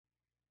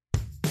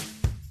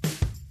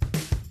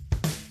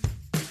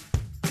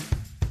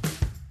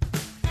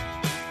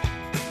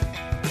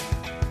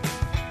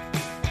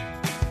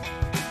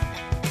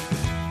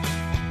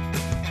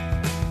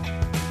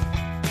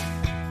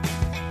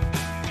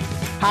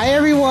Hi,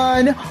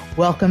 everyone.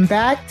 Welcome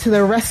back to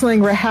the Wrestling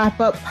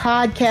RHAPup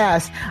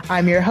podcast.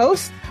 I'm your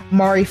host,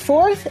 Mari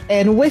Forth,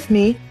 and with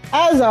me,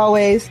 as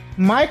always,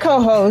 my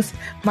co-host,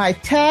 my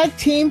tag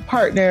team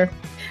partner,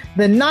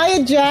 the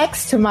Nia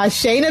Jax to my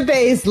Shayna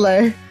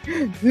Baszler,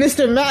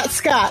 Mr. Matt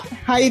Scott.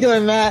 How you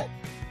doing, Matt?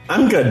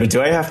 I'm good, but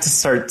do I have to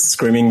start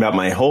screaming about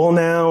my hole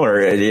now, or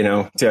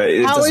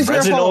does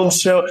Reginald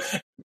show?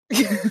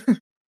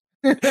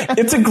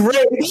 It's been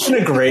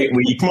a great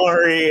week,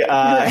 Maury,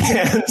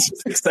 and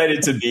just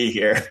excited to be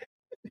here.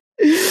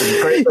 It's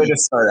a great way to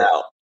start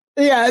out.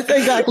 Yes,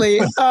 exactly.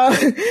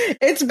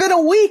 It's been a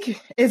week.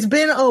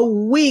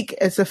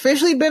 It's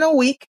officially been a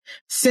week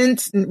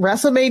since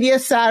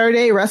WrestleMania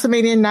Saturday,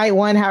 WrestleMania Night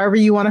 1, however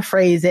you want to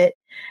phrase it.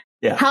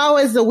 Yeah. How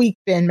has the week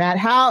been, Matt?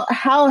 How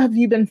have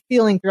you been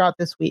feeling throughout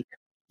this week?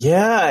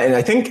 Yeah, and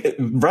I think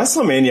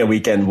WrestleMania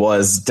weekend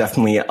was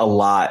definitely a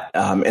lot,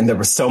 and there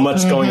was so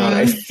much going on.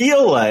 I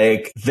feel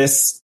like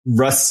this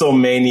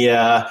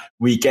WrestleMania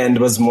weekend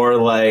was more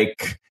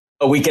like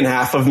a week and a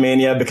half of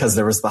Mania because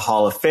there was the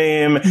Hall of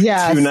Fame, 2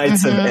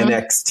 nights of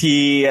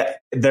NXT.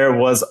 There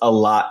was a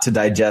lot to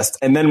digest.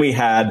 And then we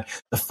had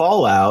the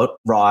Fallout,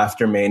 Raw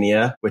after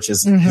Mania, which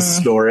is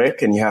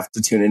historic, and you have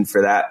to tune in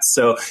for that.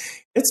 So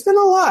it's been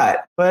a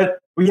lot, but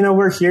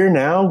we're here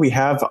now. We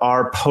have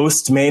our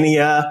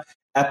post-Mania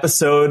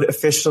episode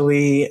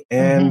officially,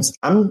 and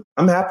I'm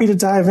happy to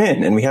dive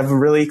in, and we have a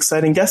really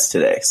exciting guest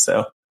today.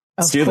 So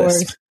let's do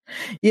this.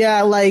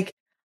 Yeah, like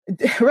you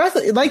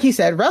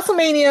said,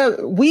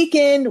 WrestleMania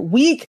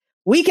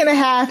week and a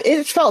half,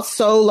 it felt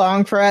so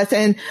long for us.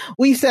 And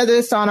we said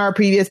this on our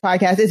previous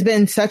podcast. It's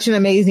been such an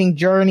amazing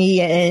journey,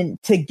 and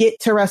to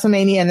get to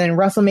WrestleMania, and then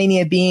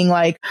WrestleMania being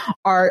like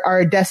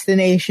our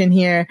destination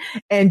here,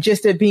 and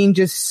just it being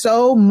just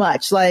so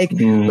much like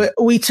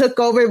we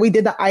took over. We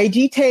did the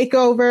IG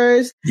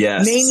takeovers.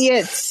 Yes. Mania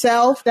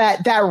itself,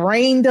 that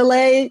rain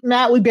delay,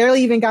 Matt, we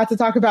barely even got to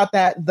talk about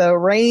the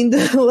rain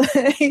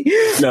delay.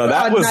 No,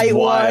 that was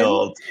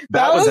wild.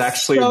 That was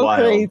actually so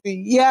wild.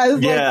 Crazy.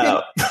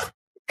 Yeah.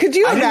 Could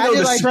you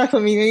imagine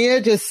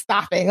WrestleMania just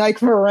stopping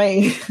for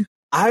rain?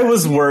 I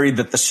was worried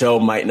that the show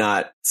might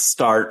not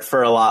start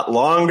for a lot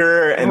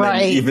longer. And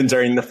then even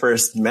during the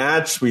first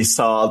match, we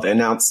saw the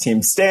announced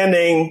team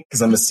standing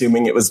because I'm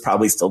assuming it was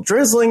probably still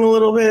drizzling a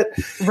little bit.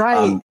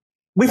 Right.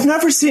 We've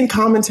never seen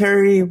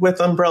commentary with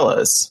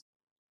umbrellas.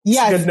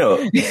 Yes.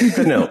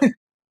 Good note.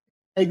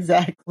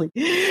 Exactly.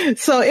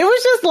 So it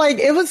was just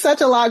it was such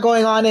a lot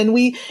going on. And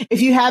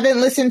if you haven't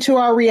listened to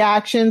our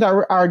reactions,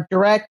 our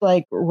direct,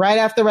 right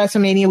after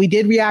WrestleMania, we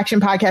did reaction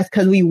podcast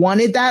because we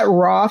wanted that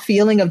raw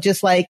feeling of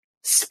just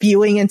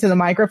spewing into the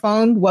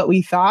microphone what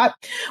we thought.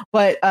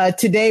 But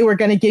today we're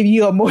going to give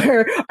you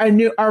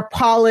our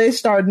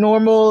polished, our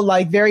normal,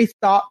 very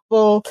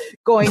thoughtful,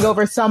 going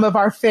over some of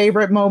our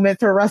favorite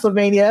moments for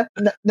WrestleMania.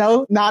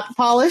 No, not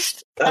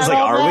polished. I was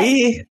are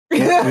we?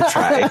 Yeah, we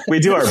try. We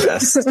do our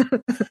best.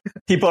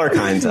 People are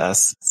kind to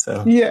us.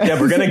 So yeah,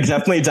 we're going to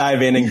definitely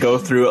dive in and go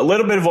through a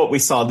little bit of what we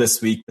saw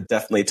this week, but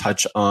definitely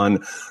touch on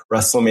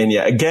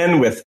WrestleMania again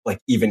with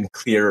even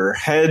clearer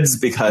heads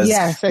because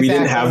we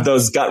didn't have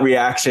those gut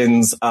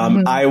reactions.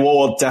 I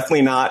will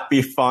definitely not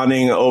be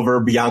fawning over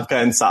Bianca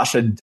and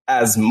Sasha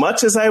as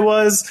much as I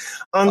was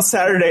on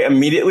Saturday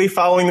immediately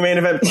following the main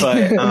event,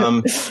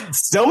 but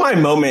still my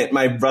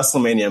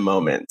WrestleMania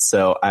moment.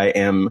 So I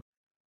am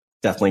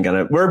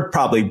definitely we're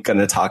probably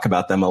gonna talk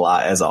about them a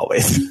lot as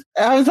always.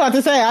 I was about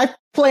to say, I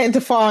plan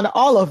to fawn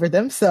all over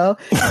them. So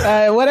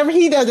whatever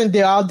he doesn't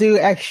do, I'll do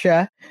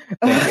extra.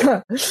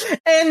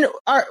 And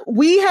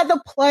we had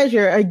the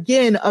pleasure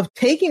again of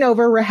taking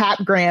over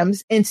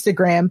RHAPgram's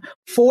Instagram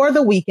for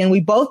the weekend.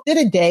 We both did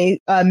a day.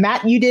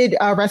 Matt, you did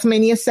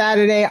WrestleMania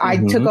Saturday. I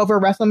took over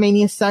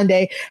WrestleMania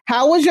Sunday.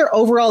 How was your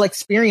overall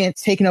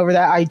experience taking over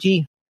that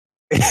IG?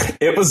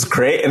 It was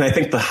great. And I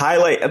think the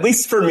highlight, at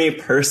least for me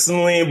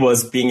personally,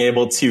 was being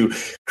able to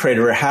create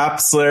a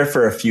RHAPsler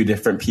for a few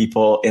different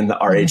people in the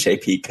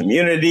RHAP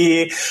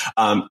community.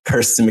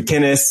 Kirsten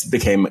McInnes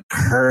became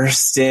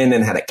Kirsten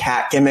and had a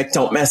cat gimmick.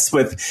 Don't mess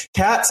with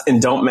cats and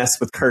don't mess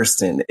with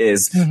Kirsten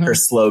is her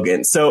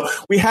slogan. So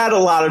we had a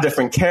lot of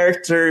different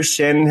characters.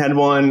 Shannon had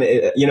one,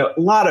 a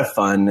lot of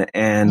fun.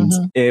 And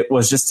it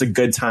was just a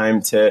good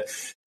time to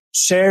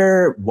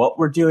share what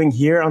we're doing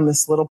here on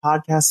this little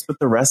podcast with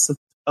the rest of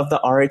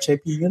the RHAP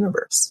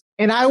universe.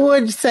 And I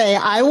would say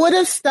I would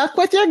have stuck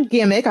with your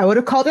gimmick. I would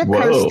have called her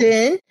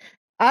Kirsten.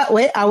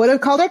 I would have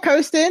called her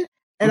Kirsten,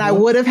 and I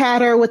would have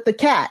had her with the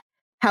cat.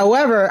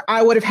 However,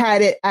 I would have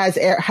had her as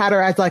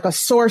a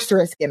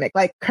sorceress gimmick,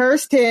 like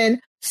Kirsten,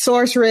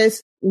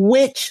 sorceress,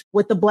 witch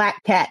with the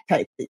black cat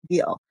type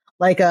deal,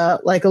 like a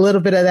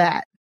little bit of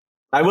that.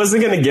 I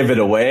wasn't going to give it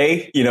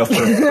away,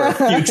 for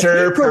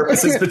future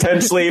purposes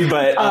potentially,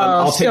 but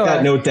I'll take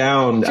that note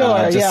down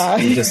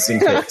just in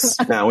case.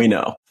 Now we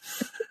know.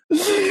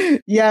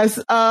 Yes.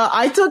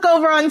 I took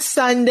over on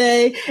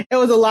Sunday. It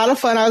was a lot of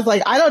fun. I was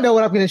like, I don't know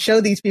what I'm going to show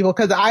these people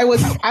because I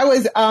was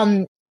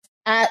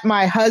at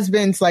my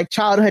husband's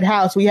childhood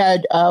house. We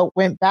had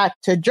went back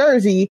to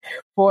Jersey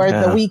for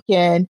the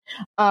weekend.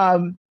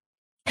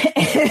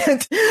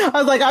 And I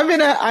was like,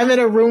 I'm in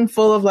a room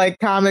full of like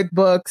comic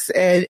books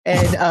and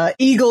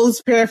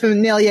Eagles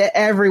paraphernalia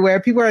everywhere.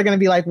 People are going to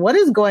be like, what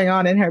is going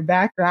on in her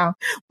background?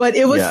 But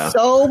it was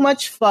so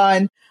much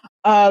fun.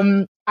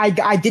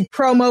 I did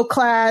promo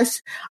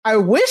class. I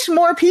wish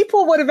more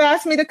people would have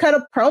asked me to cut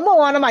a promo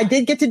on them. I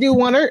did get to do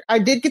one.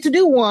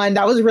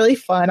 That was really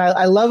fun.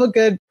 I love a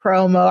good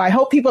promo. I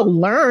hope people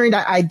learned.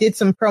 I did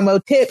some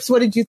promo tips. What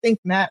did you think,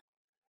 Matt?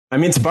 I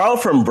mean, to borrow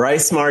from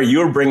Bryce Mar, you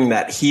were bringing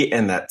that heat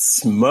and that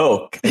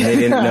smoke, and they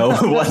didn't know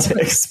what to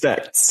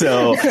expect.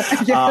 So,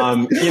 you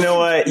know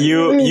what?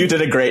 You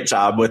did a great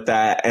job with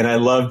that. And I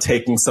love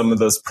taking some of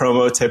those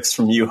promo tips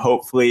from you.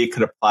 Hopefully you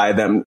could apply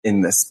them in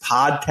this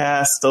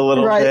podcast a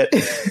little bit.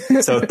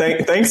 So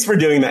thanks for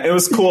doing that. It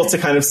was cool to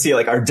kind of see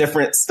like our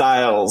different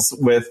styles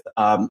with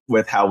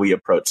how we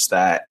approach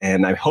that.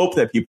 And I hope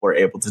that people are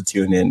able to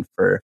tune in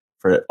for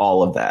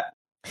all of that.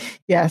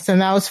 Yes,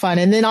 and that was fun.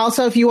 And then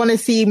also, if you want to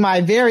see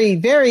my very,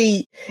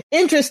 very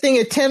interesting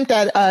attempt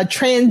at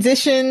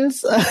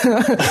transitions,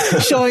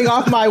 showing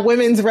off my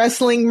women's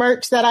wrestling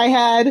merch that I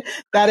had,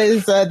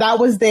 that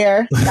was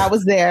there.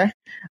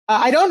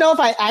 I don't know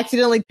if I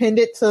accidentally pinned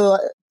it to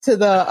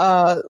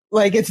the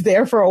like it's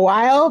there for a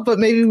while, but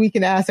maybe we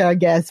can ask our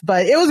guests.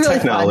 But it was really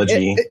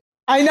technology. Fun.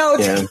 I know.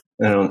 Yeah.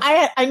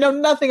 I know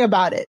nothing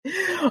about it.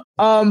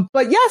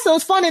 But yeah, so it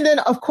was fun. And then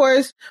of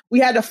course we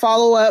had to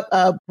follow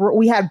up.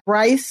 We had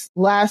Bryce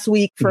last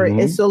week for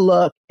It's a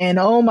Look. And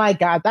oh my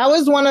God, that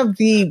was one of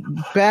the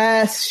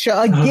best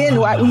shows. Again,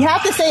 we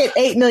have to say it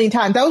 8 million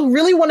times. That was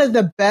really one of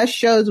the best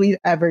shows we've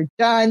ever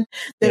done.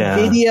 The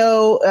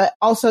video,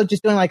 also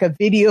just doing like a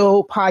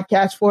video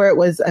podcast for it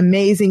was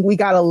amazing. We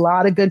got a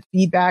lot of good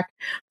feedback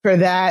for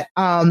that.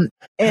 And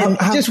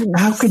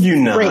how could you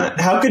not? Great.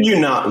 How could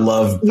you not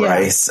love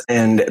Bryce?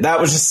 Yeah. And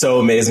that was just so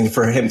amazing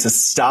for him to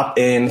stop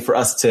in, for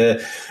us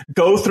to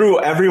go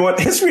through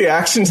everyone. His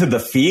reaction to The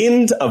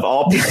Fiend, of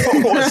all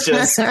people, was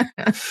just...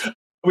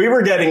 We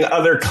were getting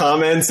other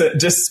comments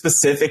just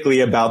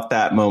specifically about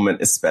that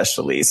moment,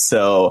 especially.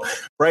 So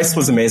Bryce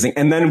was amazing.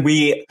 And then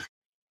we,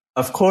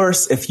 of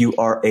course, if you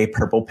are a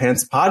Purple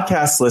Pants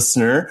podcast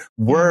listener,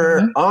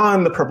 we're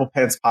on the Purple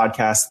Pants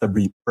podcast,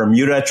 the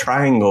Bermuda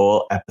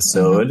Triangle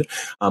episode,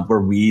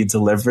 where we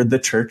delivered the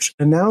church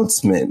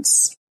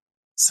announcements.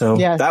 So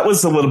that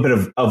was a little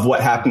bit of what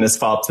happened as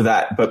follow-up to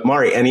that. But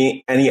Mari,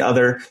 any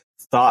other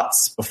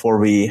thoughts before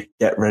we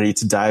get ready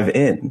to dive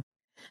in?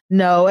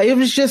 No, it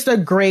was just a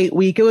great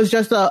week. It was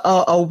just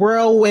a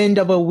whirlwind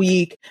of a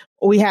week.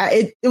 We had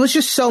it was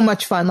just so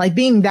much fun. Like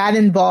being that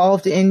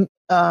involved in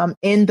the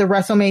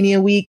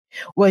WrestleMania week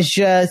was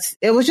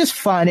just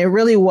fun. It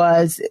really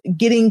was.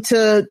 Getting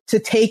to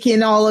take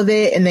in all of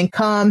it and then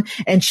come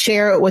and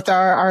share it with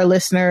our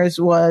listeners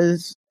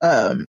was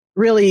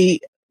really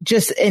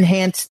just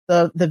enhanced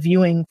the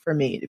viewing for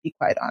me, to be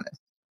quite honest.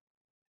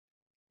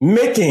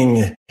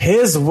 Making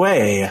his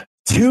way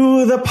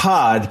to the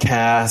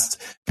podcast,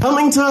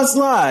 coming to us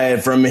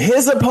live from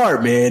his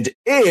apartment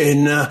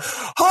in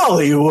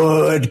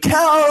Hollywood,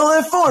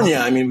 California.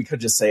 I mean, we could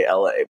just say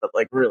LA, but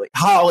like really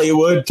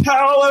Hollywood,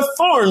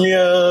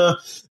 California,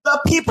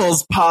 the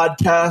people's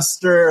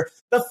podcaster,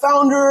 the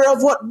founder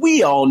of what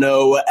we all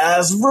know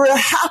as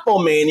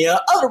RHAPup,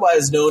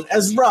 otherwise known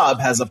as Rob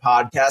Has a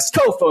Podcast,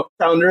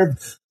 co-founder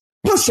of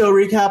Post Show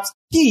Recaps.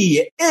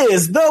 He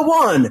is the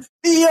one,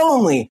 the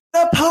only,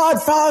 the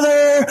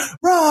Podfather,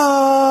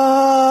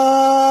 Rob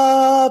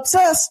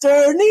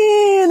Sesternino.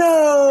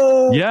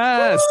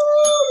 Yes.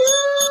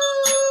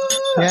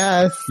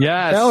 Yes.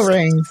 Yes. Bell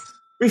rings.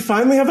 We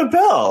finally have a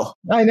bell.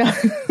 I know.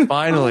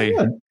 Finally.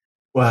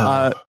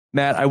 Wow.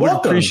 Matt, I would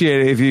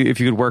appreciate it if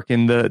you could work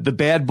in the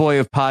bad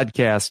boy of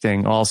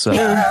podcasting also.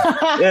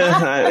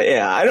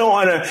 I don't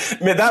want to.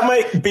 I mean, that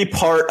might be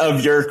part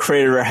of your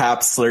Creator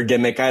Hapsler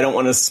gimmick. I don't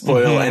want to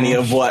spoil any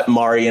of what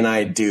Mari and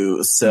I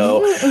do.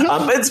 So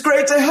it's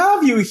great to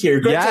have you here.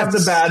 Great to have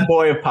the bad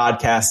boy of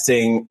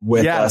podcasting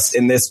with us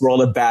in this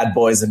world of bad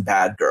boys and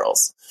bad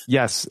girls.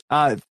 Yes.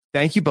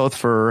 Thank you both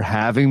for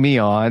having me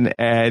on.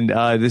 And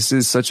this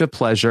is such a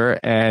pleasure.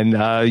 And,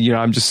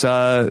 I'm just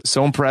so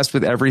impressed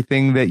with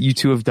everything that you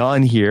two have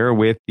done here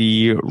with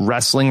the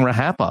Wrestling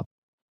RHAPup.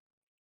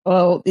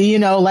 Well,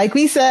 like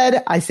we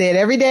said, I say it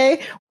every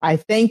day. I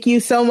thank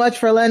you so much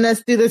for letting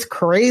us do this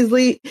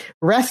crazy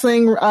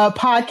wrestling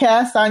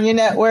podcast on your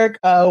network.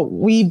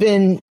 We've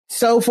been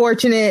so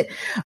fortunate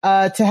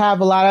to have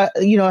a lot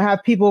of,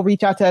 have people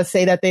reach out to us,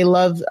 say that they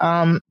love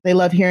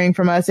hearing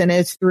from us, and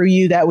it's through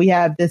you that we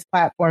have this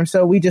platform.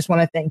 So we just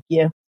want to thank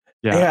you.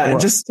 Yeah, and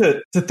just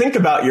to think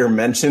about your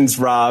mentions,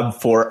 Rob,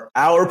 for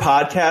our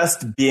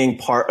podcast being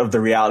part of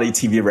the reality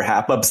TV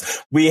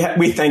RHAPups,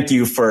 we thank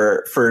you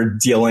for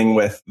dealing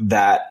with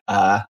that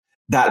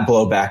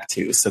blowback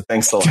too. So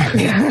thanks a lot.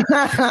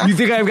 You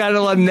think I've gotten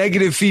a lot of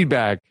negative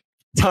feedback?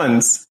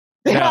 Tons.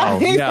 No.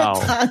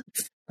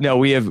 No,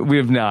 we have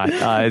not.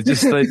 It's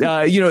just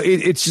that,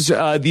 it's just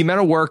the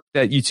amount of work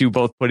that you two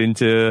both put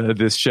into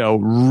this show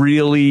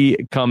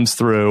really comes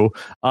through.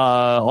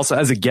 Also,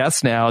 as a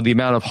guest now, the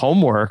amount of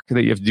homework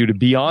that you have to do to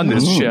be on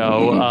this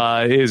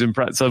show is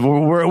impressive.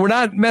 We're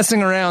not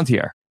messing around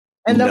here.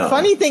 And the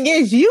funny thing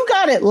is, you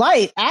got it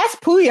light.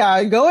 Ask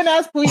Puya. Go and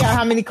ask Puya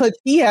how many clips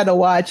he had to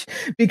watch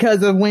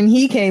because of when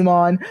he came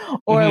on,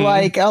 or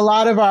like a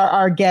lot of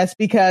our guests,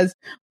 because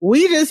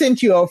we just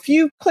sent you a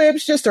few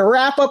clips just to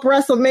wrap up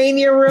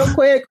WrestleMania real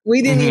quick.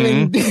 We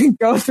didn't even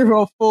go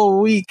through a full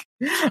week.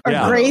 Or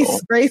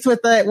Grace with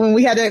the when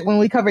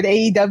we covered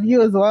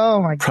AEW as well.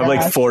 Oh my god, probably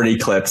like 40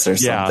 clips or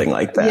something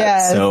like that.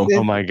 Yeah, so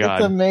oh my god,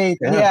 it's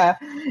amazing. Yeah.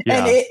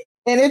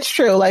 And it's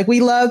true. Like we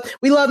love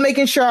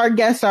making sure our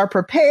guests are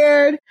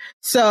prepared.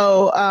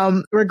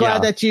 So we're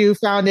glad that you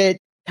found it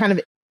kind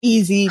of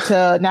easy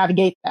to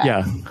navigate that.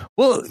 Yeah.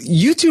 Well,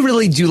 you two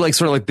really do like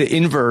sort of like the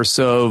inverse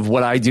of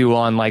what I do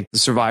on like the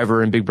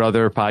Survivor and Big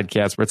Brother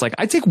podcast, where it's like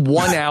I take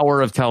 1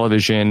 hour of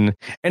television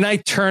and I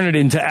turn it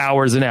into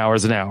hours and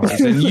hours and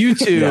hours. And you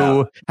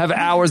two have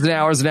hours and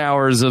hours and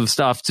hours of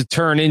stuff to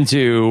turn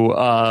into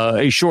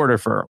a shorter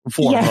form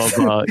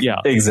of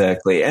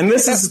Exactly. And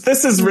this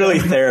is really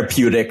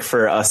therapeutic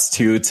for us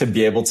to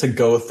be able to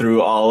go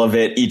through all of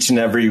it each and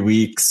every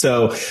week.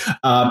 So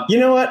you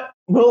know what?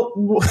 Well,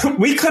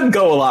 we could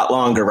go a lot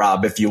longer,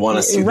 Rob, if you want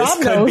us to. This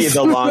could be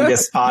the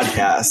longest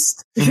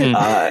podcast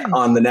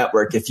on the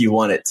network if you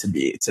want it to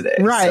be today.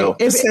 Right. So,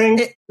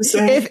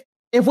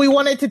 if we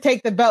wanted to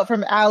take the belt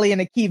from Ali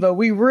and Akiva,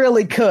 we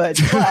really could.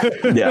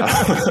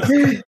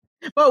 But,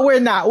 but we're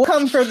not. We'll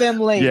come for them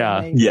later.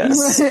 Yeah. Maybe.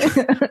 Yes.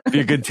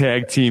 Be a good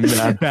tag team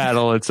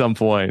battle at some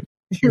point.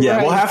 Yeah,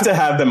 right. We'll have to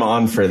have them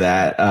on for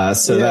that.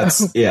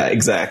 That's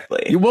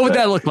exactly. What would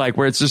that look like?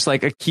 Where it's just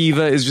like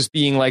Akiva is just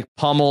being like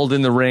pummeled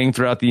in the ring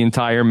throughout the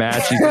entire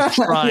match. He's just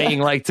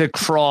trying like to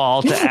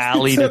crawl to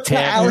Ali to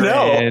tag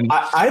her in.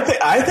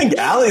 I think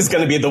Ali's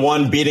going to be the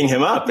one beating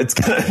him up. It's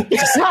going to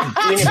just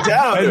beating him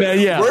down. And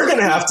then, we're going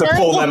to have to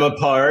pull them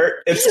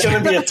apart. It's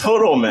going to be a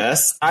total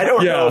mess. I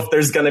don't know if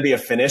there's going to be a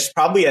finish.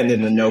 Probably end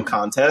in a no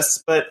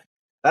contest, but.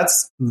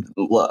 That's an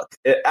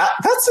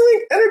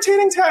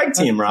entertaining tag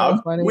team,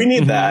 Rob. So we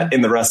need that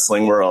in the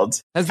wrestling world.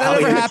 Has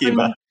that ever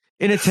happened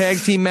in a tag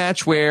team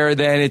match where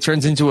then it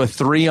turns into a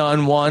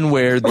 3-on-1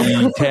 where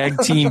the tag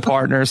team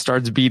partner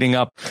starts beating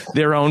up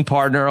their own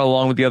partner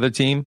along with the other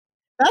team?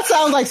 That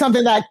sounds like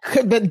something that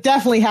could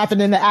definitely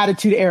happened in the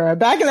Attitude Era.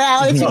 Back in the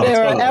Attitude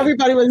Era,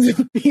 everybody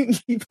was beating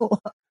people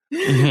up.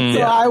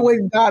 So I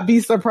would not be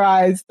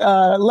surprised.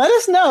 Let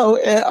us know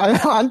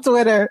on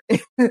Twitter.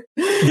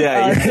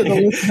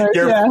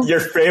 Your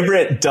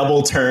favorite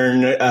double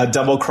turn,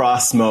 double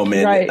cross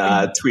moment.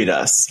 Right. Tweet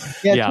us.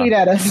 Tweet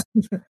at us.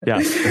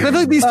 I feel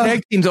like these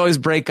tag teams always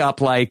break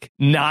up like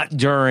not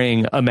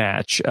during a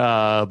match.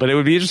 But it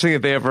would be interesting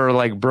if they ever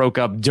like broke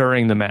up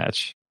during the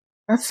match.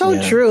 That's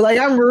so true. Like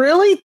I'm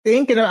really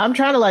thinking, I'm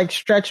trying to like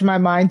stretch my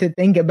mind to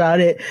think about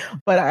it,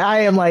 but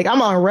I am like,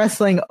 I'm on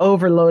wrestling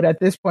overload at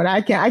this point.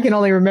 I can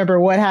only remember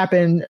what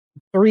happened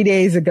 3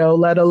 days ago,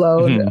 let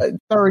alone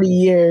 30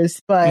 years.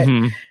 But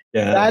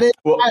that is,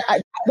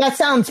 that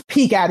sounds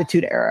peak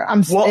Attitude Era.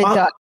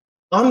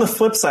 On the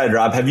flip side,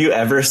 Rob, have you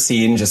ever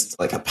seen just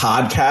like a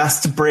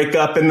podcast break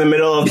up in the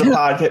middle of the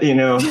podcast? You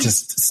know,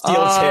 just steel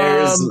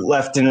chairs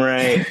left and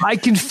right. I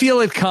can feel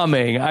it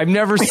coming. I've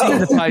never seen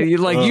the podcast.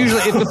 Like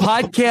usually, if the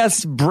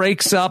podcast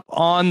breaks up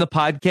on the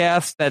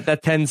podcast,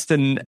 that tends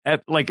to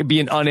like be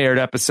an unaired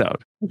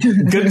episode.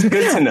 Good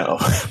to know.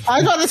 I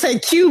was about to say,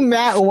 cue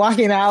Matt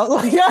walking out.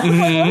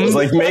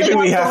 Like maybe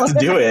we have to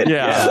do it.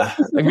 Yeah.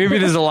 Like maybe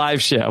there's a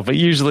live show, but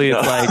usually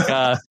it's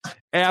like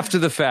after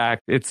the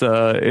fact, it's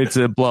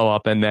a blow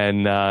up, and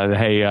then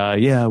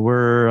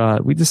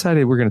we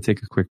decided we're going to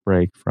take a quick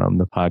break from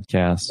the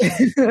podcast.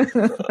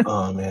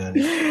 Oh man.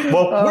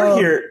 Well,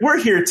 we're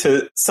here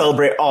to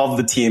celebrate all of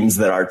the teams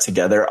that are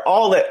together,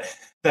 all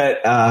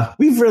that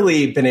we've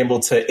really been able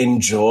to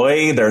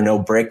enjoy. There are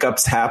no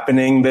breakups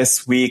happening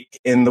this week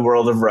in the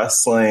world of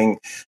wrestling.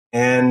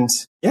 And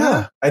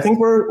I think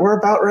we're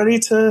about ready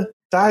to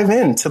dive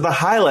into the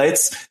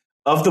highlights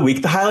of the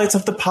week, the highlights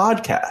of the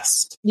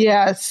podcast.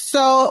 Yeah.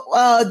 So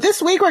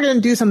this week we're going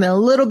to do something a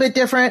little bit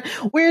different.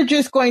 We're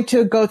just going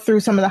to go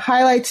through some of the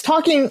highlights,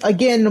 talking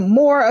again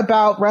more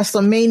about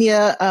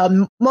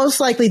WrestleMania, most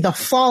likely the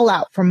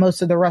fallout from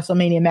most of the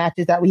WrestleMania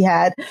matches that we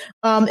had.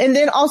 And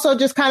then also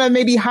just kind of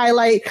maybe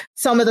highlight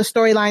some of the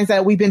storylines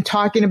that we've been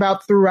talking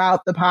about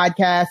throughout the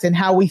podcast and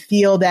how we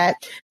feel that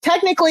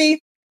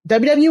technically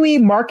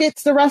WWE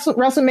markets the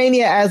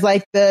WrestleMania as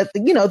like the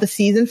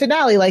season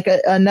finale, like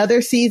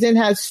another season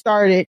has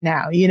started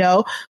now,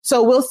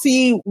 so we'll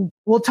see.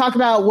 We'll talk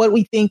about what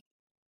we think.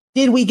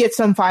 Did we get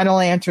some final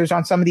answers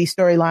on some of these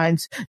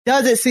storylines?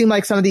 Does it seem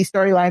like some of these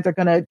storylines are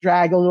going to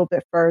drag a little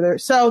bit further?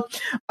 So,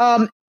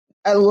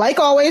 like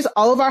always,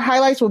 all of our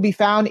highlights will be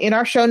found in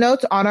our show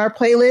notes on our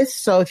playlist.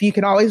 So if you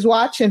can always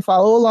watch and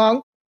follow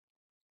along.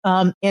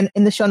 In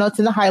the show notes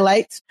and the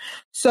highlights.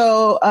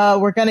 So,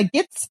 we're going to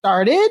get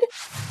started.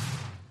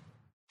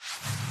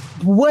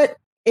 What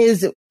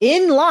is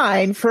in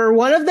line for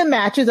one of the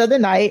matches of the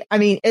night. I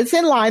mean, it's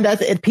in line.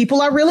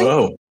 People are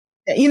really,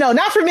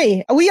 not for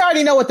me. We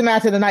already know what the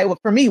match of the night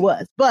for me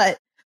was, but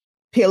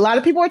a lot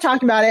of people were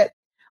talking about it.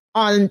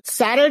 On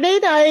Saturday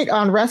night,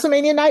 on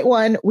WrestleMania Night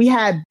 1, we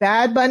had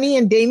Bad Bunny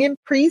and Damian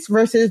Priest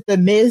versus The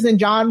Miz and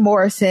John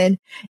Morrison,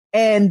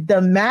 and the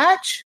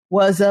match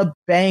was a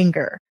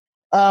banger.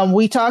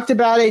 We talked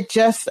about it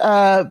just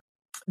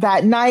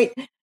that night,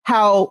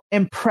 how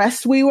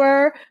impressed we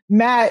were.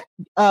 Matt,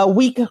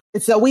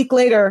 it's a week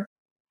later.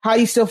 How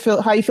you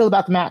feel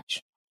about the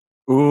match?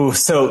 Ooh,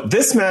 so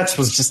this match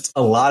was just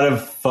a lot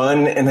of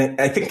fun. And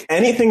I think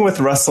anything with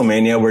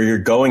WrestleMania where you're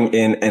going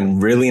in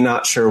and really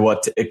not sure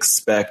what to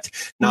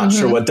expect, not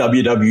sure what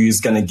WWE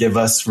is going to give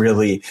us,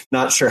 really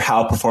not sure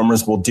how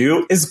performers will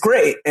do is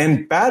great.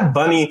 And Bad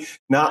Bunny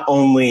not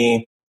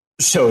only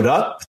showed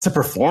up to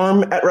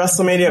perform at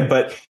WrestleMania,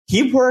 but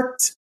he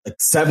worked like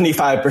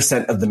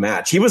 75% of the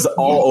match. He was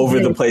all over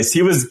the place.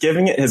 He was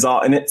giving it his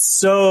all. And it's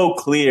so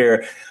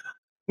clear,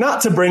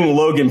 not to bring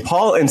Logan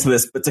Paul into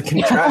this, but to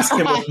contrast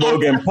him with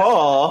Logan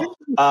Paul,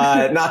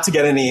 not to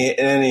get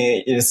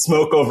any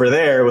smoke over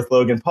there with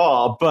Logan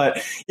Paul.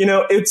 But,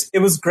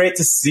 it was great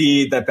to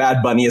see that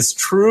Bad Bunny is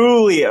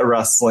truly a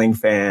wrestling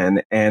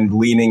fan and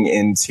leaning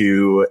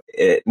into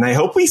it. And I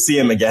hope we see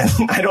him again.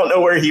 I don't know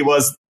where he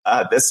was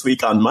this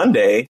week on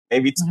Monday,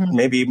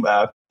 maybe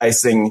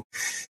icing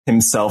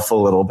himself a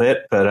little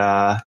bit.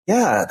 But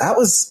that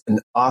was an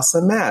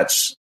awesome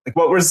match. Like,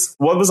 what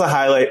was a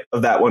highlight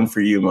of that one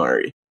for you,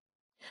 Mari?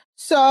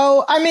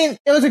 So, I mean,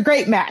 it was a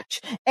great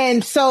match.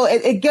 And so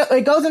it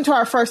goes into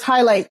our first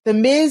highlight. The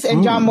Miz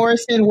and John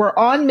Morrison were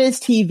on Miz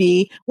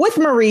TV with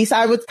Maurice.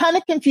 I was kind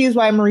of confused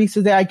why Maurice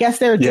was there. I guess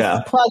they're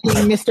just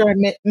plugging Mr.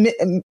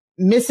 and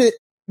Mrs.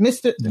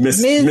 Miz and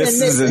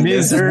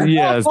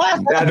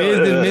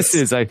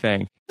Mrs., I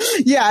think.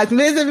 Yeah,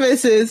 Miz and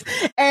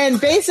Mrs. And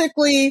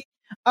basically,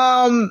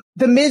 the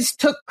Miz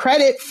took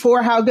credit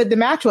for how good the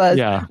match was.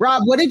 Yeah.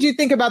 Rob, what did you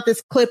think about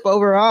this clip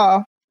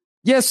overall?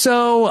 Yeah,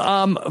 so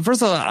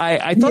first of all,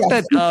 I thought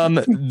that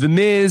the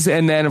Miz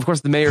and then, of course,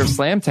 the mayor of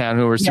Slamtown,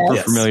 who we're super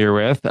familiar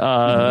with,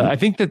 I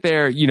think that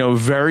they're,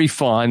 very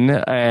fun,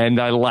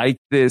 and I like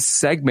this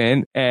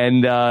segment.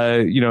 And,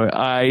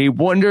 I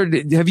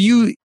wondered, have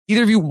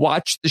either of you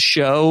watched the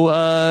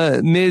show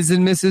Miz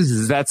and Mrs.?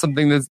 Is that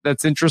something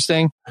that's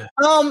interesting?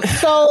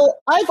 So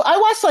I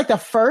watched like the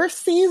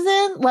first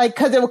season, like,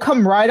 because it would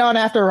come right on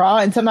after Raw,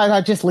 and sometimes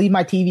I'd just leave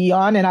my TV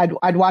on and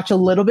I'd watch a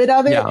little bit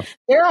of it. Yeah.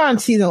 They're on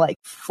season like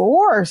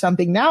 4 or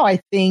something now, I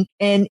think.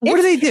 And what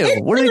do they do?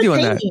 What do they do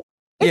on that?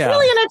 It's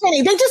really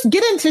entertaining. They just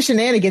get into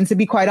shenanigans, to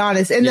be quite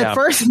honest. And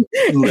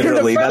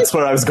literally, that's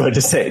what I was going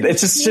to say.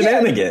 It's just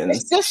shenanigans.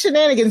 It's just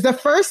shenanigans. The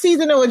first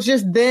season, it was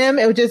just them.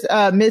 It was just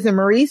Miz and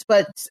Maurice.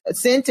 But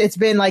since it's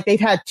been like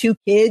they've had 2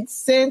 kids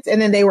since, and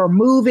then they were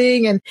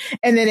moving, and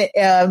then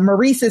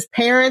Maurice's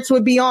parents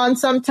would be on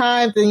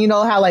sometimes. And you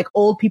know how like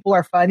old people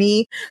are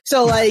funny.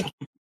 So like.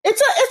 It's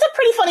a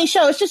pretty funny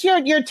show. It's just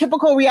your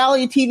typical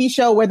reality TV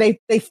show where they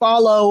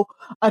follow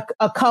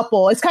a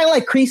couple. It's kind of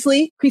like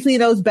Creasley. Creasley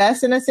Knows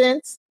Best in a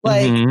sense.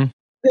 Like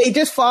they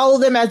just follow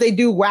them as they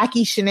do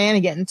wacky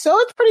shenanigans. So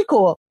it's pretty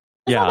cool.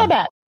 It's not that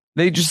bad.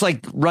 They just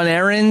like run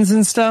errands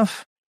and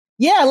stuff.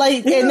 Yeah,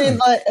 and then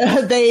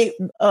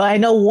I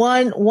know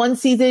one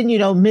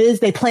season, Miz,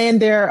 they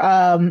planned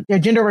their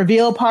gender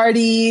reveal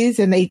parties,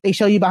 and they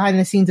show you behind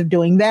the scenes of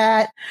doing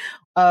that.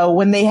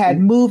 When they had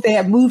moved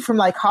from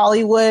like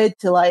Hollywood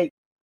to like,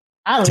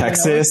 I don't know.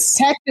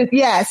 Texas,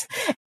 yes.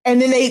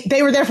 And then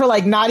they were there for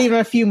like not even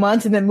a few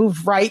months and then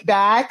moved right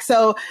back.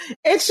 So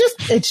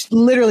it's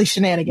literally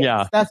shenanigans.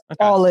 Yeah. That's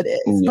all it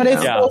is. But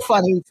it's so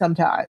funny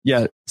sometimes.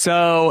 Yeah.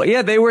 So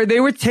they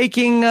were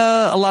taking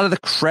a lot of the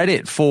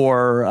credit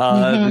for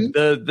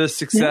the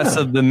success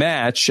of the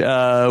match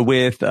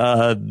with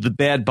the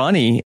Bad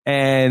Bunny,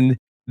 and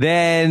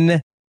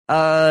then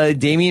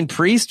Damian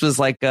Priest was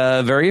like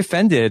very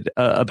offended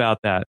about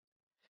that.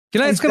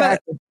 Can I ask about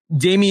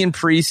Damian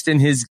Priest and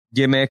his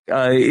gimmick?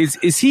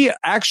 Is he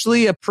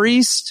actually a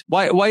priest?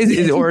 Why is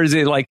it, or is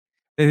it like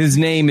his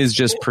name is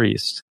just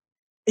Priest?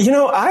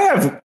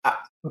 I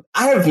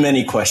have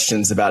many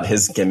questions about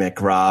his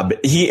gimmick, Rob.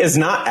 He is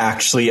not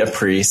actually a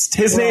priest.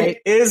 His name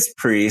is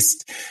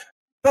Priest.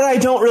 But I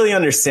don't really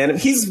understand him.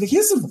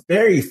 He's a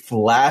very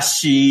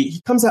flashy.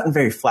 He comes out in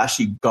very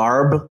flashy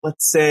garb,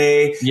 let's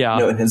say.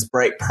 Yeah. In his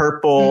bright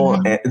purple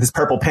and his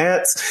purple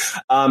pants.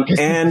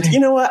 And you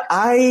know what?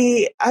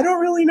 I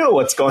don't really know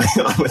what's going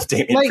on with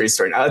Damian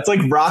Priest right now. It's like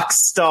rock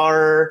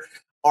star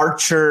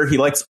archer. He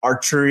likes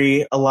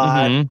archery a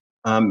lot.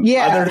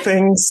 Other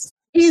things.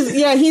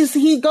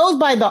 He goes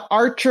by the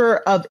Archer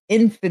of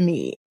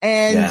Infamy,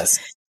 and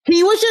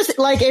he was just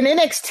like in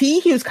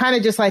NXT, he was kind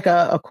of just like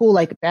a cool,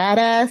 like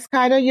badass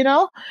kind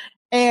of,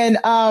 and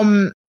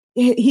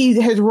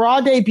his Raw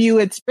debut,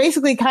 it's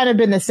basically kind of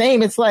been the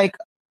same. It's like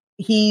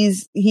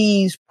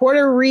he's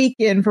Puerto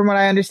Rican from what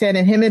I understand,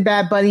 and him and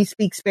Bad Bunny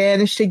speak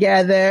Spanish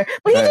together.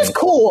 But he's just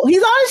cool.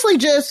 He's honestly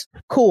just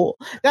cool.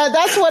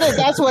 That's what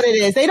it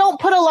is. They don't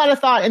put a lot of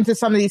thought into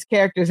some of these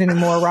characters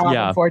anymore, Rob,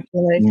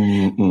 unfortunately.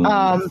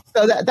 Mm-hmm.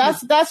 So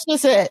that's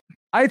just it.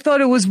 I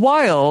thought it was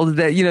wild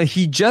that,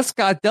 he just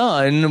got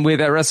done with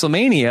at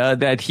WrestleMania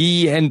that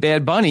he and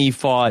Bad Bunny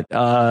fought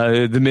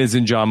The Miz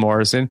and John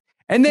Morrison.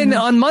 And then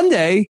on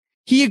Monday,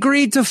 he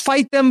agreed to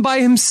fight them by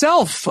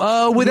himself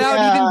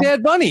without even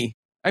Bad Bunny.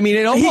 I mean,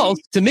 it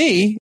almost, to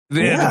me,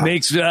 it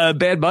makes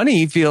Bad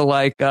Bunny feel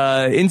like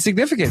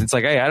insignificant. It's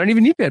like, hey, I don't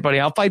even need Bad Bunny.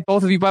 I'll fight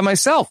both of you by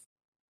myself.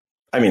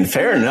 I mean,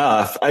 fair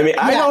enough. I mean,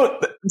 I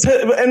don't.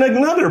 And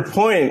another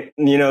point,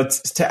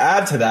 to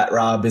add to that,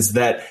 Rob, is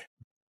that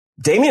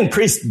Damian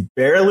Priest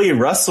barely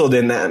wrestled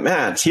in that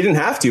match. He didn't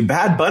have to.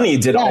 Bad Bunny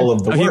did all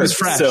of the work. He was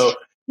fresh. So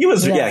he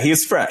was, he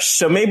was fresh.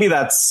 So maybe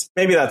that's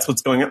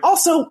what's going on.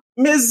 Also,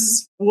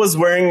 Miz was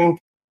wearing,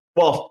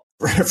 well,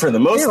 for the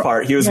most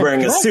part, he was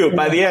wearing a suit.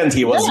 By the end,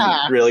 he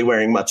wasn't really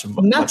wearing much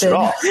at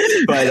all.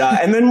 But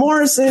and then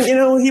Morrison,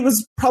 he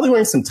was probably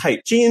wearing some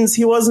tight jeans.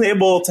 He wasn't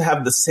able to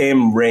have the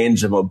same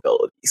range of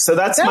mobility. So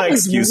that's my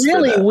excuse.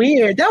 Really for that.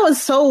 Weird. That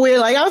was so weird.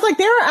 Like I was like,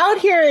 they were out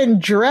here in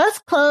dress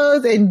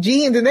clothes and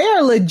jeans, and they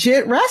are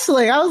legit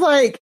wrestling. I was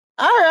like,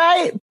 all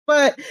right,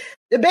 but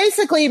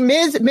basically,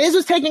 Miz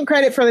was taking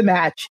credit for the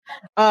match.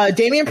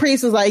 Damian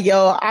Priest was like,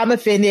 yo, I'm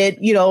offended.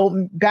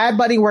 Bad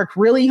Bunny worked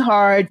really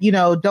hard.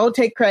 Don't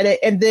take credit.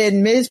 And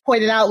then Miz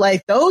pointed out,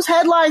 like, those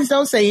headlines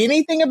don't say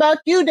anything about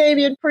you,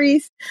 Damian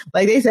Priest.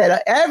 Like, they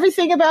said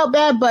everything about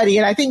Bad Bunny.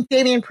 And I think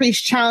Damian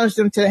Priest challenged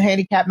him to the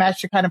handicap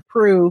match to kind of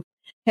prove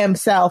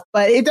himself.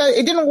 But it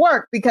didn't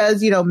work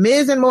because,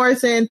 Miz and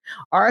Morrison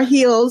are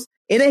heels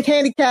in a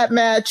handicap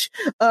match.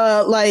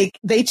 Like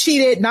they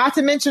cheated, not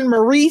to mention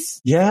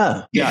Maurice.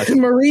 Yeah.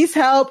 Maurice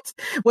helped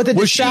with the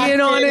Was she in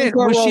on it?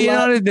 Was she in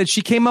on it that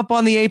she came up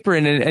on the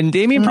apron and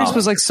Damian Priest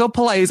was like so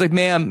polite. He's like,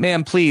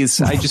 ma'am, please.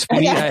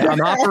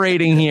 I'm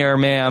operating here,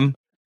 ma'am.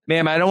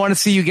 I don't want to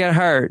see you get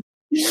hurt.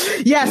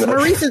 Yes,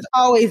 Maurice is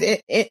always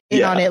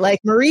in on it. Like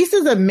Maurice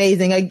is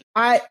amazing.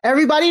 Like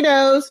everybody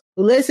knows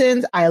who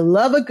listens. I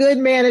love a good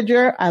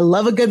manager. I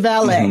love a good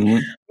valet. Mm-hmm.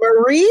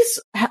 Maurice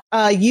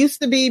used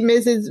to be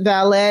Mrs.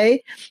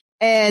 Valet,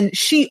 and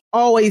she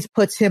always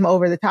puts him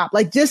over the top.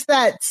 Like just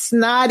that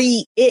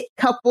snotty it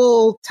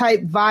couple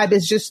type vibe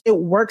is just, it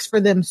works for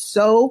them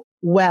so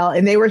well.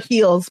 And they were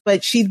heels,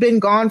 but she's been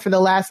gone for the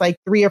last like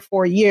 3 or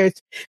 4 years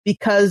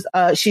because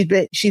she's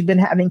been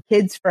having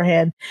kids for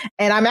him.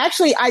 And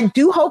I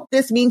do hope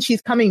this means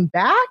she's coming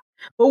back,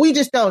 but we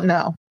just don't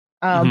know.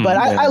 But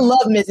I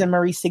love Miz and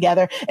Maurice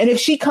together. And if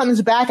she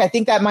comes back, I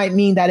think that might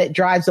mean that it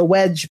drives a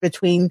wedge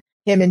between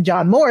him and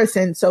John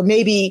Morrison. So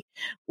maybe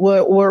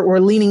we're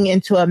leaning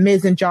into a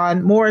Miz and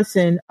John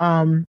Morrison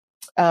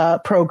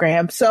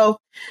program. So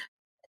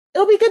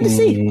it'll be good to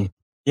see.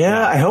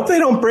 Yeah, I hope they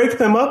don't break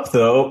them up,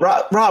 though.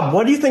 Rob,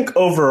 what do you think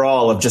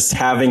overall of just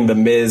having the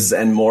Miz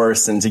and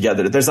Morrison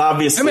together? There's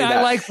obviously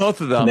I like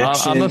both of them.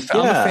 I'm a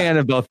fan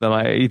of both of them.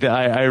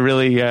 I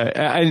really,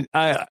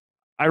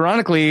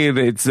 ironically,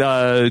 it's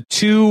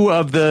two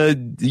of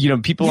the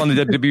people on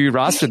the WWE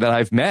roster that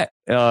I've met.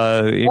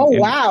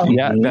 Wow!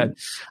 That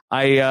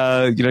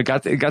I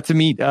got to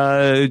meet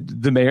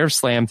the mayor of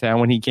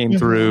Slamtown when he came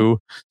through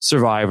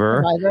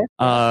Survivor.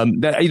 I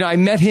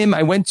met him.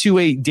 I went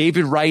to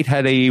David Wright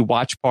had a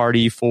watch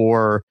party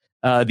for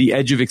the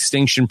Edge of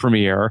Extinction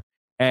premiere,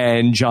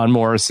 and John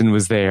Morrison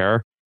was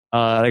there.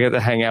 I got to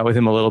hang out with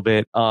him a little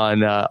bit on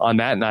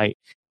that night.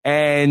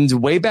 And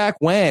way back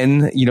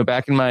when,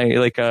 back in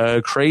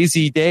my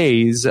crazy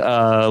days,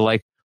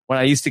 when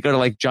I used to go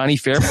to Johnny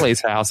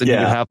Fairplay's house and you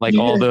would have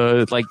all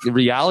the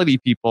reality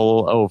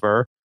people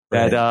over,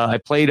 that I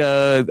played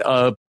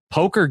a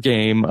poker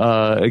game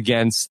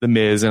against the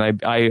Miz,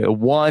 and I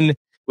won. It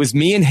was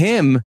me and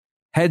him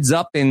heads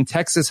up in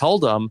Texas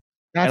Hold'em,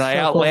 and I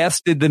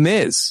outlasted the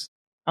Miz.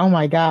 Oh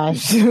my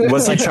gosh.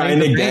 Was he trying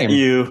to get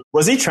you?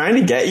 Was he trying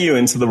to get you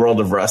into the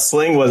world of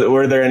wrestling?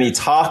 Were there any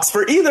talks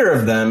for either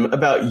of them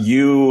about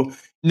you?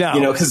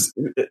 No, because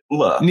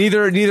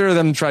neither of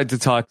them tried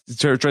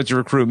to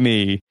recruit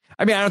me.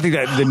 I mean, I don't think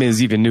that the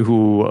Miz even knew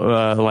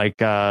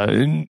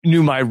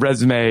knew my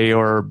resume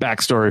or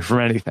backstory from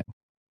anything.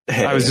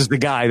 Hey. I was just the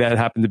guy that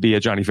happened to be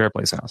at Johnny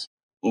Fairplay's house.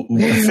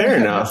 Fair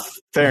enough.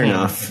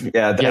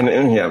 Yeah.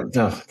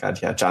 Oh God.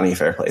 Yeah. Johnny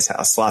Fairplay's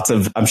house.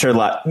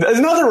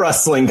 Another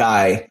wrestling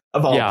guy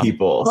of all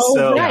people. Oh,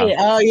 so, right. Yeah.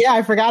 Oh yeah.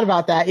 I forgot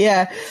about that.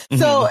 Yeah.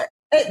 So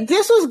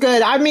this was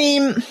good. I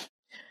mean,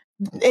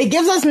 it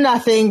gives us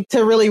nothing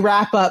to really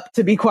wrap up,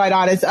 to be quite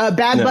honest.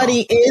 Bad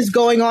Bunny is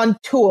going on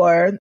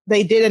tour.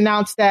 They did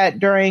announce that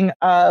during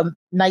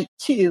night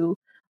 2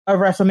 of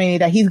WrestleMania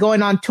that he's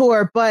going on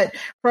tour, but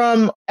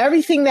from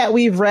everything that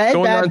we've read,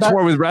 going on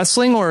tour with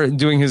wrestling or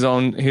doing his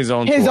own tour?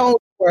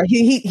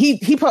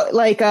 He put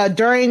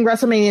during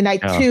WrestleMania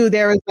night 2,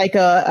 there was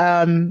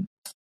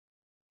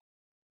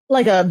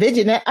a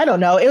vignette. I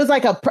don't know. It was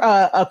like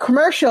a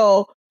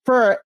commercial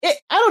for it.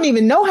 I don't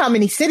even know how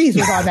many cities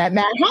was on that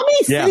match. How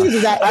many cities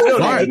was that? I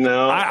don't even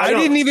know. I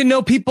didn't even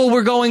know people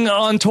were going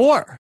on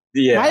tour.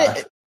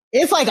 Yeah.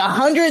 It's like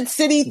 100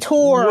 city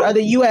tour of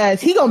the U.S.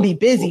 He gonna be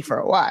busy for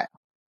a while.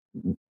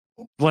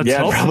 Let's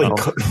hope probably.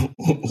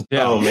 so.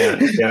 Oh man,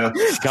 yeah.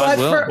 God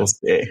will. We'll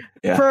see.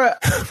 Yeah.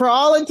 For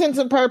all intents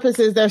and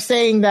purposes, they're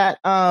saying that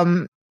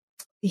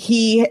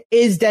he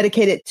is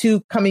dedicated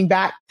to coming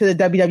back to the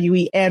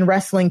WWE and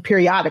wrestling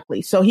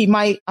periodically. So he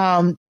might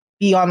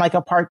be on like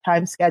a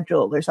part-time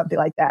schedule or something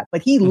like that,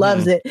 but he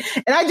loves it.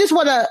 And I just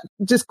want to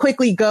just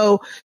quickly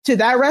go to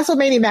that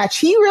WrestleMania match.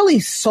 He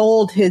really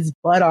sold his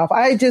butt off.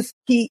 I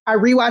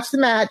rewatched the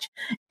match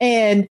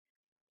and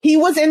he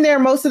was in there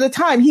most of the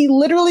time. He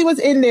literally was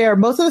in there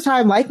most of the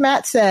time. Like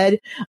Matt said,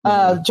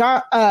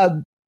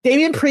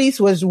 Damian Priest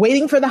was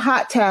waiting for the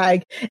hot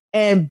tag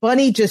and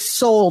Bunny just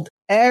sold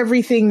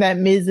everything that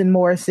Miz and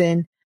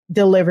Morrison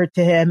delivered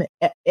to him.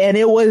 And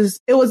it was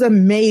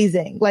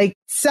amazing. Like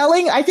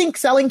I think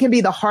selling can be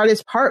the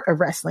hardest part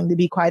of wrestling, to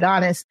be quite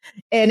honest.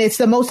 And it's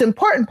the most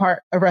important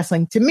part of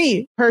wrestling to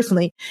me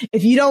personally.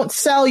 If you don't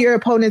sell your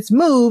opponent's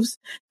moves,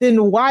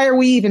 then why are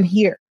we even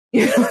here?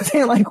 You know what I'm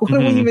saying? Like, what are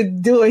we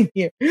even doing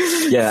here?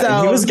 Yeah,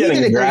 so he was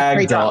getting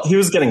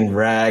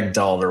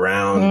ragdolled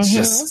around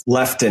just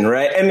left and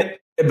right.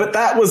 But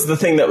that was the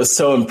thing that was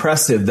so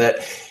impressive,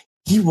 that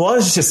he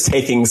was just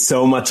taking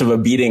so much of a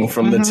beating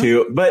from the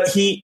two, but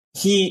he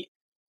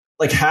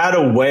like had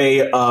a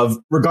way of,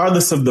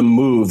 regardless of the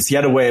moves, he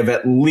had a way of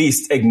at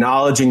least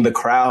acknowledging the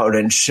crowd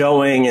and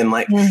showing and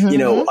like,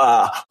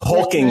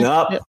 hulking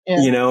up,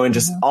 and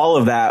just all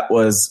of that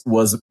was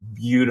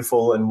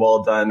beautiful and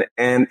well done.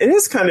 And it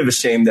is kind of a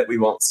shame that we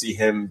won't see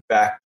him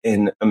back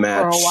in a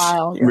match for a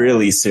while,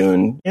 really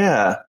soon.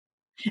 Yeah.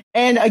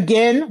 And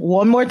again,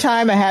 one more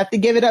time, I have to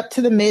give it up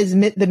to The Miz.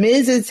 The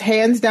Miz is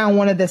hands down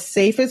one of the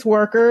safest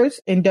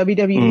workers in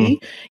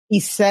WWE. He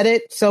said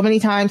it so many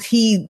times.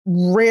 He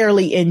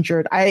rarely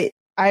injured. I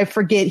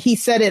forget. He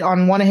said it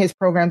on one of his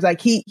programs. Like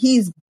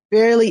he's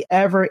barely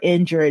ever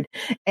injured.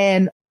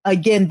 And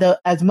again,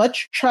 as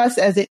much trust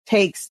as it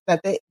takes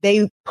that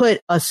they put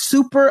a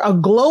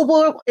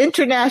global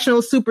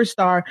international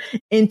superstar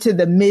into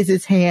the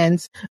Miz's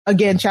hands.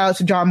 Again, shout out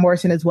to John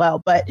Morrison as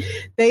well, but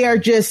they are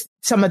just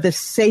some of the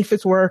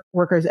safest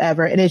workers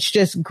ever. And it's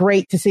just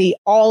great to see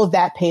all of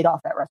that paid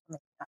off at WrestleMania.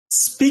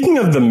 Speaking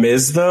of the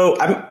Miz though,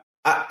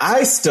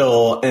 I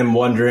still am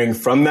wondering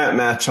from that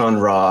match on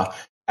Raw,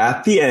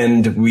 at the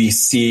end, we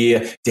see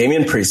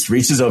Damian Priest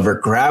reaches over,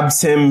 grabs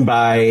him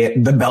by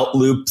the belt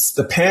loops.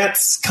 The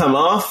pants come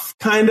off,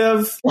 kind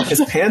of.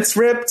 His pants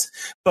ripped,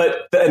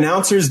 but the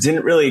announcers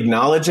didn't really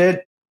acknowledge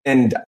it.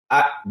 And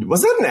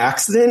was that an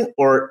accident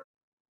or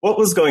what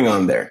was going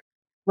on there?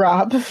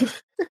 Rob?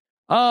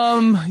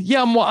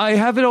 I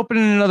have it open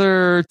in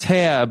another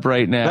tab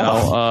right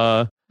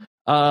now.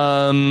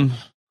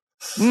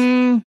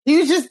 He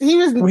was just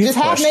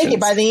half naked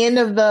by the end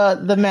of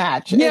the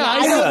match. Yeah,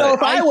 I don't know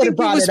if I would have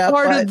brought it up.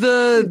 Part of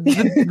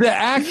the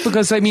act,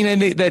 because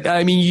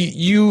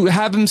you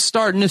have him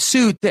start in a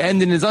suit to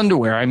end in his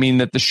underwear. I mean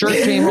that the shirt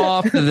came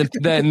off, and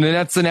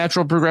that's the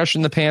natural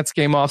progression. The pants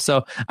came off,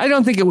 so I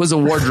don't think it was a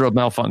wardrobe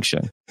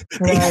malfunction.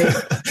 Right.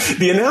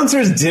 The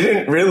announcers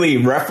didn't really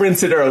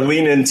reference it or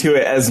lean into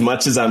it as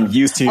much as I'm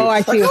used to. Oh, I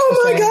see.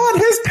 Oh my God,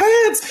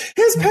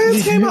 his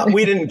pants came up.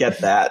 We didn't get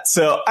that,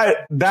 so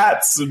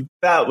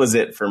that was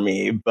it for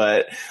me.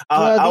 But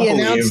I'll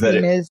believe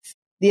that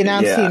the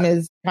announce team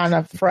is kind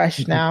of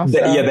fresh now. So.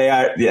 They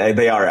are. Yeah,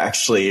 they are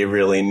actually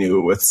really new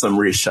with some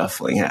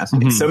reshuffling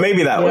happening. So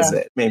maybe that was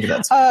it. Maybe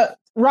that's.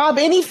 Rob,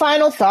 any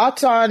final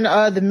thoughts on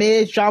the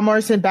Miz, John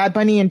Morrison, Bad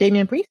Bunny, and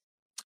Damian Priest?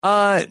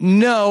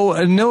 No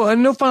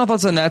final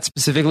thoughts on that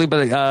specifically,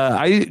 but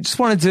I just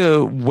wanted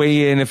to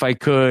weigh in if I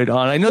could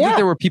on. I know that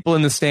there were people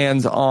in the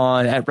stands at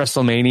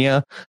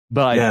WrestleMania,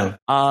 but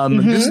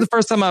this is the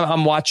first time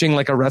I'm watching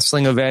like a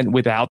wrestling event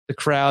without the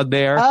crowd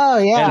there. Oh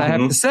yeah, and I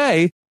have to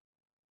say,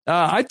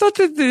 I thought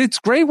that it's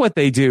great what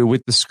they do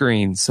with the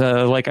screens.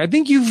 Like I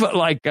think you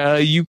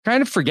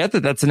kind of forget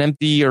that that's an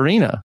empty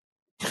arena.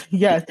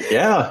 Yes.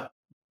 Yeah.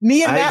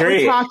 Me and Matt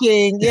were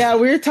talking. Yeah,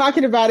 we were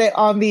talking about it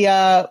on the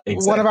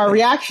one of our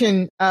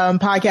reaction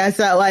podcasts,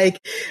 that like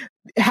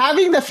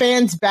having the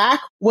fans back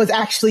was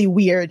actually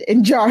weird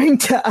and jarring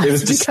to us. It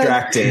was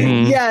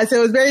distracting. Yes, it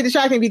was very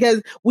distracting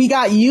because we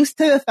got used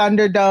to the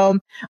Thunderdome.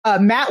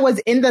 Matt was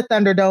in the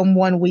Thunderdome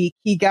one week.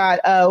 He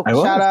got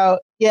shout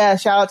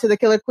out to the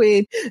Killer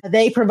Queen.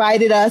 They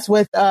provided us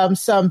with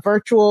some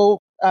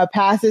virtual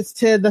passes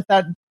to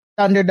the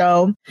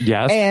Thunderdome.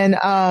 Yes.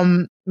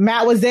 And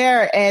Matt was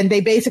there, and they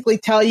basically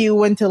tell you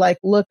when to like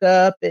look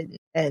up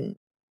and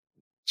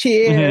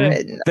cheer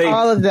and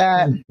all of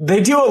that.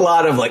 They do a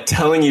lot of like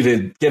telling you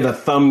to give a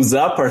thumbs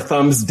up or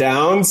thumbs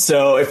down.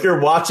 So if you're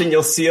watching,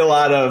 you'll see a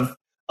lot of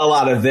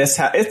this.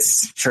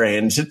 It's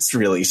strange. It's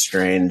really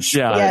strange.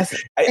 Yeah. Yes.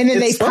 And then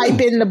they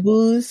pipe in the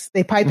booze.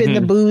 They pipe in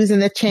the booze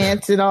and the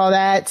chants and all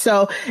that.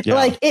 So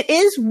like it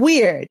is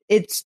weird.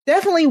 It's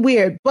definitely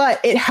weird, but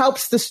it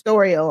helps the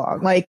story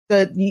along. Like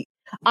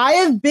I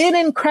have been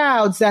in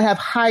crowds that have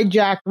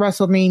hijacked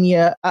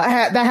WrestleMania,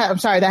 that have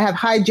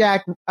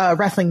hijacked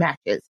wrestling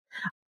matches.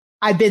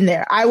 I've been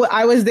there.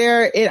 I was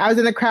there. I was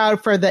in the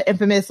crowd for the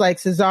infamous like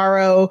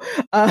Cesaro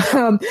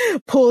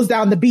pulls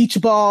down the beach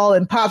ball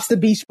and pops the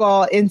beach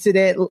ball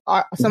incident.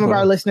 Some of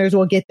our listeners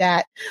will get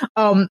that.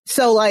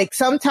 So like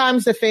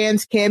sometimes the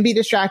fans can be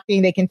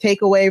distracting. They can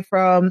take away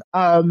from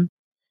the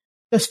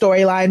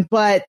storyline,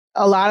 but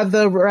a lot of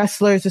the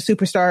wrestlers, the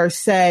superstars,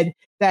 said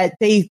that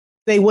they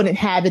wouldn't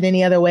have it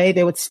any other way.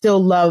 They would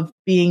still love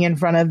being in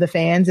front of the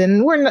fans,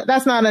 and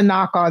that's not a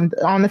knock on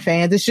the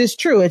fans. It's just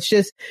true. It's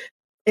just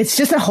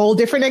a whole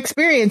different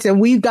experience. And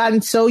we've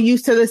gotten so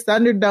used to this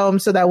Thunderdome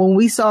so that when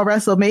we saw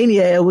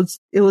WrestleMania,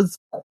 it was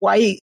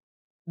quite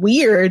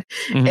weird.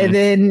 Mm-hmm. And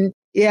then,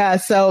 yeah.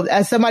 So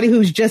as somebody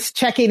who's just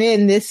checking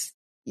in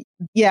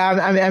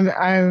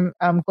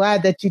I'm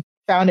glad that you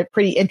found it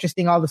pretty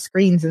interesting, all the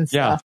screens and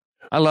stuff.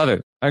 Yeah, I love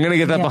it. I'm going to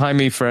get that behind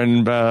me,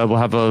 friend. We'll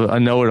have a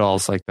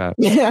know-it-alls like that.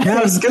 Yeah,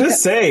 I was going to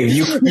say,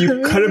 you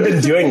could have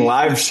been doing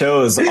live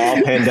shows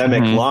all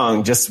pandemic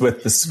long, just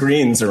with the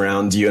screens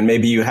around you. And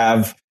maybe you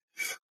have,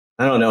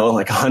 I don't know,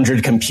 like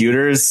 100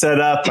 computers set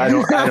up. I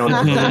don't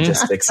know the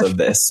logistics of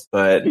this,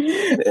 but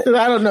I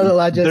don't know the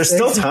logistics. There's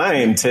still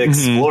time to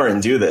explore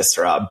and do this,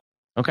 Rob.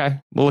 Okay.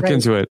 We'll look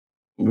into it.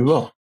 We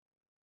will.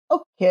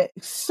 Okay.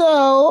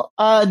 So,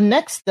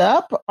 next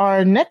up,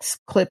 our next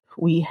clip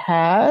we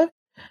have.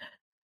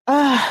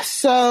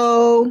 This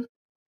hurts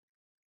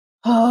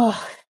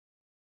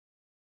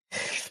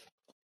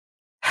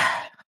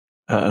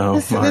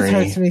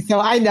me. So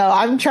I know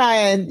I'm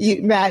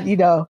trying, Matt,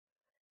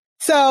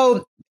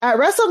 So at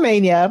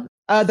WrestleMania,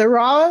 the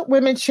Raw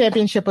Women's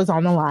Championship was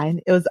on the line.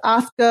 It was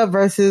Asuka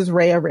versus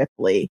Rhea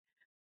Ripley.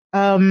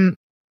 I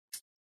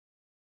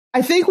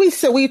think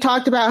we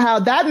talked about how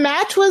that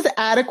match was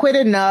adequate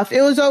enough.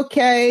 It was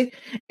okay.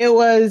 It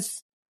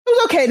was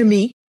okay to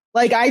me.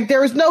 Like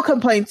there was no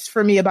complaints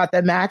for me about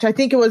that match. I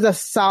think it was a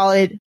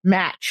solid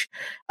match.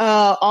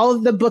 All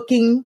of the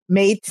booking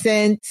made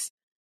sense.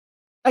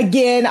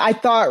 Again, I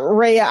thought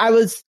Rhea, I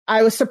was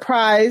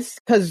surprised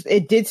because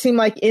it did seem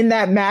like in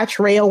that match,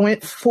 Rhea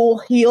went full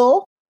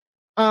heel.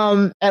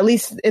 At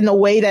least in the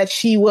way that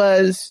she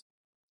was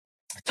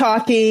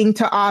talking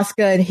to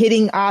Asuka and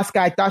hitting Asuka.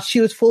 I thought she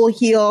was full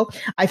heel.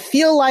 I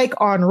feel like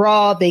on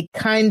Raw, they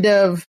kind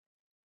of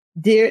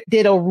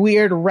did a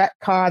weird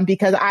retcon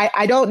because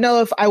I don't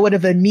know if I would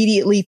have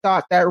immediately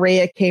thought that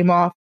Rhea came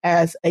off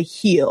as a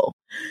heel.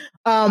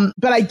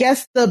 But I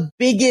guess the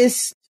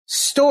biggest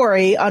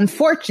story,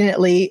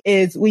 unfortunately,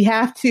 is we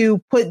have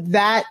to put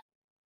that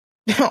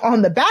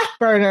on the back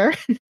burner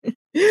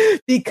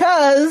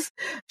because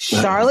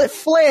Charlotte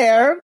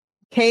Flair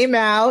came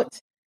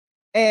out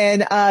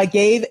and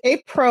gave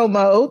a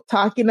promo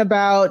talking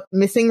about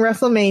missing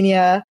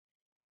WrestleMania.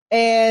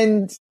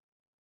 And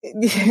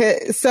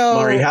so,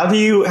 Mari, how do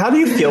you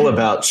feel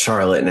about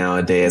Charlotte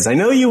nowadays? I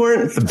know you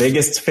weren't the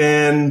biggest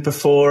fan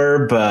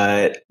before,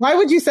 but why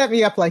would you set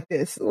me up like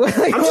this?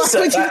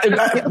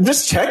 I'm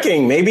just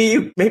checking.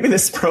 Maybe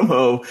this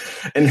promo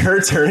and her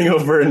turning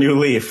over a new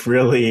leaf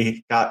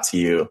really got to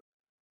you.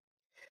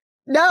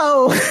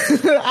 No,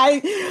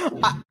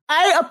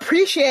 I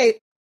appreciate.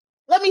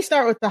 Let me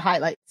start with the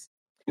highlights.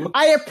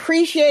 I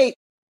appreciate.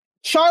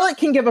 Charlotte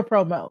can give a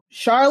promo.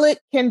 Charlotte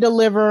can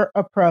deliver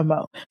a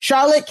promo.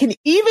 Charlotte can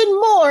even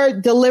more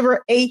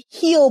deliver a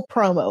heel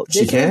promo.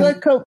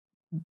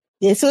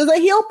 This was a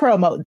heel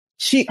promo.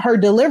 Her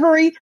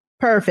delivery,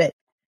 perfect.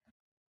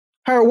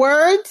 Her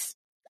words,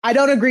 I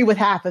don't agree with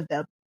half of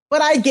them,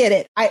 but I get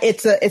it.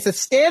 It's a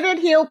standard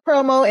heel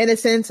promo in a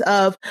sense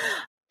of,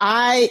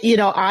 I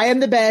am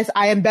the best.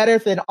 I am better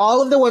than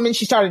all of the women.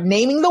 She started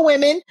naming the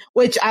women,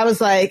 which I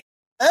was like,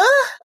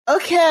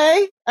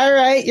 okay. All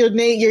right.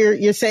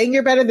 You're saying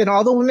you're better than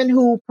all the women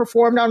who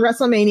performed on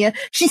WrestleMania.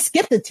 She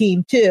skipped a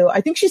team too.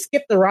 I think she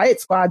skipped the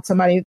Riot Squad.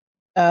 Somebody,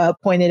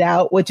 pointed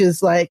out, which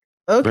is like,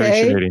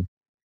 okay.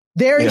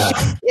 Very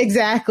shady.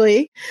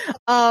 Exactly.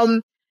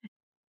 And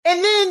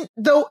then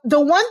the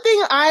one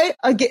thing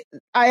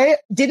I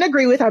didn't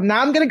agree with, I'm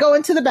going to go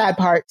into the bad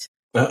parts.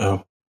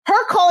 Uh-oh.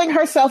 Her calling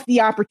herself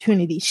the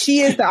opportunity. She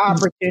is the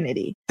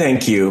opportunity.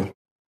 Thank you.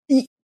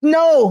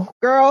 No,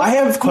 girl. I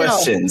have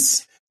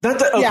questions. No.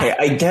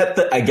 I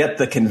get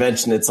the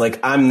convention. It's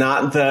like, I'm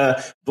not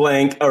the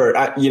blank or,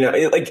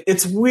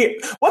 it's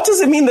weird. What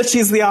does it mean that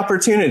she's the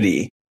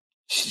opportunity?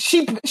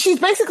 She's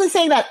basically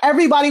saying that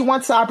everybody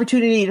wants the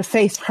opportunity to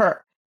face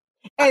her.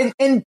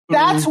 And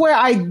that's where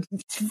I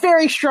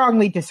very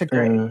strongly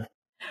disagree.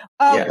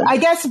 I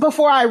guess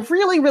before I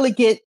really, really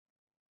get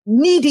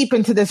knee deep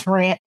into this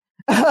rant,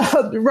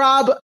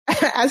 Rob,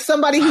 as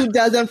somebody who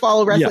doesn't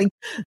follow wrestling,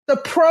 the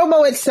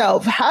promo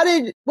itself,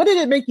 what did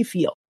it make you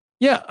feel?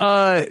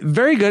 Yeah,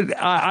 very good.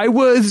 I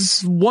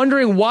was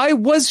wondering, why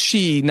was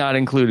she not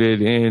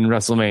included in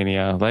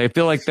WrestleMania? Like, I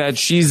feel like that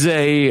she's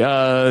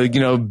a,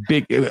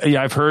 big,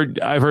 I've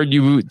heard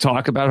you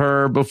talk about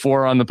her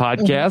before on the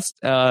podcast.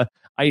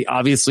 I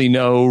obviously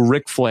know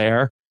Ric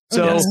Flair.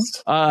 So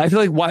I feel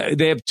like why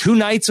they have 2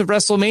 nights of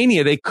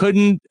WrestleMania. They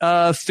couldn't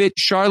fit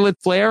Charlotte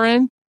Flair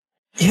in.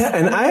 Yeah,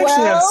 and I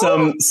actually have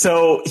some.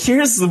 So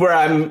here's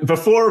where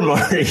before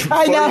Mari,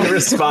 before you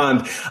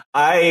respond,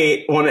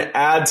 I want to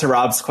add to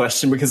Rob's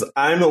question because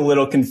I'm a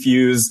little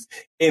confused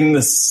in the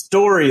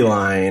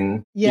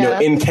storyline,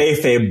 in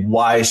kayfabe,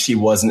 why she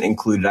wasn't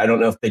included. I don't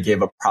know if they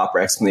gave a proper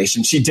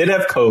explanation. She did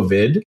have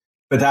COVID,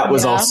 but that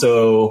was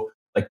also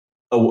like,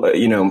 that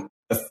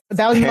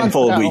was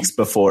handful of weeks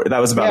before. That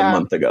was about a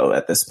month ago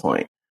at this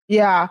point.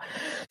 Yeah.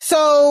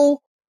 So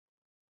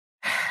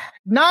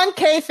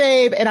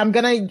non-kayfabe, and I'm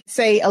going to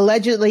say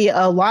allegedly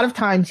a lot of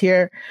times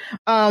here,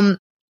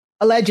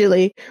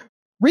 allegedly,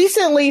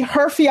 recently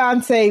her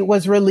fiance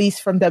was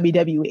released from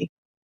WWE.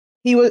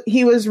 He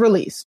was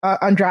released,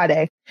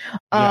 Andrade.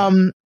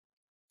 And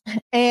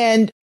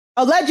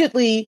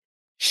allegedly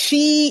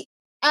she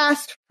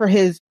asked for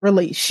his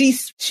release.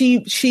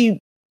 She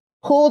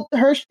pulled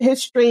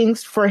his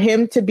strings for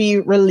him to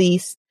be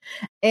released.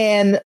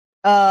 And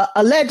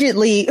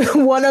allegedly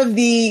one of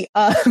the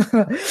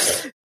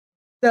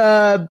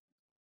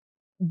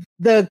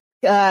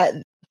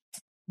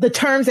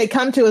terms they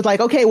come to is like,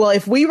 okay, well,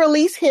 if we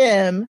release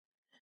him,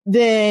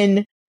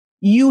 then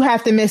you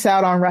have to miss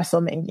out on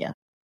WrestleMania,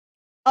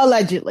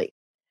 allegedly.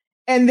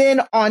 And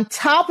then on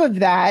top of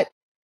that,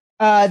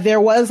 there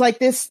was like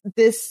this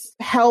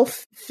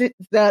health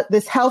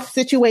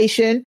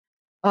situation,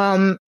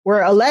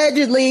 where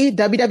allegedly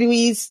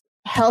WWE's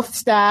health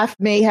staff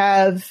may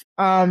have,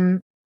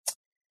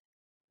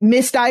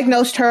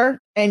 misdiagnosed her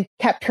and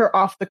kept her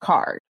off the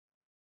card.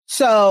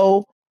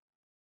 So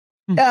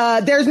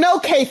there's no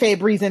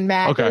kayfabe reason,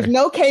 Matt. Okay. There's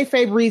no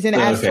kayfabe reason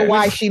as to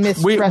why she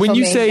missed WrestleMania. When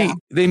you say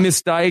they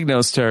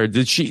misdiagnosed her,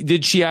 did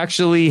she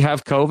actually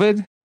have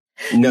COVID?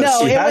 No,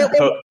 she had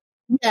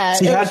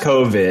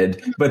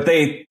COVID, but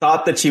they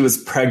thought that she was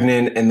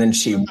pregnant, and then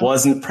she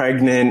wasn't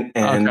pregnant,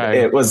 and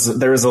there was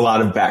a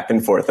lot of back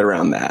and forth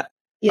around that.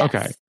 Yes.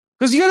 Okay.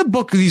 Because you got to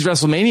book these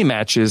WrestleMania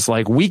matches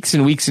like weeks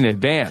and weeks in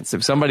advance.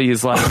 If somebody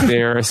is like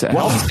their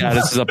health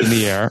status is up in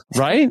the air,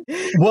 right?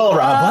 Well,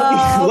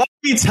 Rob, let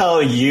me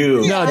tell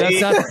you. No,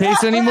 that's not the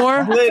case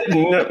anymore.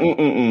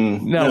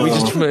 No,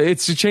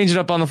 it's changing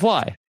up on the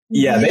fly.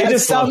 Yeah, they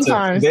just love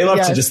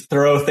to just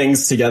throw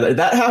things together.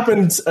 That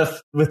happened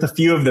with a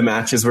few of the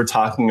matches we're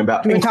talking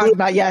about.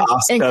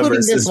 Asuka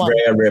versus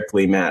Rhea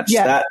Ripley match.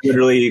 Yeah. That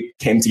literally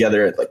came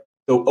together like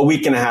a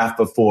week and a half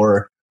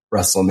before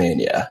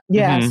WrestleMania.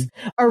 Yes.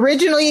 Mm-hmm.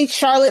 Originally,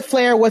 Charlotte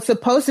Flair was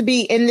supposed to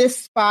be in this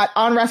spot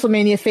on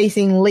WrestleMania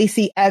facing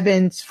Lacey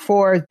Evans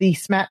for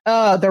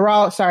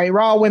the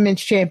Raw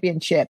Women's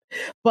Championship.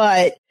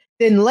 But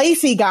then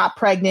Lacey got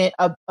pregnant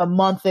a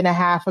month and a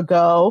half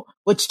ago,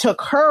 which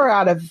took her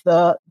out of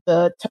the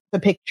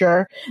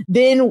picture.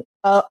 Then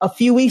a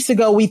few weeks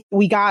ago,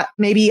 we got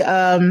maybe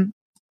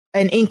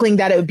an inkling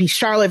that it would be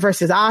Charlotte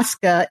versus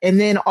Asuka, and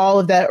then all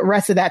of the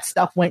rest of that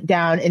stuff went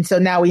down. And so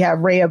now we have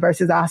Rhea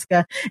versus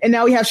Asuka, and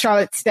now we have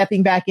Charlotte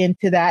stepping back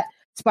into that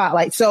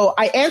spotlight. So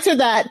I answered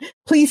that.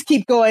 Please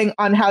keep going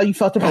on how you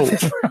felt about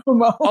this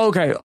promo.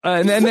 Okay.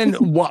 And then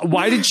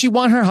why did she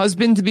want her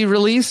husband to be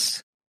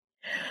released?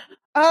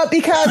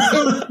 Because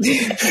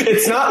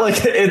it's not like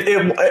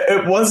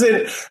it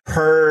wasn't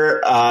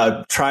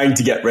her trying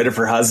to get rid of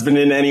her husband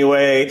in any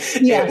way.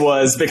 Yes. It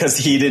was because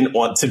he didn't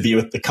want to be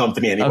with the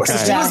company anymore. Okay.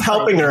 So she was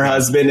helping her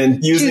husband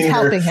and using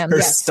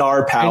her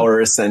star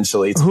power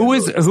essentially. Who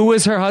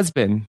is her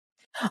husband?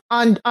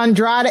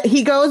 Andrade.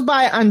 He goes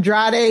by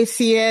Andrade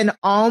Cien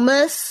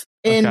Almas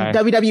in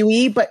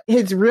WWE, but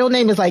his real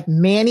name is like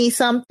Manny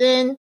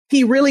something.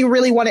 He really,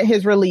 really wanted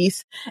his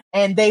release,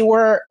 and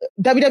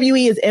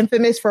WWE is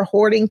infamous for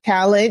hoarding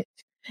talent.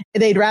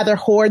 They'd rather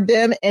hoard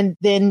them and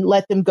then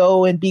let them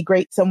go and be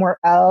great somewhere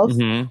else.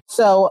 Mm-hmm.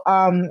 So,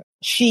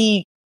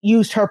 she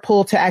used her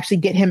pull to actually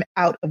get him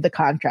out of the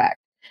contract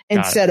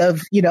instead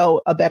of,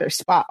 a better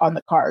spot on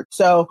the card.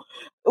 So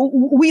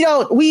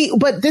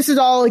but this is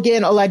all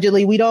again,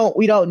 allegedly, we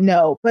don't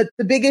know, but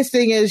the biggest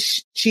thing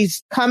is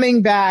she's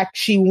coming back.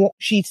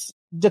 She's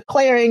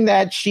declaring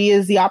that she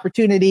is the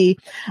opportunity.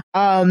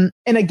 And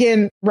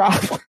again,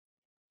 Rob,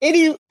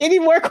 any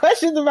more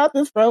questions about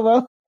this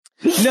promo?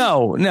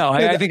 No,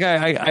 I think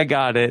I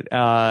got it.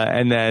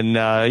 And then,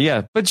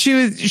 but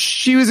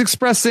she was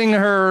expressing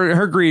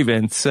her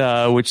grievance,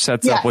 which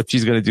sets up what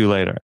she's going to do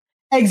later.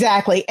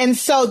 Exactly. And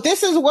so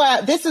this is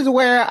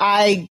where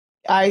I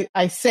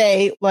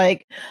say,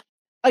 like,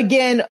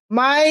 again,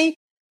 my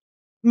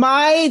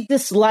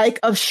dislike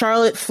of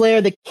Charlotte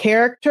Flair, the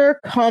character,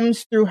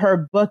 comes through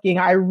her booking.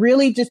 I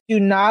really just do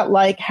not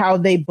like how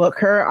they book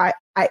her.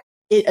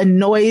 It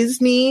annoys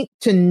me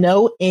to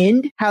no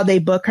end how they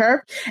book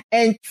her.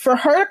 And for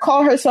her to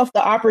call herself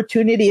the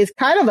opportunity is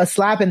kind of a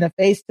slap in the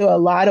face to a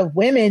lot of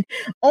women,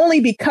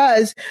 only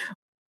because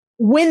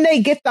when they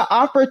get the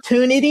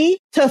opportunity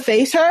to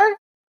face her,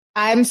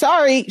 I'm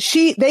sorry,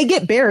 they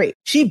get buried.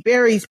 She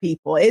buries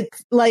people.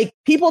 It's like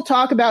people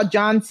talk about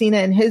John Cena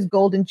and his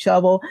golden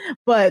shovel,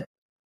 but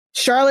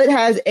Charlotte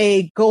has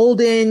a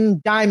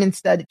golden diamond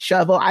studded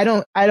shovel. I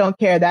don't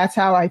care. That's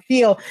how I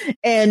feel.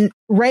 And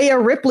Rhea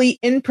Ripley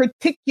in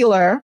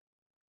particular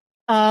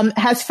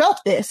has felt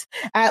this.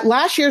 At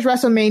last year's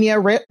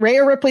WrestleMania,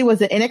 Rhea Ripley was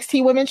the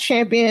NXT Women's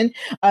Champion.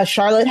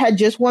 Charlotte had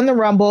just won the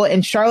Rumble,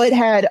 and Charlotte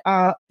had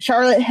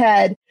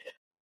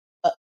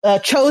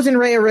chosen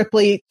Rhea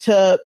Ripley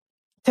to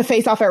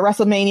face off at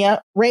WrestleMania.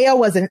 Rhea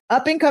was an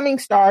up and coming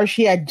star.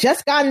 She had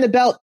just gotten the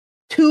belt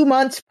 2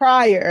 months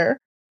prior,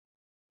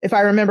 if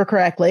I remember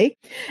correctly,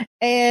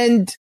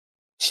 and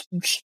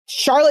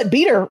Charlotte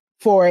beat her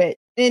for it.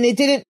 And it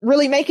didn't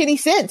really make any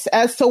sense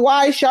as to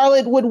why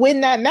Charlotte would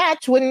win that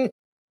match when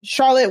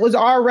Charlotte was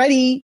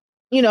already,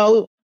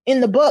 in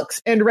the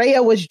books, and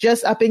Rhea was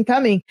just up and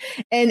coming.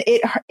 And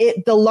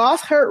the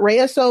loss hurt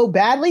Rhea so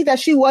badly that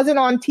she wasn't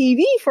on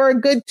TV for a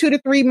good 2 to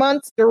 3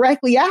 months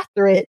directly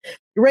after it.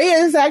 Rhea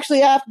has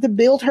actually had to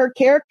build her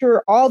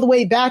character all the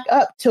way back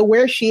up to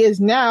where she is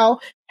now,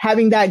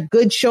 having that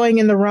good showing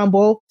in the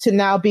Rumble to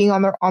now being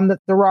on the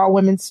Raw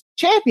Women's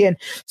Champion.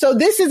 So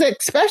this is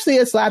especially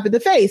a slap in the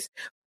face.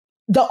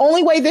 The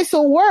only way this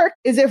will work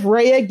is if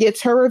Rhea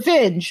gets her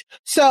revenge.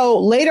 So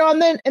later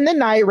on in the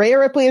night, Rhea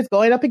Ripley is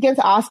going up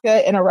against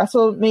Asuka in a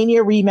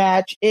WrestleMania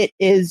rematch. It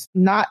is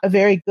not a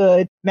very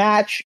good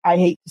match. I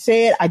hate to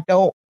say it. I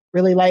don't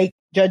really like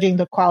judging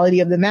the quality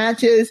of the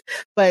matches,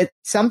 but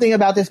something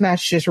about this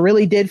match just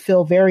really did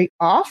feel very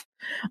off.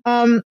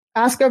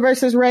 Asuka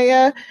versus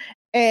Rhea,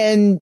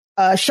 and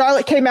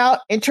Charlotte came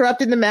out,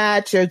 interrupted the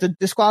match. There's a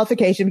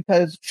disqualification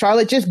because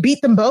Charlotte just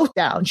beat them both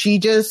down. She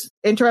just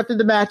interrupted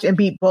the match and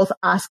beat both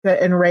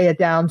Asuka and Rhea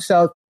down.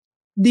 So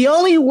the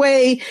only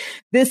way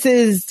this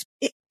is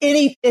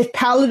if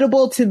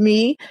palatable to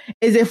me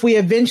is if we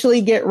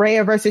eventually get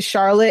Rhea versus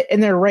Charlotte,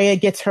 and then Rhea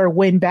gets her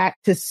win back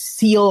to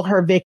seal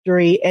her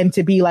victory and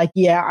to be like,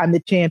 yeah, I'm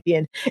the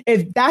champion.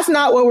 If that's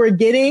not what we're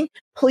getting,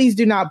 please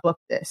do not book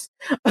this.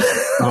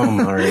 Oh,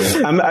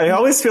 Mari. I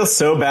always feel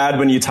so bad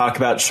when you talk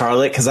about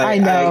Charlotte, because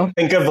I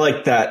think of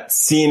like that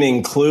scene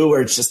in Clue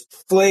where it's just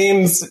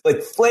flames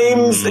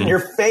in your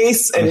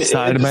face and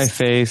side of my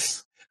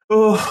face.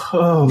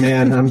 Oh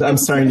man, I'm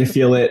starting to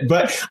feel it,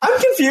 but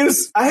I'm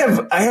confused. I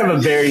have a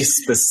very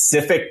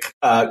specific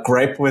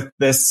gripe with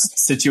this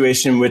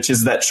situation, which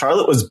is that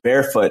Charlotte was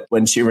barefoot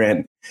when she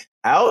ran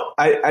out.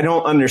 I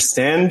don't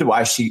understand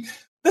why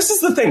this is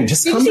the thing.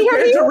 Just come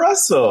prepared to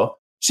wrestle.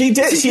 She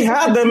did. She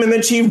had them, and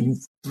then she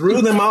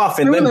threw them off,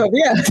 and then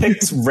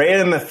kicked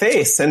Rhea in the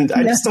face. And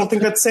I just don't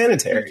think that's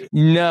sanitary.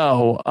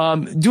 No.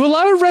 Do a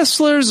lot of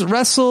wrestlers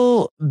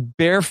wrestle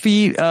bare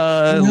feet?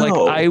 No. Like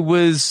I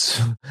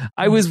was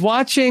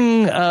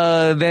watching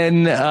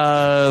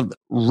Riddle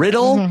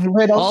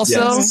also.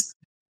 Yes.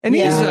 And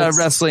he's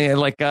wrestling.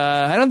 Like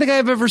I don't think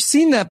I've ever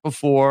seen that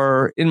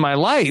before in my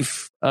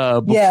life.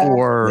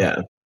 Before.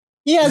 Yeah.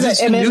 He has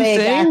an MMA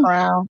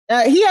background.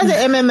 He has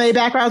an MMA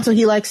background, so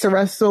he likes to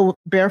wrestle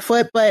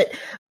barefoot. But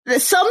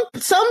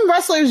some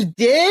wrestlers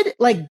did,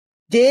 but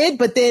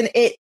then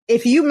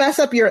if you mess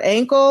up your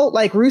ankle,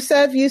 like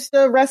Rusev used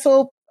to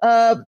wrestle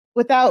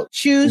without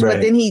shoes, right,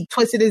 but then he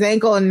twisted his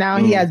ankle and now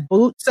he has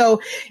boots.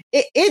 So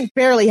it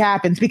barely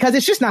happens because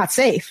it's just not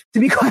safe, to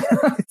be quite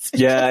honest.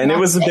 Yeah, and it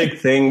was a big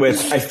thing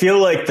with, I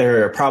feel like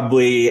there are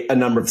probably a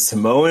number of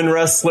Samoan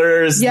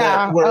wrestlers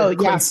that were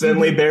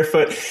coincidentally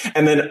barefoot.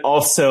 And then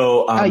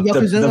also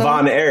the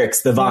Von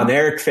Erichs, the Von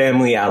Erich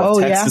family out of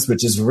Texas,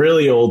 which is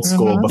really old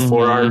school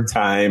before our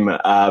time.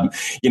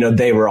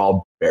 They were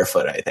all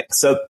barefoot, I think.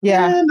 So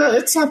no,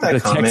 it's not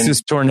that common. The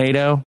Texas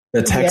tornado.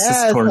 The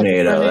Texas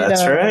tornado.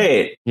 That's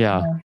right.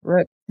 Yeah.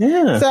 Right.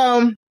 Yeah.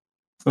 So,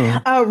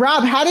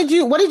 Rob, what did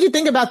you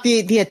think about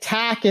the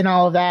attack and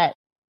all of that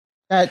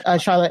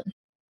Charlotte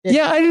did?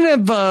 Yeah, I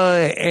didn't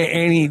have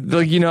any,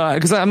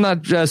 because I'm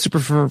not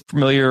super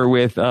familiar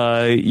with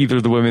either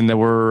of the women that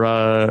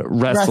were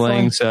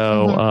wrestling.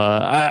 So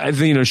I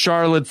think,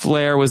 Charlotte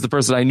Flair was the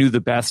person I knew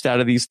the best out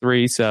of these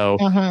three. So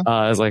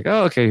I was like,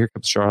 oh, okay, here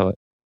comes Charlotte.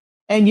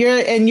 And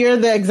you're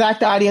the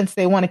exact audience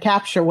they want to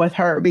capture with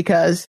her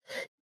because,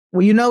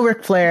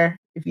 Ric Flair.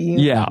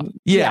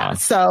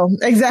 So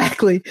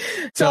exactly.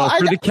 So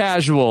for the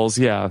casuals,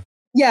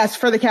 Yes,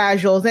 for the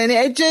casuals. And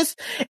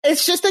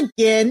it's just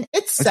again,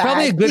 it's sad. It's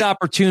probably a good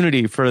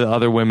opportunity for the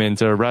other women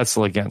to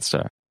wrestle against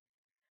her.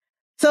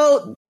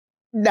 So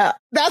no,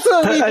 that's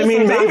what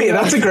maybe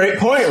that's a great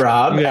point,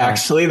 Rob. Yeah.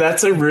 Actually,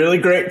 that's a really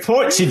great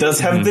point. She does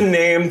have the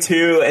name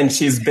too, and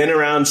she's been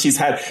around. She's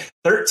had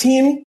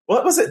 13.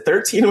 What was it?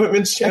 13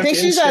 women's championships.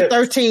 I think she's at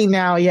 13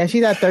 now. Yeah,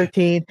 she's at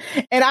 13.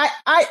 And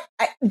I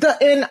would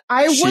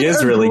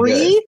agree. Really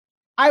good.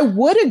 I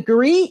would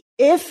agree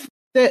if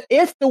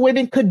the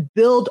women could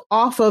build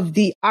off of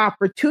the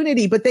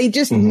opportunity, but they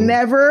just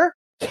never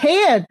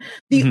can.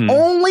 The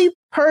only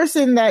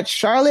person that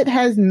Charlotte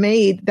has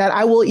made that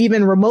I will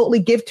even remotely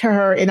give to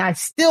her, and I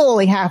still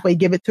only halfway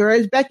give it to her,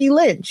 is Becky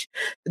Lynch.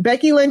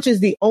 Becky Lynch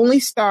is the only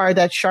star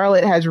that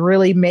Charlotte has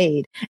really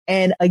made.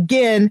 And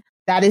again,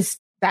 that is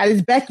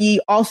Becky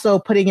also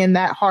putting in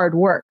that hard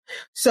work.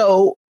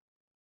 So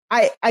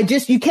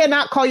you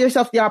cannot call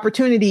yourself the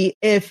opportunity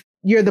if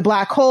you're the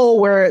black hole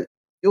where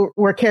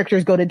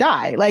characters go to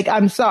die. Like,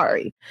 I'm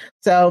sorry.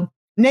 So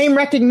name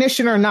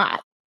recognition or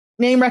not,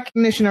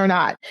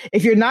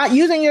 if you're not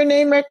using your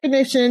name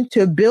recognition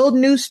to build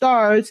new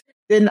stars,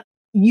 then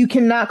you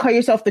cannot call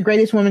yourself the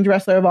greatest women's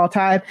wrestler of all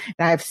time.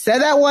 And I've said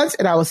that once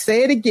and I will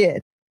say it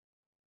again.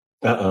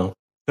 The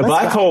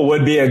black hole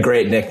would be a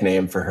great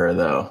nickname for her,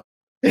 though.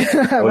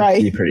 That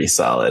would be pretty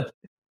solid.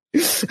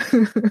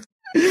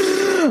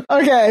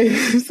 Okay,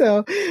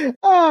 so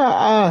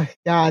God,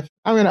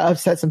 I'm gonna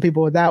upset some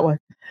people with that one.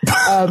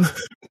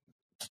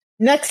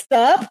 Next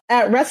up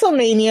at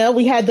WrestleMania,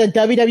 we had the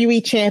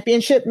WWE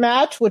Championship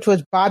match, which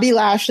was Bobby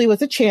Lashley was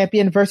the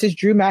champion versus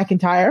Drew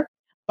McIntyre.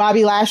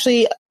 Bobby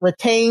Lashley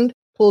retained,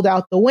 pulled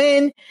out the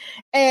win,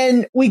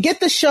 and we get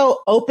the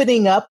show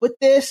opening up with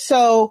this.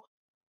 So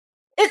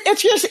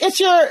it's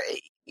your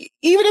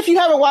even if you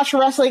haven't watched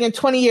wrestling in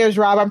 20 years,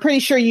 Rob, I'm pretty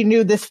sure you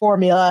knew this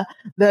formula.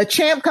 The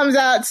champ comes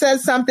out,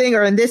 says something,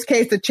 or in this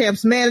case, the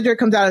champ's manager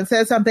comes out and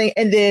says something.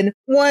 And then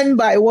one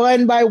by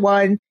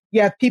one,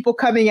 you have people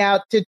coming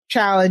out to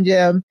challenge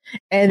him.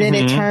 And then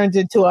it turns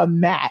into a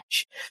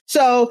match.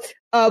 So,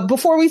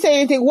 before we say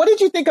anything, what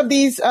did you think of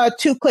these,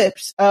 two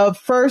clips of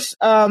first,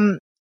 Orton,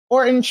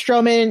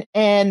 Strowman,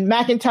 and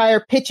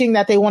McIntyre pitching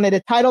that they wanted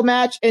a title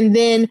match and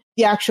then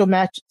the actual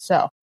match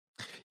itself?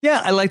 Yeah,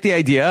 I like the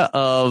idea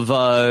of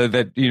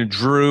that.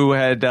 Drew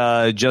had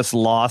just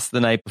lost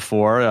the night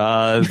before.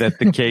 That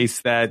the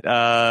case that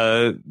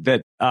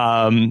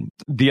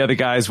the other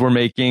guys were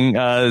making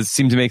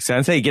seemed to make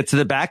sense. Hey, get to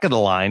the back of the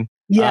line.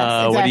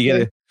 Yes,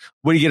 exactly.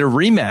 When you get a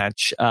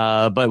rematch?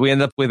 But we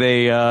end up with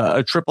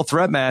a triple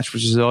threat match,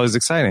 which is always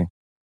exciting.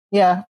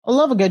 Yeah, I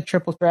love a good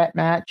triple threat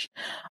match.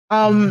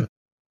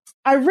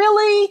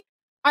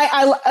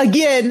 I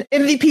again,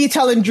 MVP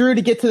telling Drew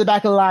to get to the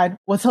back of the line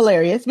was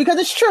hilarious because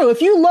it's true.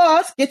 If you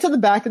lost, get to the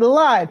back of the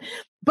line.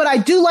 But I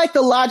do like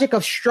the logic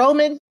of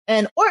Strowman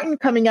and Orton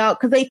coming out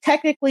because they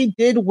technically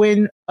did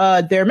win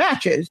their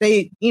matches.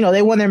 They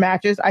won their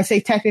matches. I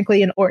say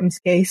technically in Orton's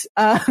case.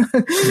 They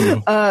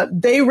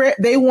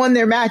won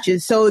their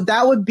matches. So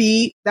that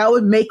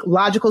would make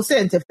logical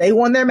sense. If they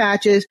won their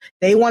matches,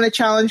 they won a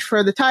challenge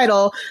for the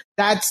title.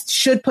 That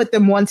should put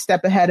them one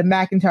step ahead of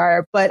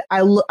McIntyre. But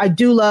I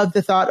do love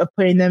the thought of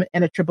putting them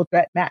in a triple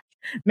threat match.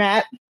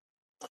 Matt?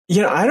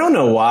 I don't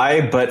know why,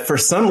 but for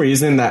some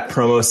reason that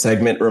promo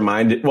segment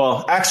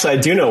actually I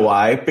do know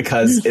why,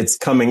 because it's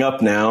coming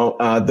up now.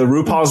 The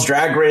RuPaul's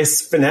Drag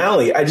Race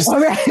finale. I just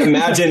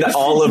imagined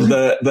all of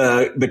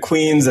the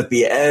queens at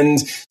the end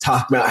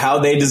talking about how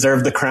they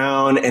deserve the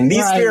crown, and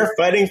these three are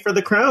fighting for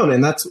the crown,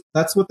 and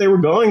that's what they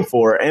were going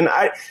for. And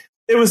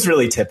it was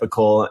really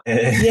typical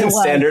and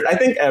standard. I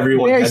think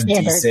everyone had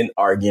decent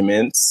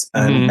arguments.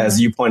 And as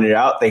you pointed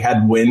out, they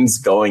had wins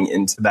going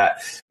into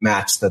that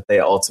match that they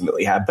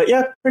ultimately had. But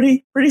yeah,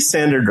 pretty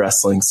standard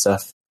wrestling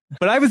stuff.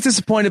 But I was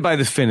disappointed by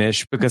the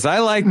finish because I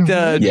liked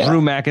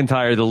Drew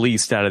McIntyre the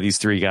least out of these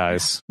three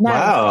guys.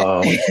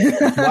 Wow.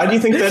 Why do you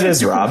think that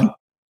is, Rob?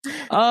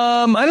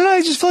 I don't know.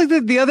 I just feel like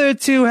that the other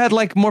two had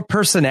like more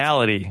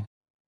personality.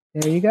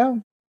 There you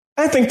go.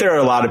 I think there are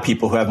a lot of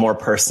people who have more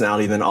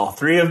personality than all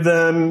three of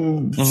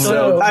them.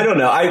 So I don't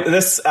know.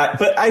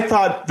 But I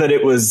thought that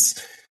it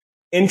was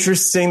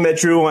interesting that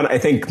Drew won. I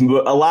think a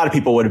lot of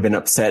people would have been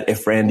upset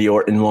if Randy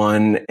Orton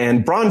won.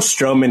 And Braun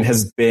Strowman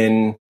has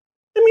been,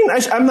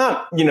 I'm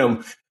not,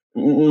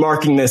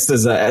 marking this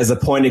as a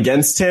point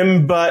against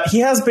him, but he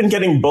has been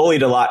getting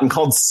bullied a lot and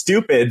called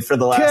stupid for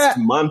the last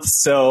month.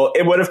 So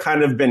it would have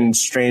kind of been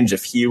strange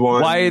if he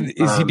won. Why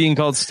is he being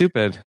called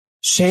stupid?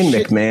 Shane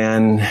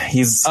McMahon,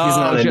 he's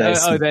not a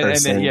nice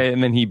person.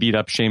 And then he beat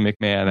up Shane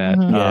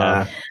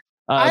McMahon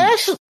I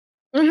actually.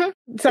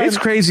 It's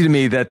crazy to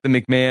me that the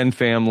McMahon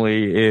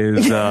family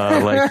is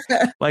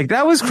like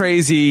that was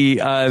crazy.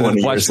 Watching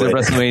the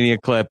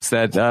WrestleMania clips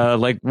that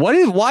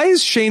why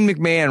is Shane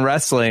McMahon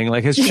wrestling?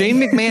 Like, has Shane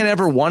McMahon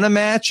ever won a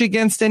match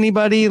against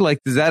anybody? Like,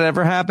 does that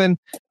ever happen?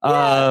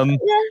 But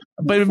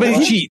he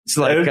cheats.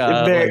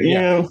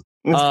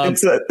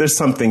 There's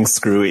something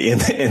screwy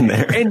in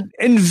there.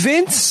 And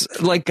Vince,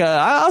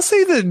 I'll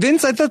say that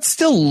Vince, I thought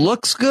still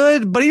looks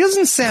good, but he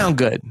doesn't sound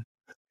good.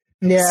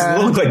 Yeah,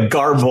 he looks like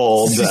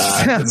garbled. He's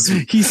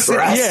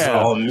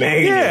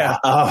WrestleMania. Yeah.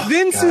 Oh,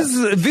 Vince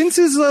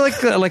is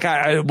like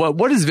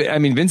what is? I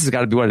mean, Vince has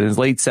got to be in his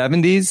late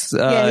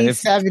 70s. He's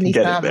 70.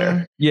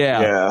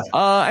 Yeah.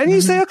 And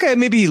you say, okay,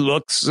 maybe he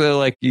looks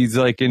like he's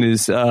like in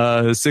his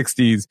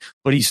 60s,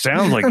 but he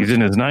sounds like he's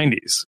in his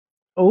 90s.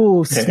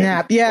 Oh,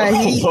 snap. Yeah,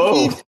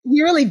 he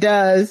really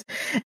does.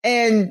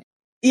 And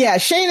yeah,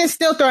 Shane is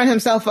still throwing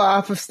himself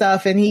off of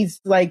stuff and he's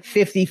like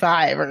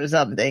 55 or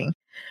something.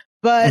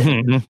 But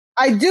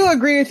I do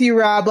agree with you,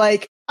 Rob.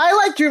 Like, I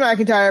like Drew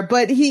McIntyre,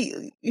 but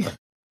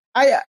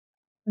I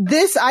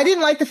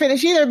didn't like the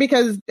finish either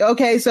because,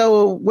 okay,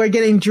 so we're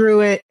getting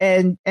Drew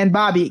and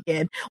Bobby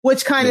again,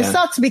 which kind of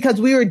sucks because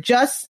we were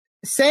just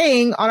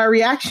saying on our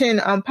reaction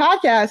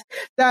podcast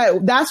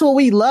that's what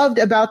we loved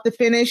about the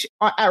finish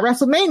at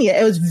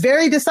WrestleMania. It was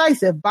very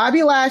decisive.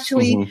 Bobby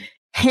Lashley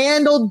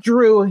handled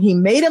Drew. He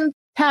made him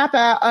tap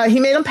out. He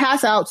made him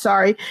pass out.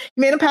 Sorry.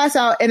 He made him pass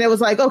out. And it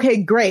was like, okay,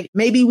 great.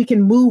 Maybe we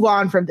can move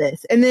on from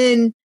this. And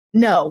then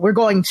no, we're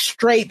going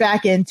straight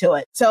back into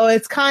it. So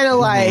it's kind of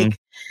like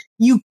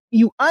you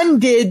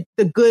undid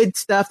the good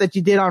stuff that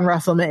you did on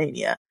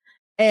WrestleMania.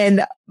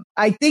 And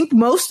I think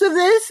most of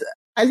this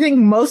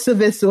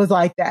was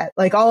like that.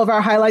 Like all of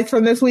our highlights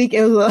from this week,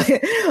 it was like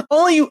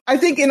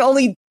in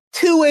only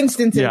 2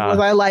 instances was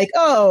I like,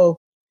 oh,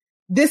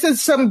 this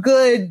is some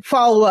good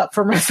follow up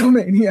from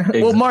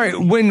WrestleMania. Well, Mari,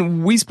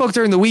 when we spoke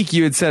during the week,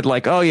 you had said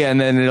like, oh yeah,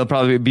 and then it'll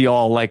probably be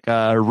all like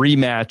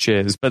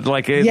rematches. But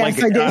like,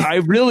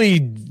 I really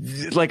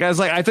like, I was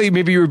like, I thought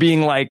maybe you were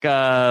being like,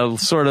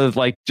 sort of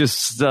like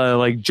just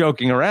like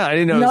joking around. I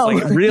didn't know it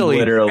was like really.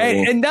 Literally.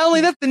 And not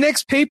only that, the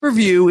next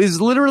pay-per-view is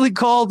literally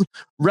called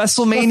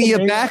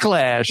WrestleMania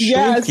Backlash.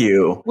 Yes, thank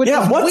you. Which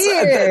is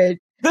weird.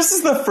 This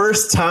is the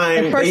first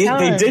time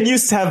they did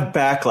used to have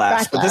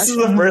Backlash, but this is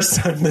the first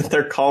time that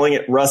they're calling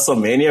it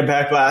WrestleMania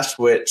Backlash,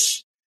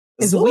 which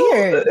is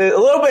weird. A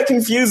little bit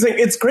confusing.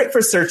 It's great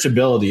for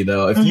searchability,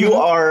 though. If you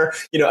are,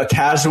 a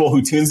casual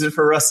who tunes in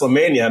for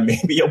WrestleMania,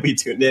 maybe you'll be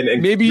tuned in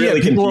and maybe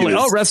really people confused.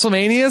 are like, oh,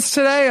 WrestleMania's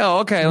today? Oh,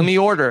 okay, let me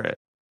order it.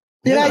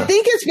 And I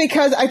think it's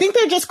because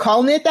they're just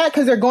calling it that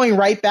because they're going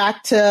right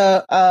back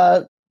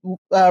to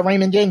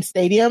Raymond James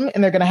Stadium,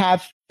 and they're going to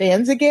have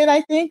fans again.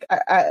 I think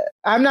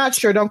I'm not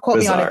sure. Don't quote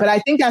me on it, but I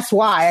think that's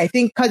why. I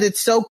think because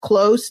it's so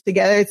close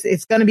together,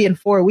 it's going to be in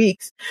 4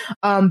 weeks.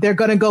 They're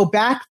going to go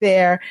back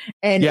there,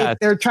 and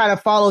they're trying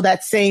to follow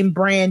that same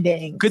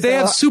branding. Could they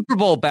have Super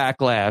Bowl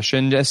Backlash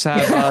and just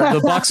have the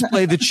Bucks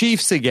play the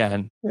Chiefs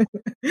again?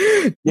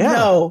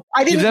 No,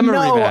 I didn't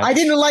know. I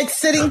didn't like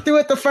sitting through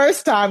it the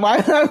first time. Why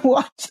did I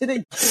watch it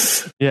again?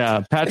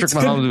 Yeah, Patrick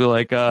Mahomes would be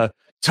like,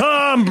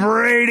 Tom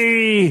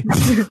Brady,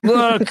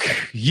 look,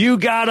 you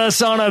got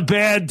us on a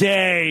bad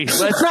day.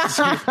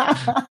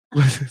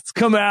 Let's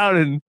come out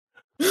and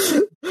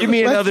give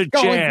me another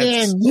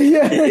chance.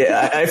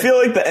 Yeah, I feel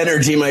like the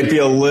energy might be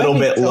a little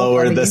bit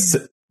lower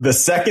the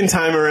second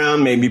time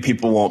around. Maybe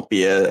people won't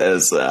be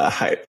as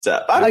hyped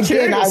up. I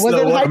wasn't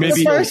hyped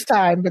the first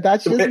time, but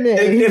that's just me.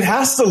 It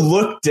has to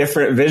look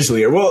different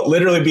visually, or will it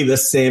literally be the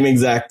same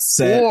exact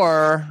set,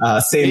 or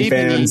same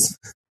fans?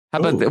 How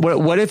about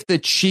what if the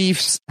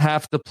Chiefs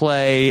have to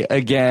play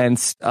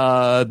against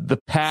the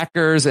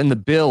Packers and the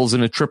Bills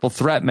in a triple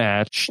threat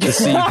match to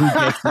see who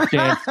gets the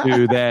chance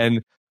to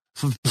then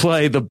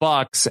play the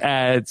Bucks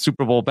at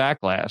Super Bowl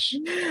Backlash?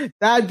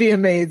 That'd be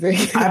amazing.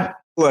 I'm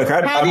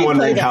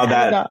wondering how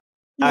that.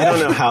 I don't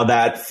know how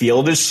that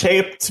field is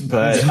shaped,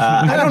 but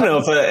I don't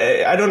know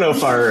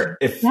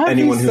if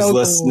anyone who's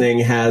listening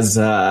has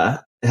any.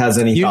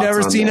 You've thoughts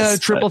never on seen this, a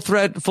triple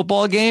threat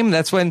football game?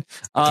 That's when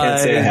can't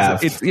say I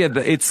have.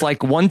 It's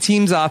like one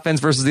team's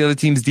offense versus the other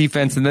team's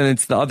defense, and then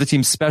it's the other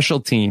team's special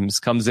teams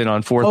comes in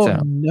on fourth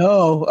down.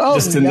 No!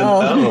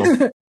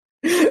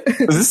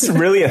 Is this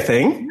really a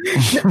thing?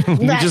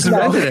 We just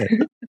invented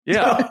it.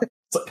 Yeah.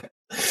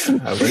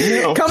 I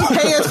wouldn't know. Come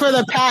pay us for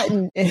the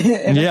patent.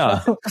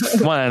 Yeah.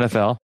 Come on,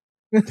 NFL.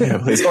 Yeah,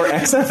 please. Or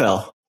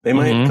XFL. They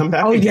might come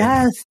back again.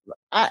 Yes.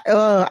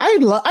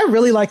 I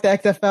really liked the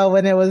XFL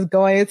when it was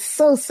going. It's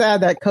so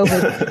sad that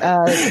COVID cut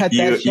that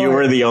short. You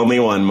were the only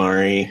one,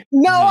 Mari.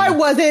 No, I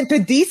wasn't. The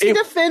DC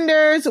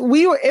Defenders,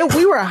 we were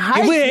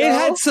hyped. It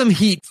had some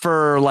heat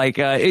for like,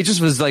 it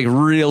just was like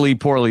really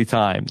poorly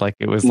timed. Like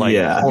it was like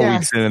 4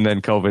 weeks in and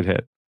then COVID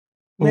hit.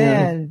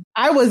 Man,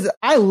 I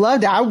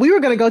loved it. We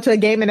were going to go to a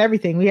game and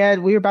everything. We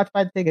were about to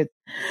buy tickets.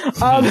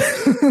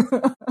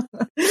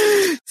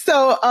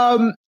 So,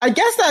 I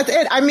guess that's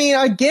it. I mean,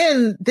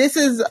 again, this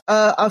is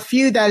a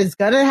feud that is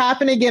going to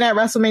happen again at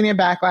WrestleMania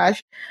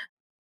Backlash.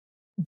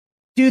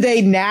 Do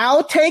they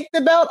now take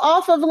the belt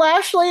off of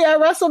Lashley at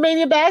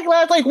WrestleMania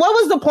Backlash? Like, what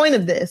was the point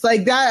of this?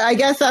 Like that, I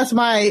guess that's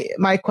my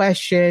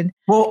question.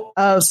 Well,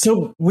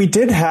 so we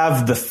did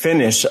have the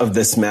finish of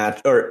this match,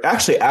 or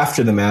actually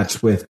after the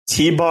match, with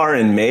T-Bar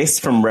and Mace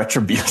from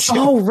Retribution.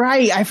 Oh,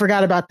 right. I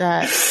forgot about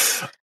that,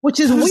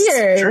 which is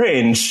weird.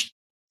 Strange.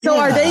 So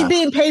are they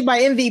being paid by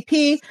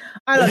MVP?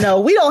 I don't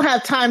know. We don't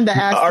have time to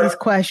ask these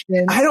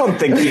questions. I don't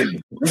think do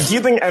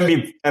you think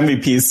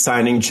MVP's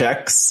signing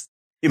checks?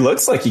 He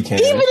looks like he can.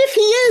 Even if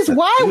he is,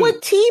 why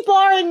would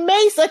T-Bar and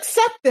Mace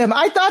accept them?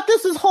 I thought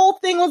this whole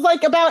thing was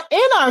like about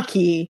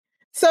anarchy.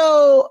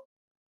 So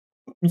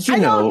I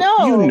don't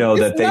know. You know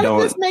that they don't.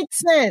 This makes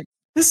sense.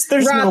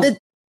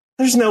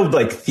 There's no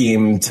like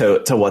theme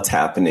to what's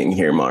happening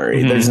here,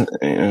 Mari.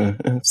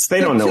 They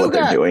don't know what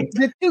they're doing.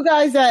 The two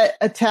guys that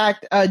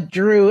attacked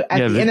Drew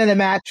at the end of the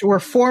match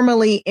were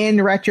formerly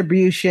in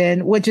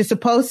Retribution, which is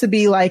supposed to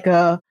be like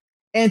a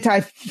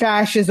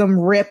anti-fascism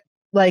rip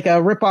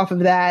off of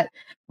that.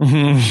 I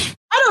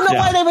don't know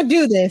why they would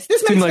do this.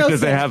 This makes no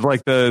sense. They have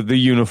like the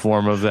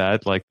uniform of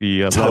that, like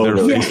the leather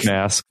face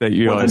mask that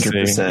you always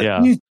see.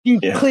 Yeah, you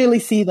clearly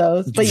see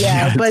those. But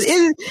but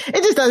it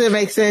just doesn't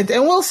make sense.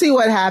 And we'll see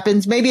what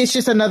happens. Maybe it's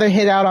just another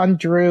hit out on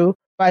Drew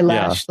by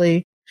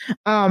Lashley.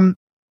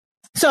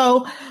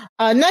 So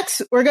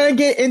next we're gonna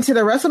get into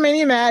the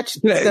WrestleMania match.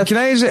 Can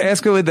I just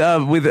ask so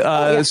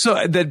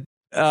that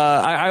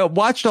I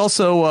watched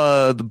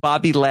also the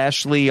Bobby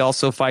Lashley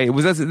also fight.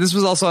 This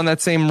was also on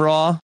that same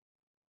Raw?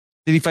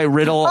 Did he fight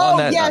Riddle on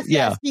that?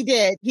 Yes, he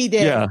did. He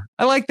did. Yeah.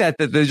 I like that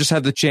they just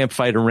have the champ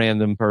fight a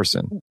random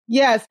person.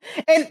 Yes.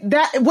 And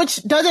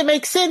which doesn't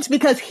make sense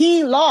because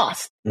he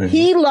lost. Mm-hmm.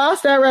 He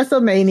lost at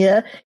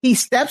WrestleMania. He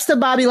steps to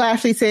Bobby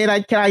Lashley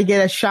saying, can I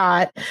get a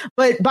shot?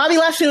 But Bobby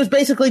Lashley was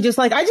basically just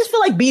like, I just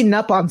feel like beating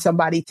up on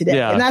somebody today.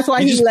 Yeah. And that's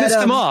why he just let pissed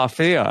him off.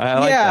 Yeah. I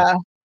like that.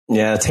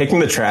 Yeah, taking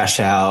the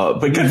trash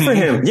out, but good for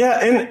him. Yeah,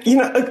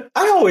 and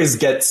I always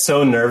get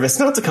so nervous,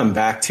 not to come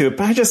back to it,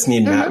 but I just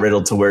need Matt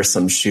Riddle to wear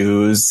some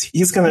shoes.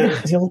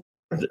 He'll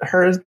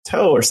hurt his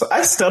toe or something.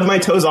 I stub my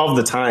toes all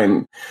the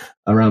time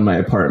around my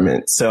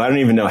apartment, so I don't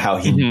even know how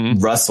he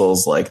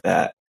wrestles like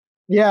that.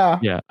 Yeah.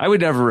 Yeah, I would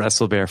never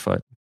wrestle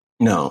barefoot.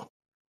 No.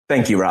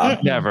 Thank you,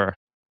 Rob. Never.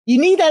 You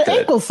need that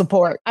ankle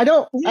support. I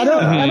don't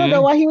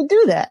know why he would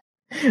do that.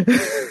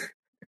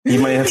 He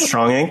might have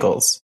strong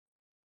ankles.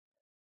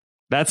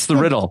 That's the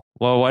riddle.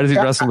 Well, why does he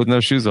wrestle with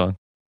no shoes on?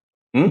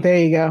 There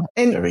you go.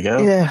 And there we go.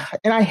 Yeah,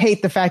 and I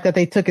hate the fact that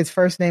they took his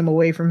first name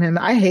away from him.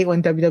 I hate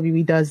when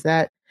WWE does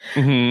that.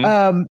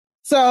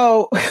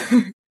 So,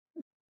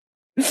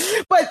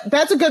 but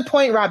that's a good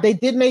point, Rob. They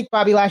did make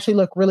Bobby Lashley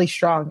look really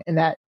strong in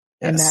that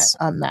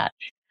match.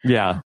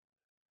 Yeah.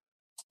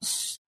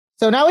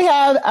 So now we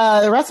have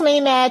the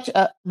WrestleMania match: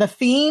 The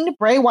Fiend,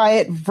 Bray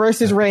Wyatt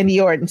versus Randy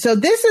Orton. So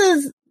this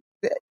is.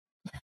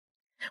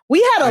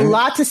 We had a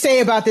lot to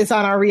say about this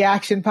on our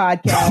reaction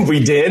podcast.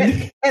 We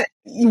did?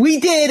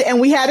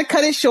 And we had to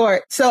cut it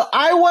short. So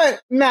I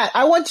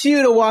want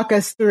you to walk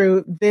us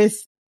through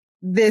this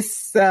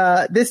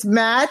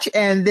match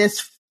and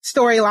this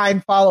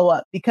storyline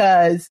follow-up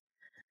because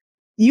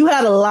you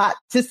had a lot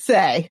to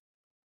say.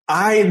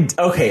 I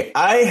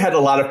had a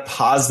lot of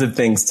positive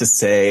things to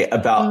say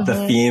about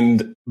The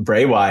Fiend,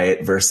 Bray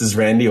Wyatt versus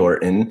Randy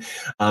Orton,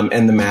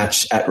 and the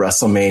match at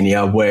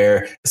WrestleMania,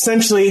 where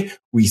essentially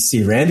we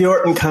see Randy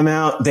Orton come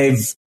out.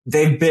 They've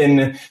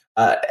been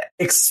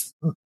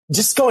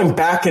just going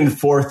back and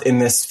forth in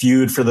this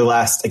feud for the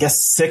last, I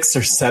guess, 6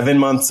 or 7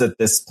 months at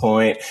this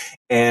point.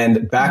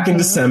 And back in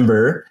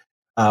December,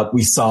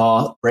 we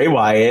saw Bray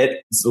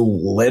Wyatt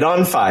lit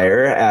on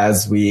fire,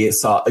 as we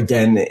saw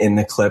again in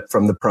the clip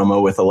from the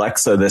promo with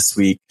Alexa this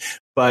week.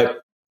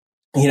 But,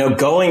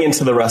 going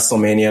into the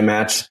WrestleMania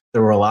match,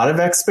 there were a lot of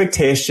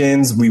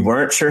expectations. We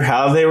weren't sure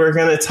how they were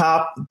going to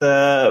top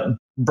the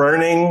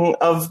burning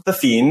of the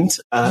Fiend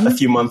a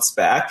few months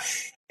back.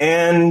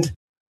 And,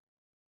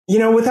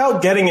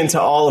 without getting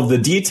into all of the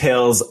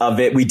details of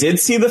it, we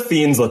did see the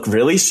Fiends look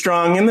really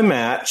strong in the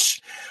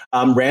match.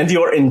 Randy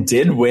Orton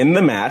did win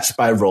the match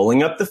by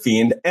rolling up the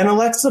Fiend, and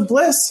Alexa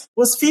Bliss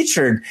was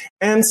featured.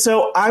 And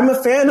so I'm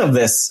a fan of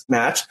this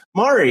match.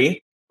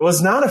 Mari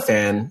was not a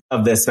fan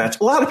of this match.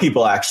 A lot of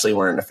people actually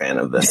weren't a fan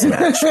of this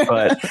match,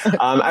 but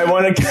I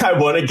want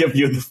to give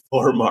you the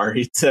floor,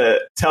 Mari, to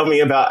tell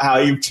me about how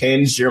you've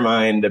changed your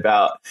mind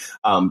about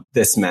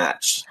this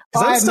match.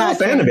 Because I'm still a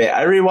fan of it.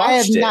 I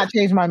rewatched it. I have not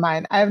changed my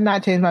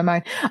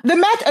mind. The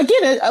match,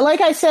 again,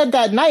 like I said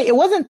that night, it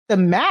wasn't the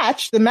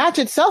match. The match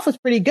itself was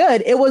pretty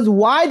good. It was,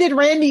 why did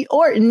Randy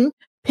Orton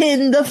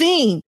pin the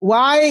Fiend?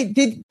 Why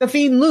did the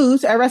Fiend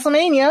lose at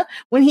WrestleMania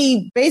when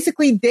he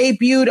basically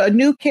debuted a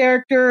new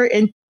character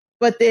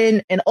but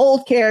then an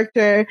old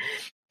character?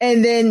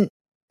 And then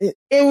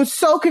it was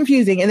so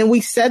confusing. And then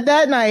we said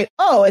that night,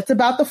 it's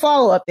about the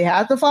follow-up. They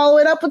have to follow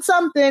it up with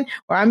something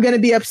or I'm going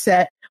to be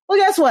upset. Well,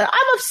 guess what?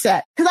 I'm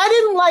upset because I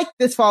didn't like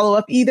this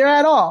follow-up either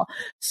at all.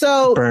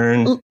 So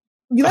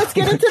let's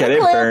get into the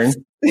clips.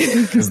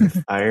 Because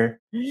the fire.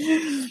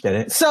 Get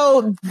it?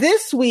 So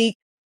this week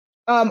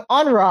on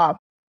Raw,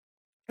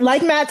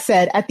 like Matt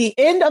said, at the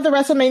end of the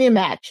WrestleMania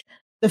match,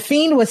 the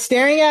Fiend was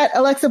staring at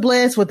Alexa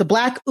Bliss with the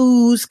black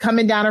ooze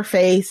coming down her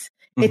face.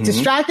 It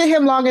distracted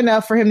him long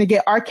enough for him to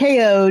get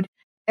RKO'd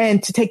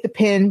and to take the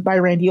pin by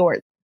Randy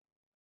Orton.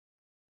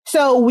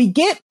 So we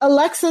get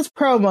Alexa's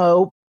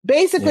promo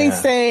basically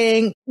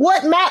saying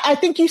what Matt, I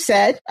think you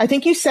said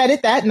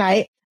it that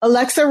night.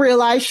 Alexa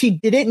realized she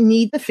didn't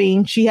need the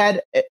Fiend. She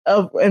had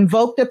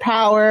invoked a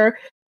power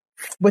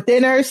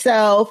within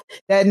herself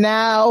that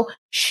now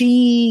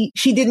she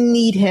didn't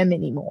need him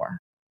anymore.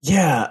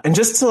 Yeah. And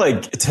just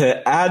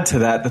to add to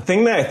that, the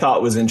thing that I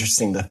thought was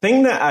interesting, the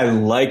thing that I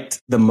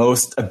liked the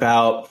most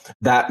about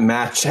that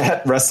match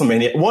at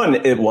WrestleMania, one,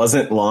 it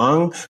wasn't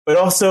long, but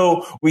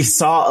also we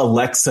saw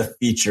Alexa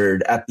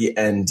featured at the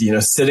end,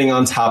 sitting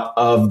on top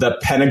of the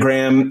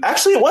pentagram.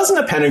 Actually, it wasn't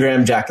a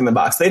pentagram Jack in the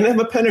Box. They didn't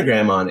have a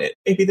pentagram on it.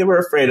 Maybe they were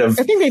afraid of,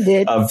 I think they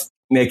did. Of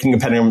making a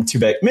pentagram too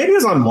big. Maybe it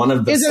was on one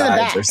of the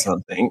sides or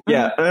something.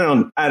 Yeah,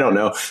 I don't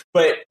know.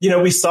 But,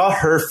 we saw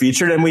her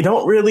featured, and we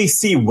don't really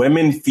see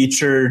women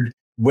featured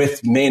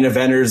with main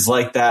eventers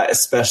like that,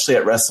 especially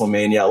at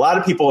WrestleMania. A lot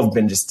of people have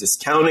been just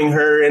discounting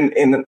her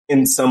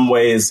in some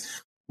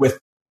ways, with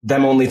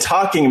them only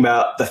talking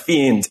about the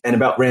Fiend and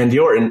about Randy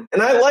Orton.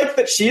 And I like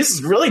that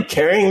she's really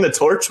carrying the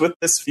torch with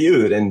this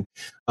feud. And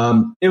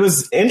it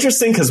was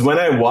interesting because when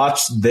I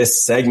watched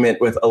this segment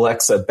with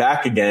Alexa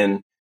back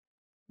again,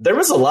 there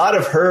was a lot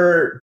of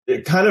her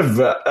kind of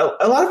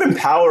a lot of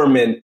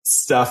empowerment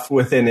stuff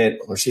within it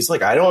where she's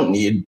like, I don't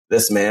need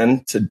this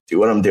man to do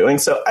what I'm doing.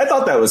 So I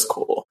thought that was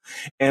cool.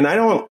 And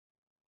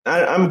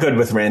I'm good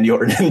with Randy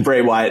Orton and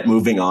Bray Wyatt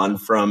moving on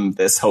from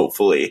this,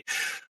 hopefully.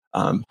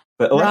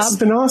 But Alexa's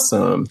been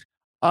awesome.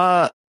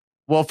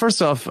 Well,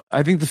 first off,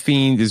 I think the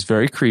Fiend is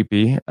very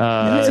creepy.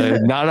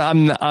 I'm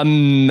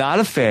not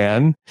a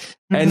fan.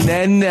 And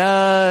then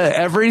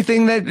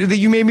everything that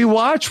you made me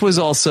watch was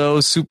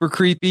also super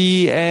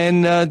creepy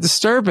and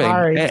disturbing.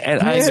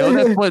 And I know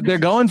that's what they're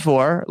going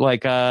for.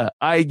 Like,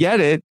 I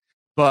get it,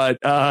 but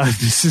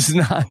this is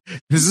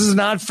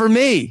not for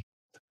me.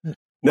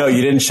 No,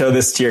 you didn't show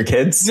this to your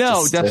kids?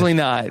 No, definitely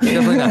not.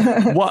 Definitely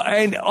not. Well,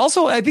 and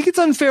also, I think it's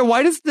unfair.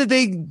 Why did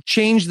they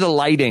change the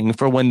lighting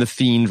for when the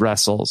Fiend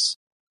wrestles?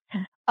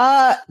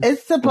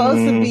 It's supposed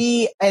to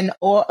be an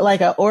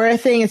aura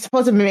thing. It's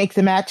supposed to make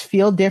the match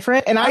feel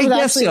different. And I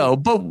guess so,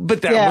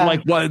 but that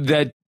like what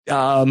that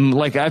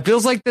like it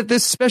feels like that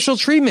there's special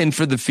treatment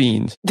for the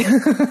Fiend.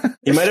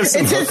 You might have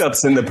some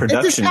hookups in the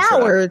production. It's his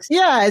powers.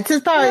 Yeah, it's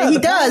his power. He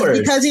does powers.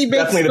 Because he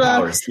makes the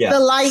powers. Yeah. The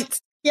lights.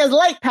 He has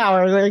light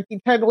power. Like he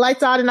can turn the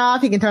lights on and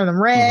off. He can turn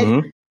them red.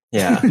 Mm-hmm.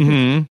 Yeah,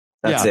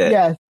 that's it.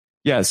 Yes.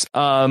 Yes.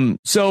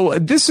 So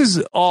this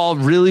is all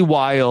really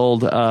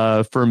wild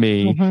for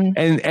me.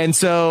 And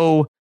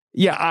so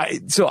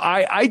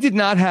I did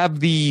not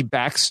have the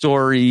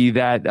backstory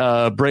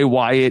that Bray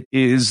Wyatt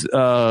is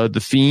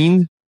the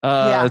Fiend. So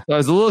I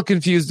was a little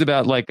confused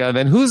about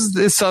then who's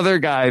this other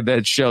guy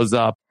that shows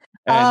up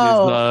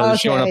and is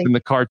showing up in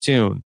the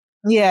cartoon.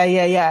 Yeah.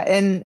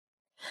 And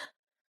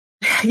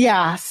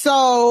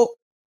so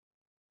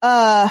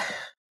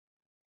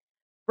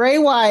Bray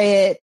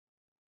Wyatt.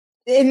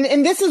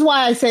 And this is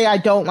why I say I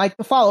don't like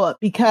the follow-up,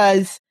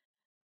 because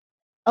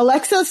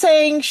Alexa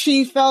saying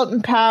she felt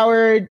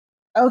empowered.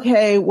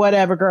 Okay,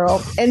 whatever,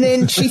 girl. And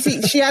then she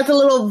has a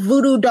little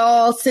voodoo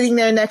doll sitting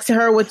there next to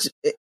her, which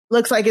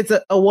looks like it's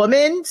a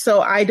woman. So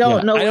I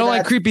don't know. I don't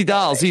like creepy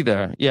dolls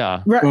either.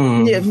 Yeah.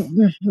 Me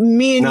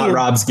and not you,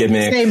 Rob's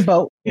gimmick. Same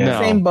boat. Yeah.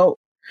 Same boat.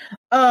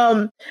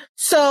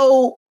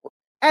 So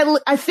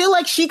I feel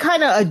like she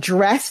kind of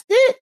addressed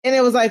it, and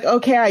it was like,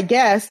 okay, I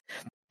guess.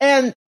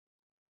 And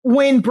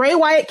when Bray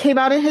Wyatt came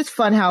out in his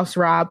Funhouse,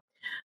 Rob,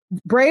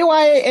 Bray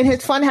Wyatt in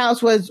his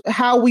Funhouse was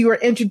how we were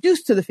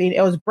introduced to the Fiend.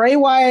 It was Bray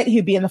Wyatt,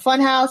 he'd be in the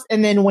Funhouse,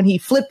 and then when he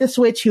flipped the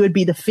switch, he would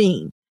be the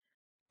Fiend.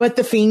 But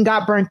the Fiend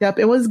got burnt up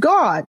and was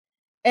gone.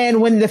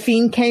 And when the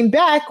Fiend came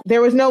back,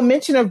 there was no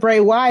mention of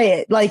Bray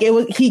Wyatt. Like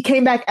he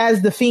came back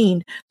as the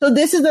Fiend. So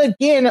this is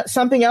again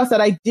something else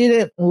that I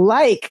didn't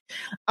like.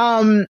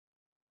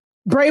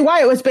 Bray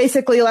Wyatt was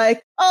basically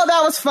like, "Oh,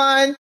 that was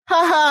fun.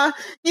 Haha,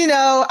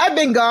 I've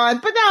been gone,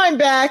 but now I'm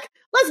back.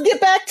 Let's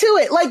get back to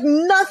it." Like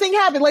nothing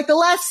happened. Like the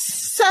last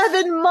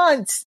 7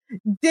 months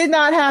did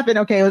not happen.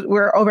 Okay,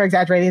 we're over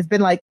exaggerating. It's been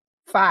like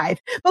 5,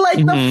 but like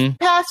the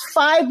past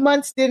 5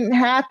 months didn't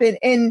happen.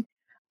 And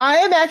I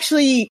am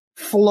actually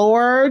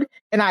floored,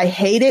 and I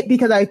hate it,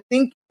 because I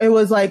think it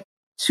was like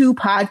 2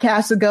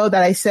 podcasts ago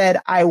that I said,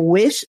 I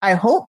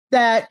hope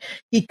that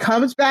he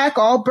comes back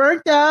all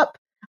burnt up.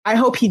 I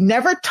hope he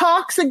never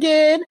talks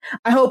again.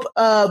 I hope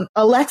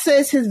Alexa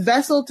is his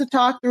vessel to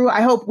talk through.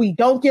 I hope we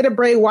don't get a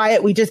Bray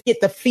Wyatt. We just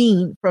get the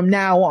Fiend from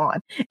now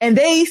on. And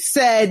they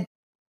said,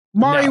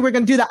 Mari, we're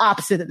going to do the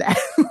opposite of that.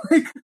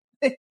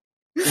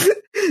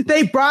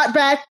 They brought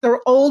back the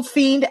old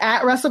Fiend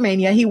at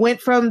WrestleMania. He went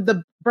from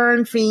the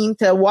burn Fiend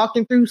to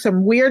walking through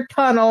some weird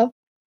tunnel.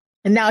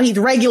 And now he's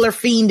regular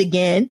Fiend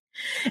again.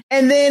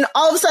 And then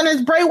all of a sudden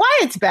it's Bray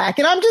Wyatt's back.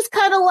 And I'm just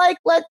kind of like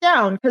let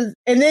down,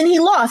 and then he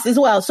lost as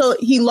well. So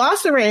he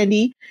lost to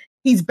Randy.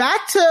 He's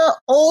back to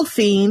old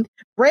Fiend.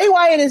 Bray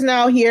Wyatt is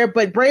now here,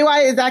 but Bray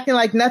Wyatt is acting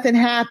like nothing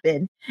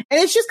happened.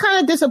 And it's just kind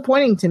of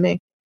disappointing to me.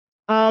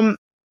 I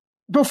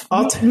just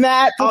wanted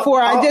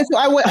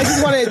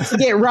to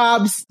get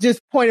Rob's just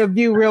point of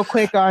view real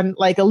quick on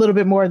like a little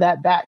bit more of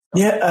that back.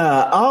 Yeah.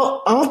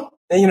 I'll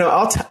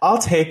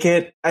take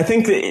it. I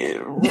think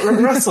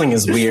wrestling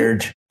is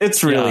weird.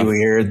 It's really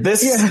weird.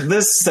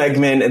 This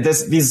segment,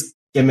 these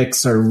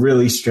gimmicks are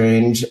really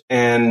strange,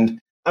 and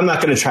I'm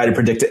not going to try to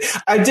predict it.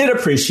 I did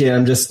appreciate,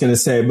 I'm just going to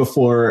say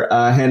before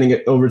handing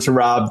it over to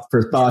Rob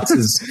for thoughts,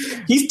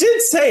 is he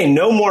did say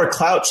no more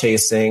clout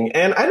chasing,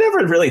 and I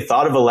never really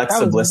thought of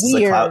Alexa Bliss as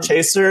a clout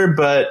chaser,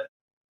 but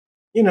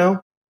I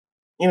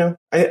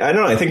don't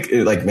know. I think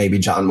like maybe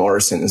John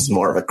Morrison is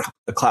more of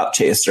a clout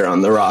chaser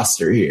on the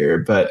roster here,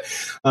 but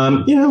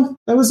that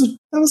was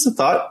a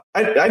thought.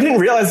 I didn't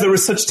realize there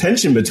was such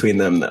tension between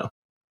them, though.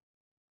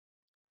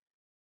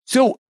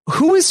 So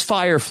who is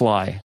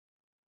Firefly?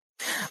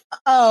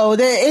 Oh,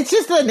 it's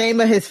just the name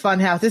of his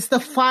funhouse. It's the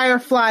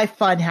Firefly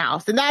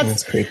Funhouse, and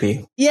that's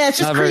creepy. Yeah, it's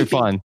just not creepy.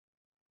 very fun.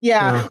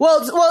 Yeah.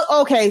 Well.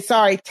 Okay.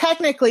 Sorry.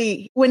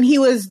 Technically, when he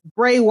was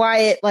Bray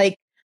Wyatt, like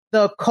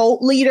the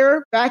cult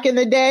leader back in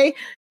the day,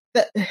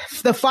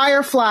 the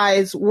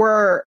Fireflies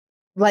were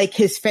like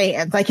his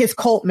fans, like his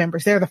cult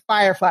members. They're the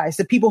Fireflies,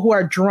 the people who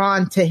are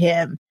drawn to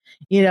him.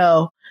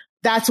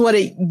 That's what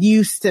it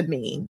used to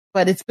mean.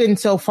 But it's been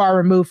so far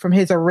removed from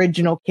his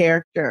original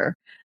character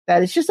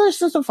that. It's just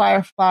a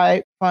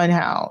Firefly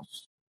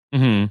Funhouse.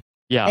 Mm-hmm.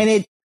 Yeah.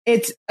 And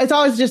it's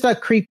always just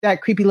that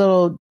creepy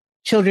little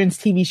children's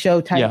TV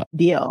show type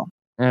deal.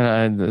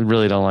 And I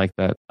really don't like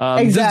that.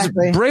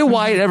 Exactly. Does Bray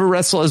Wyatt ever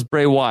wrestle as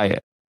Bray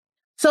Wyatt?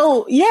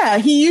 So yeah,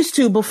 he used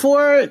to,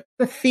 before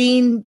the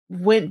Fiend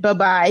went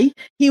bye-bye.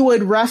 He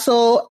would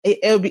wrestle.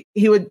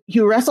 He would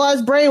wrestle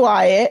as Bray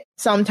Wyatt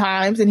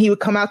sometimes, and he would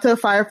come out to the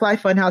Firefly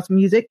Funhouse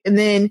music. And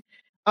then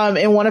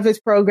in one of his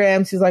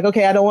programs, he's like,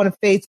 okay, I don't want to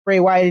face Bray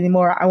Wyatt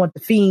anymore. I want the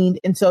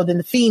Fiend. And so then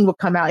the Fiend would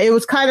come out. It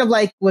was kind of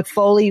like with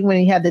Foley when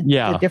he had the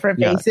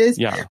different faces.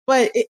 Yeah.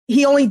 But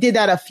he only did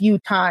that a few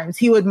times.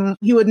 He would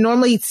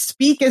normally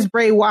speak as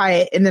Bray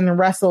Wyatt and then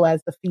wrestle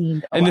as the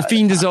Fiend. And the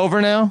Fiend is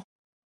over now?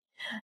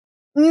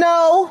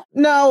 No,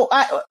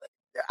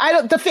 I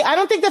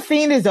don't think the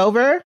Fiend is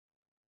over.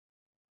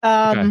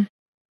 Okay.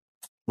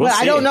 But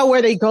I don't know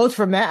where they go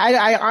from that.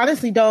 I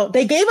honestly don't.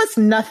 They gave us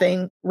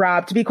nothing,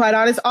 Rob, to be quite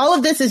honest. All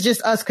of this is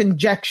just us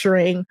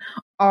conjecturing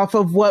off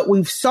of what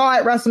we saw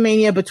at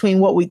WrestleMania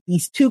between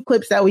these two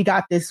clips that we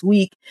got this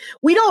week.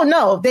 We don't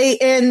know.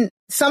 And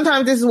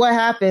sometimes this is what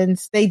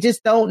happens. They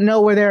just don't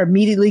know where they're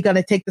immediately going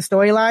to take the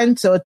storyline.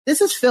 So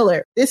this is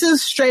filler. This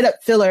is straight up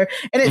filler.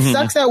 And it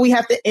sucks that we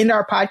have to end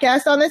our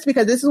podcast on this,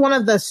 because this is one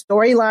of the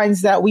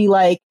storylines that we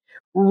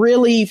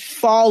really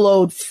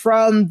followed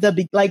from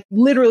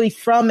literally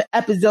from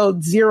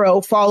episode 0,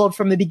 followed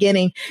from the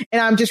beginning.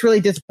 And I'm just really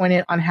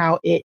disappointed on how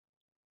it's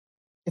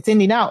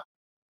ending out.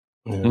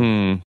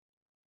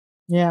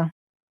 Yeah.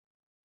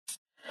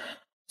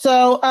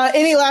 So,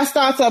 any last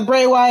thoughts on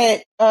Bray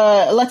Wyatt,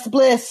 Alexa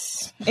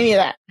Bliss, any of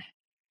that?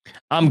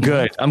 I'm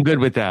good. I'm good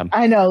with them.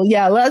 I know.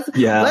 Yeah.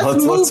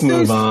 Let's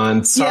move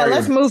on. Sorry,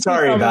 let's move.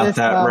 Sorry about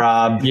that,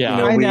 Rob.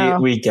 Yeah.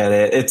 We get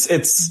it.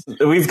 It's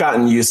we've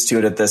gotten used to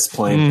it at this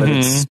point, but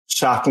it's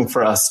shocking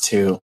for us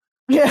too.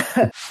 Yeah.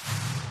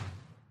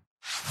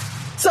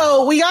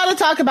 So we got to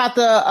talk about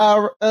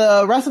the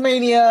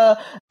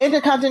WrestleMania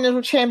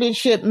Intercontinental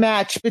Championship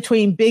match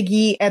between Big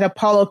E and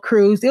Apollo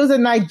Crews. It was a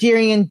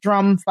Nigerian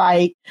drum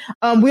fight.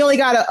 We only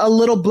got a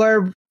little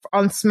blurb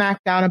on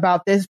SmackDown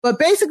about this, but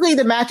basically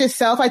the match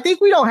itself, I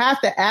think we don't have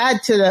to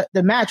add to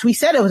the match. We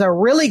said it was a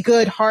really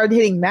good,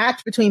 hard-hitting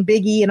match between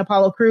Big E and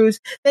Apollo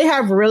Crews. They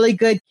have really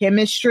good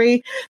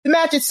chemistry. The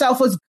match itself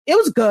was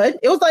good.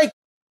 It was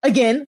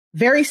again,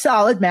 very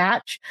solid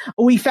match.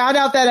 We found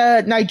out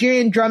that a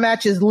Nigerian drum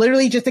match is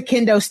literally just a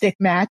kendo stick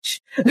match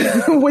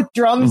with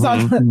drums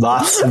on.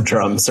 Lots of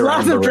drums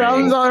around the ring.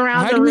 Drums all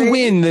around How do you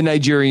win the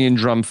Nigerian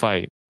drum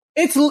fight?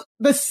 It's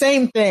the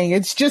same thing.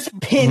 It's just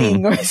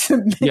pinning or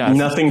something. Yeah,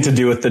 nothing to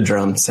do with the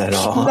drums at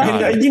all.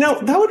 And,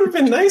 that would have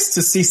been nice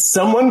to see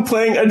someone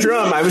playing a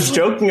drum. I was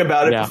joking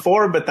about it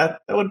before, but that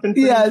would have been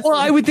pretty cool. Well,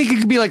 I would think it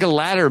could be like a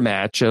ladder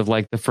match of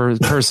the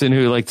first person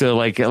who like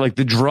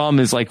the drum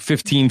is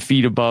 15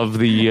 feet above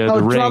the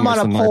ring drum or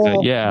something on a pole. like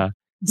that. Yeah.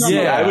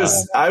 Yeah,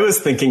 I was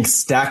thinking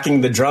stacking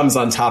the drums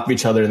on top of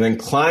each other and then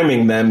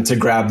climbing them to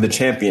grab the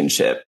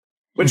championship,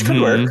 which could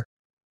work.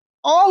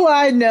 All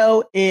I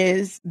know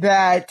is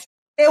that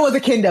it was a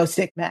kendo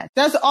stick match.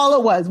 That's all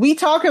it was. We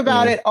talk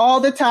about it all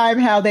the time,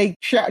 how they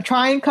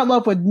try and come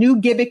up with new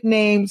gimmick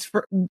names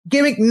for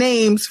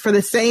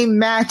the same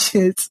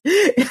matches.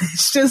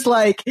 It's just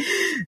they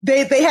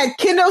had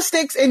kendo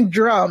sticks and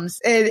drums,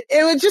 and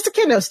it was just a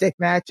kendo stick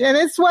match, and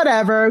it's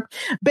whatever.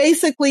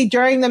 Basically,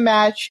 during the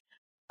match,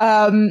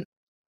 according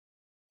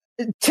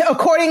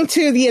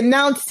to the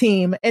announce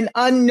team, an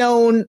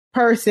unknown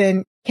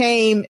person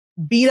came,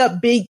 beat up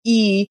Big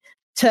E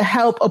to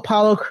help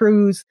Apollo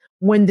Crews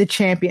win the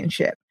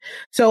championship.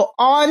 So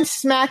on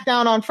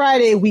SmackDown on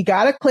Friday, we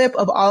got a clip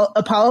of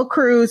Apollo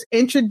Crews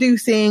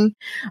introducing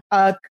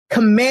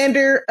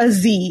Commander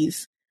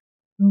Aziz.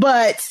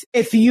 But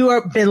if you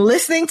have been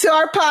listening to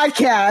our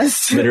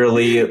podcast,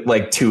 literally a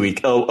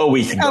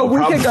week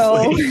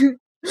ago,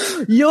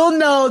 you'll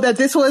know that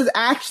this was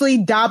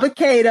actually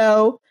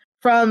Dabba-Kato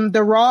from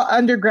the Raw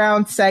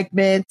Underground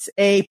segment,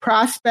 a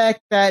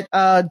prospect that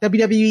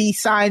WWE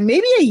signed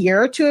maybe a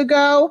year or two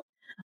ago.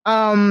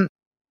 And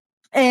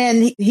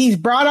he's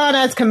brought on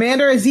as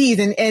Commander Aziz,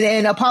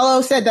 and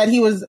Apollo said that he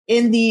was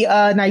in the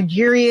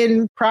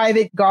Nigerian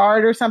private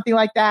guard or something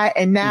like that,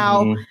 and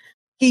now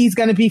he's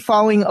going to be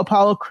following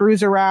Apollo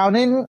Crews around.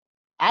 And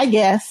I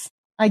guess,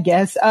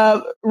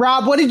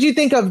 Rob, what did you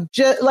think of?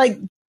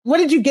 What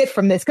did you get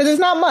from this? Because there's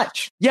not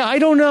much. Yeah, I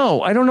don't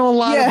know. I don't know a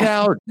lot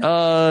about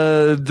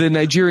the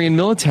Nigerian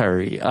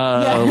military.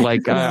 I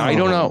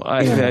don't know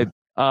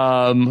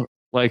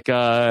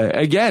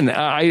again,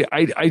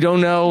 I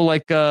don't know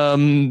enough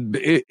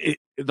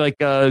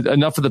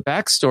of the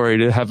backstory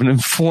to have an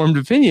informed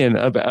opinion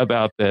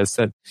about this.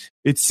 And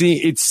it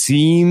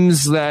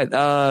seems that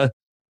out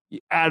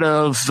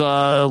of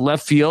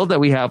left field that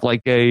we have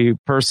a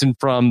person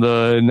from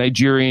the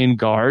Nigerian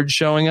Guard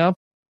showing up.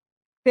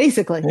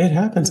 Basically. It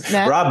happens.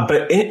 Matt? Rob,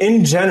 but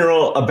in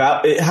general,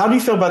 about how do you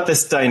feel about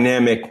this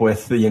dynamic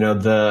with,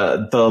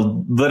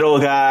 the little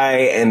guy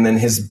and then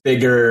his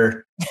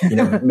bigger,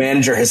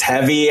 manager, his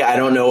heavy? I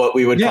don't know what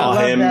we would call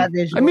him.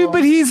 I mean,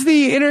 but he's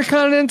the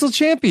Intercontinental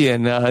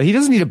Champion. He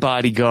doesn't need a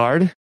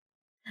bodyguard.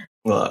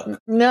 Look,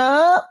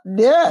 no,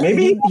 yeah,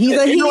 maybe he's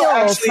a heel.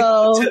 Actually,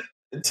 so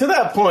to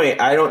that point,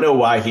 I don't know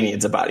why he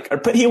needs a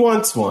bodyguard, but he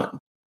wants one.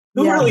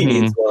 Who really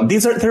needs one?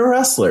 They're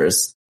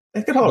wrestlers.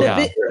 They could all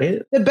right?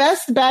 The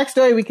best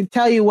backstory we could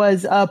tell you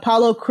was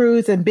Apollo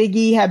Crews and Big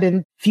E have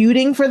been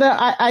feuding for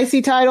the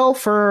IC title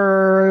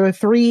for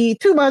 2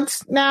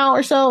 months now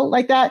or so,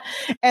 like that.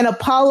 And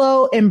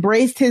Apollo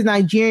embraced his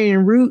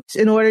Nigerian roots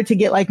in order to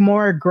get like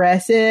more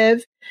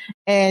aggressive.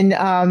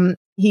 And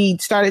he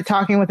started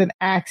talking with an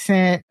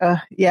accent.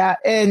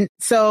 And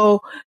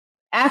so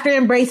after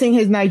embracing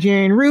his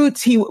Nigerian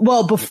roots,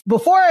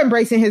 before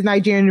embracing his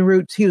Nigerian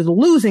roots, he was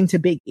losing to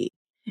Big E.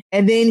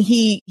 And then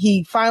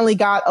he finally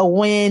got a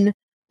win,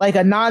 like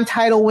a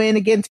non-title win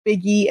against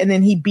Big E, and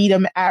then he beat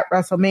him at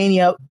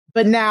WrestleMania.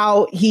 But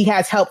now he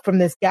has help from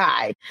this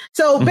guy.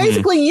 So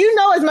basically, you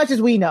know as much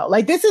as we know.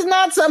 Like, this is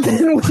not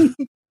something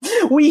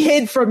we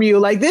hid from you.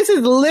 Like, this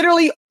is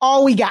literally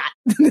all we got.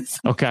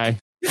 Okay.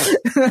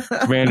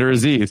 Commander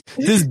Aziz.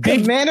 Does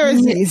Commander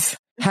Aziz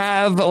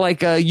have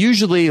like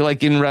usually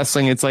like in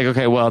wrestling, it's like,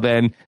 okay, well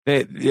then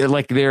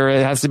like there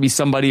has to be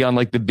somebody on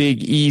like the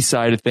Big E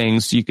side of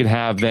things. So you could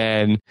have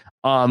then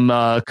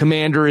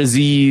Commander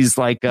Aziz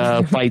like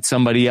fight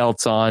somebody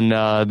else on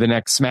the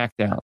next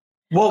SmackDown.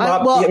 Well,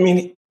 I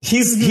mean,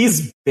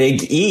 he's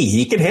Big E.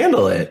 He can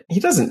handle it.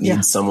 He doesn't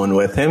need someone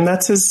with him.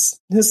 That's his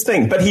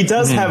thing. But he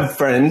does have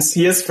friends.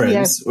 He has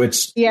friends,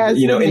 which, in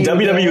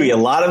WWE, a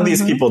lot of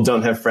these people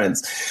don't have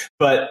friends.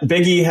 But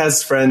Big E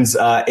has friends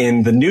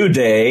in the New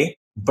Day,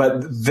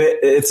 but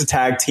it's a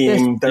tag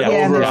team. They're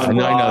over on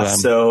Raw.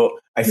 So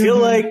I feel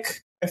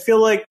like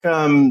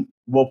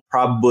we'll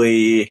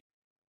probably,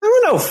 I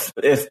don't know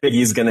if Big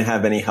E's going to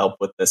have any help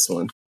with this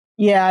one.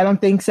 Yeah, I don't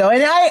think so.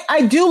 And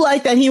I do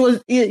like that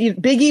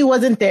Big E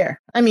wasn't there.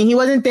 I mean, he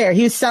wasn't there.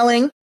 He was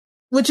selling,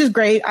 which is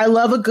great. I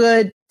love a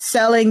good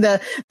selling the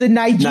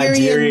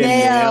Nigerian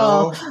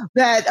nail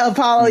that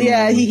Apollo,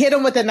 he hit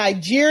him with a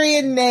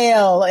Nigerian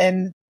nail,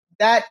 and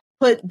that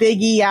put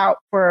Big E out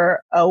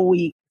for a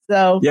week.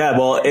 So yeah,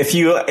 well, if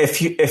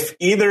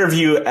either of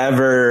you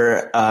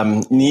ever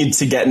need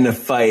to get in a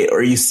fight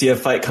or you see a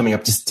fight coming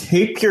up, just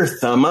tape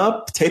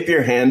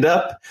your hand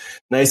up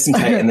nice and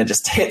tight, and then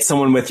just hit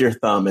someone with your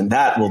thumb, and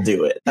that will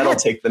do it. That'll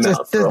take them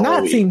out for a whole week.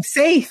 Does not seem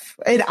safe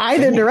in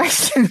either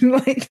direction.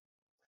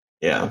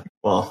 Yeah,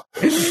 well.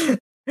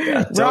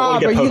 Yeah,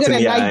 Rob, are you going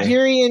to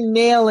Nigerian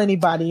nail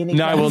anybody?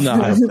 No, I will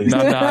not.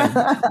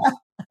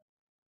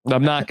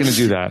 I'm not going to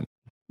do that.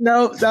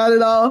 No, not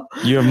at all.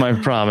 You have my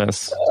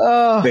promise.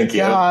 Oh, thank you.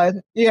 God.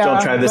 Yeah,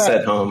 don't try this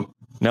at home.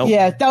 Nope.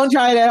 Yeah, don't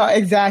try it at home.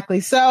 Exactly.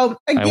 So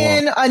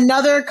again,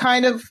 another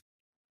kind of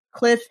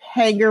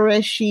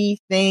cliffhanger-ishy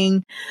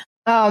thing.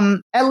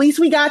 At least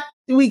we got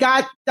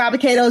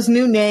Dabba-Kato's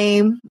new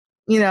name.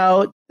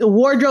 The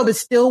wardrobe is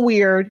still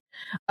weird.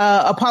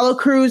 Apollo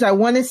Crews, I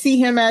want to see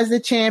him as the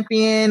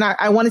champion.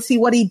 I want to see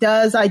what he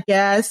does, I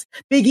guess.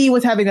 Big E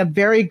was having a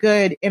very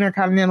good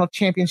Intercontinental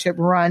Championship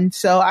run,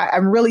 so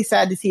I'm really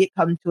sad to see it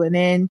come to an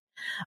end.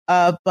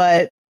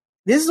 But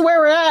this is where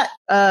we're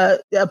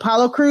at.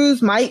 Apollo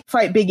Crews might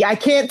fight Big E. I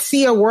can't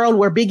see a world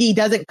where Big E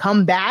doesn't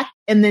come back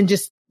and then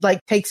just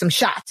like take some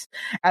shots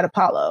at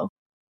Apollo.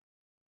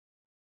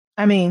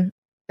 I mean,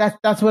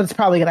 that's what's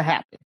probably going to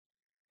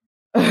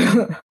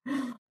happen.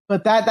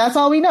 But that's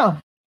all we know.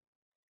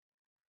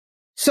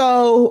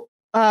 So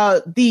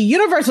the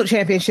Universal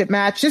Championship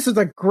match, this is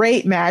a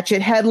great match.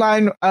 It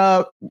headlined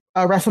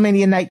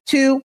WrestleMania Night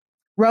 2,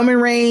 Roman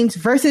Reigns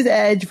versus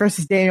Edge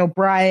versus Daniel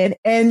Bryan.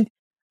 And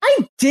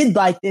I did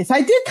like this.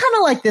 I did kind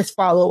of like this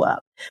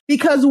follow-up,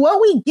 because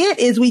what we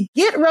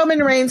get Roman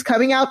Reigns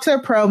coming out to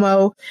a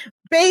promo,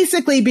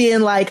 basically being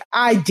like,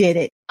 I did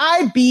it.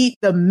 I beat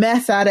the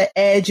mess out of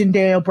Edge and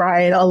Daniel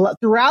Bryan.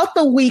 Throughout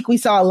the week, we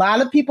saw a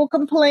lot of people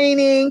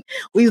complaining.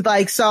 We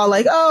saw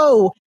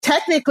oh,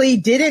 technically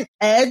didn't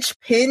Edge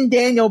pin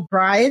Daniel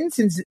Bryan,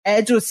 since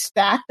Edge was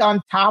stacked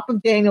on top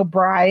of Daniel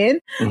Bryan?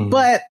 Mm-hmm.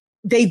 But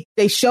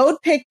they showed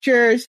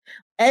pictures.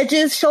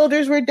 Edge's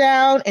shoulders were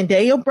down and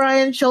Daniel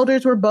Bryan's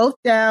shoulders were both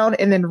down,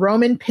 and then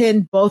Roman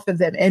pinned both of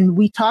them. And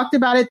we talked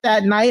about it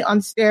that night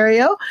on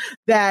Stereo,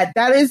 that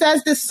is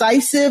as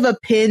decisive a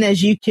pin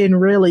as you can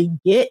really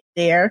get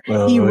there.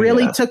 He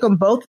really took them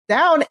both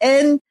down,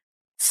 and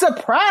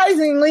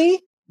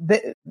surprisingly,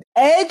 the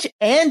Edge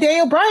and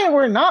Daniel Bryan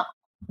were not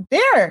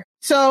there.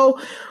 So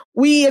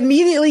we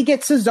immediately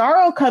get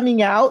Cesaro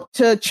coming out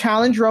to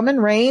challenge Roman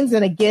Reigns.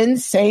 And again,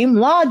 same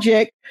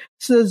logic.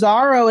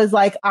 Cesaro is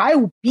like, I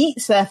beat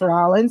Seth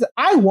Rollins.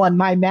 I won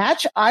my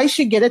match. I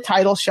should get a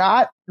title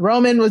shot.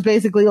 Roman was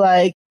basically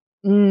like,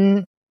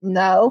 no.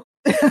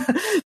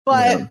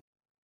 But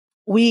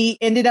we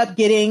ended up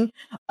getting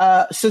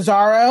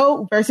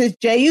Cesaro versus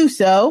Jey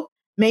Uso.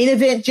 main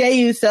event Jey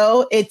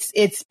Uso.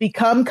 It's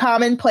become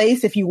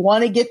commonplace. If you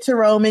want to get to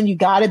Roman, you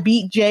got to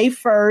beat Jey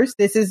first.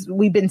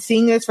 We've been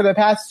seeing this for the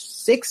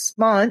past 6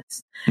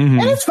 months,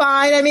 and it's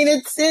fine. I mean,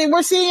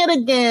 we're seeing it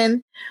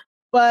again,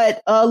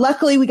 but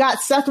luckily we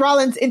got Seth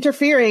Rollins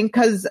interfering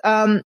because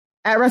at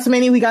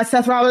WrestleMania we got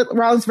Seth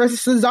Rollins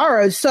versus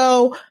Cesaro.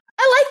 So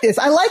I like this.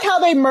 I like how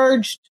they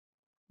merged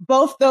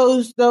both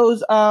those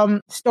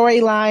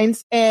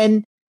storylines,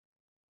 and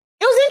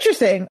it was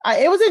interesting.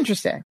 It was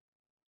interesting.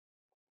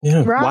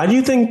 Yeah. Rob? Why do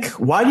you think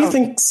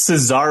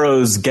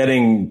Cesaro's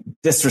getting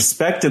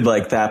disrespected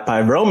like that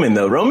by Roman,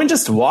 though? Roman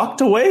just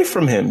walked away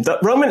from him.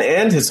 Roman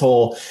and his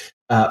whole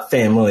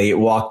family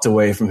walked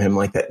away from him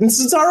like that. And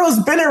Cesaro's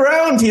been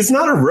around. He's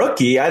not a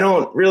rookie. I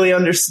don't really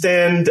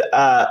understand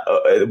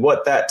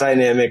what that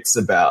dynamic's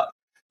about.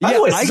 By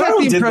the way, I got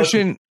the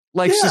impression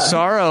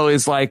Cesaro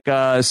is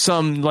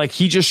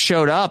he just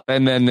showed up,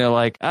 and then they're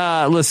like,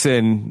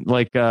 listen,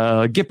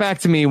 get back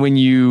to me when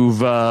you've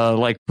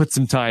put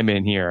some time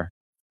in here.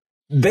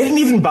 They didn't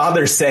even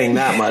bother saying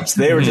that much.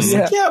 They were just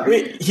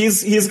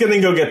he's going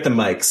to go get the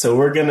mic, so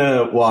we're going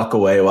to walk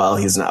away while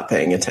he's not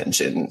paying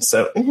attention.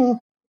 So,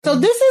 So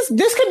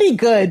this could be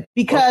good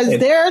because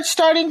they're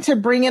starting to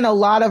bring in a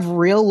lot of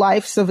real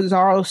life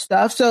Cesaro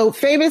stuff. So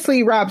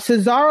famously, Rob,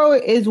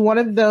 Cesaro is one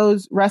of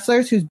those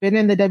wrestlers who's been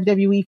in the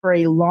WWE for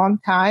a long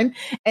time,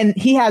 and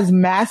he has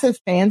massive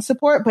fan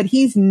support, but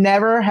he's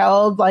never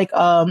held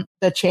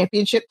the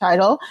championship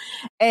title.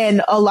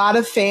 And a lot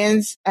of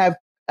fans have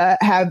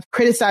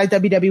criticized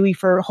WWE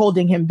for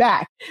holding him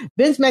back.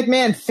 Vince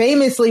McMahon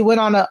famously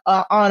went on a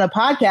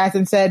podcast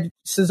and said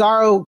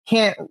Cesaro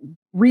can't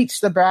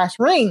reach the brass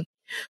ring.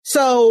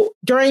 So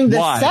during the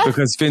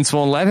because Vince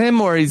won't let him,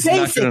 or he's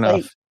not good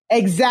enough?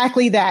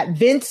 Exactly that.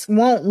 Vince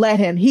won't let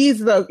him.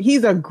 He's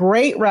a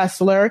great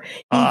wrestler.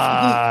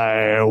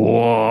 I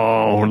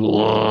won't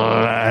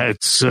let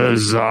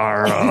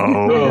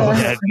Cesaro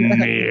get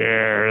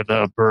near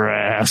the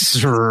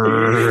brass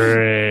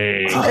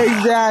ring.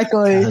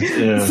 Exactly.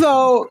 Yeah.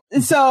 So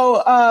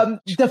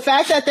the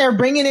fact that they're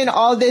bringing in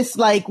all this,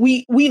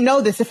 we know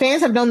this. The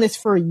fans have known this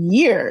for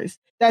years,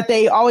 that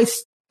they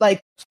always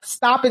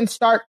stop and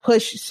start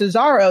push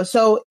Cesaro.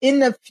 So in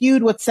the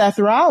feud with Seth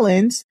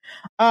Rollins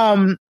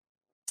brought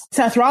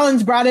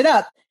it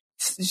up.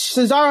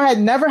 Cesaro had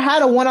never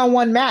had a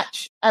one-on-one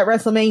match at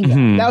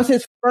WrestleMania. That was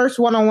his first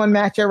one-on-one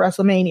match at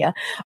WrestleMania.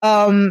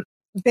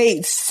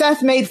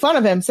 Seth made fun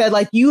of him, said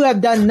you have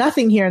done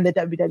nothing here in the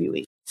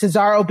WWE.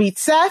 Cesaro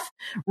beats Seth.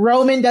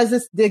 Roman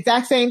does the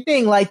exact same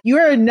thing.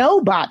 You're a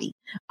nobody.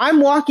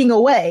 I'm walking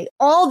away.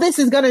 All this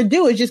is going to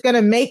do is just going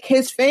to make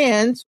his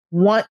fans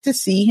want to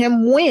see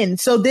him win.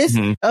 So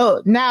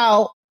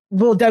now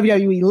will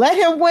WWE let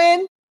him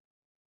win?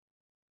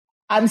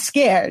 I'm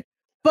scared.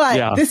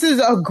 But this is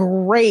a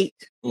great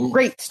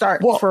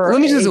start for. Let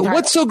me just.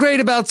 What's so great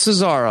about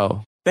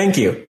Cesaro? Thank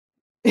you.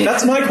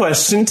 That's my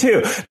question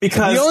too.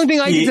 Because the only thing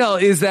I can tell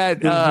is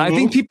that I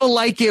think people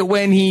like it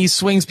when he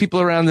swings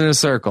people around in a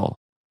circle.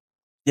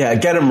 Yeah,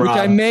 get him, Rob.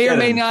 Which I may or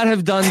may not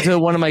have done to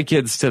one of my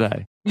kids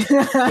today.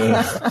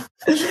 I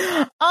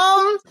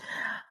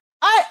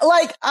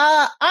like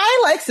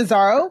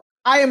Cesaro.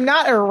 I am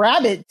not a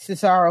rabid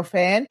Cesaro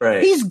fan.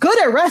 Right. He's good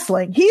at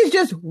wrestling. He's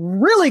just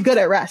really good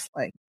at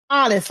wrestling.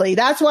 Honestly,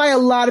 that's why a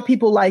lot of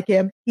people like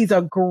him. He's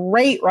a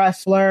great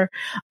wrestler.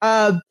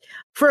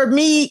 For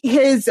me,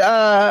 his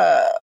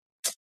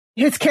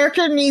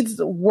character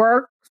needs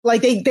work.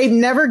 They've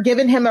never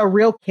given him a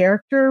real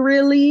character,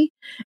 really,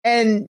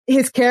 and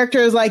his character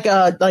is like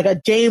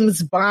a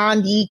James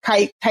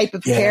Bond-y type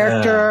of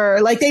character.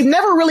 They've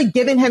never really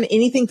given him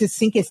anything to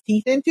sink his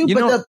teeth into.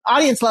 The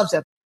audience loves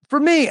him. For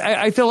me,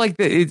 I feel like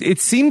it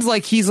seems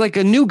like he's like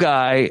a new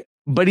guy,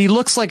 but he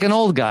looks like an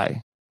old guy.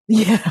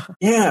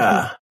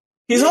 Yeah.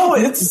 He's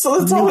always it's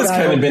always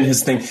kind of been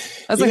his thing.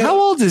 I was how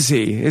old is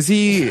he? Is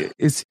he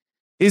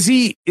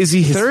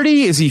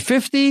 30? Is he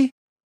 50?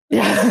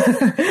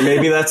 Yeah.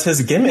 Maybe that's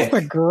his gimmick.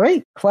 That's a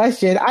great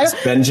question.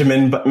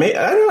 Benjamin, but I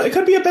don't know. It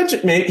could be a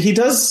Benjamin. He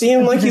does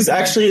seem like he's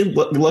actually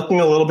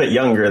looking a little bit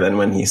younger than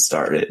when he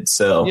started.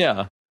 So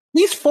yeah,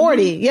 he's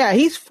 40. Yeah,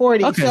 he's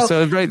 40. Okay,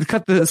 so split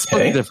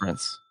the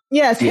difference.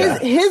 Yes,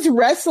 his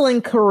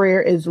wrestling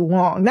career is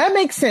long. That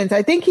makes sense.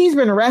 I think he's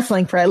been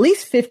wrestling for at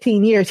least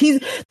 15 years.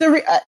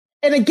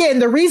 And again,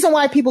 the reason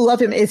why people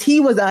love him is he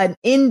was an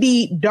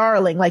indie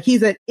darling.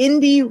 He's an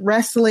indie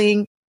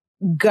wrestling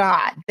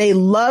god. They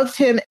loved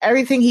him,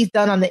 everything he's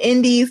done on the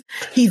indies.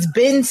 He's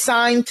been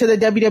signed to the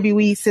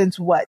WWE since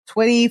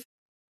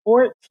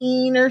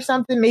 2014 or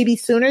something, maybe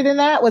sooner than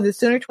that. Was it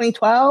sooner?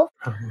 2012?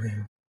 Probably.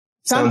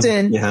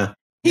 Something.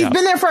 He's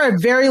been there for a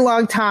very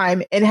long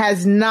time and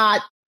has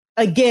not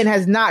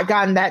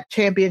gotten that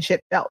championship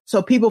belt.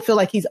 So people feel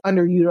like he's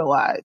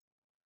underutilized.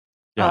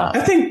 Yeah.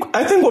 I think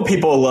what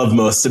people love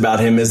most about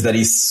him is that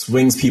he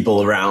swings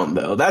people around,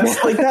 though.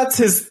 That's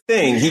his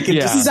thing. He can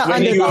just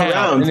swing you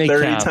around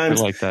 30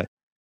 times. Like that.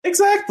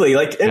 Exactly.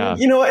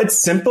 You know what?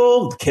 It's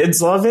simple.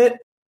 Kids love it.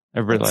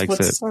 Everybody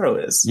likes it.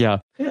 Cesaro is. Yeah.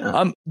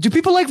 Do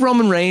people like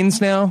Roman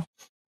Reigns now?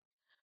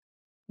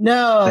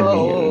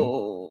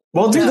 No.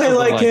 Well, do they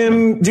like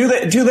him? Do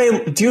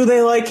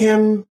they like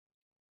him?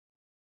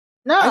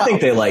 No, I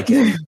think they like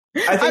him.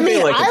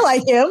 I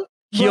like him.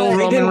 Heel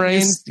Roman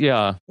Reigns,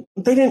 yeah.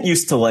 They didn't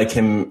used to like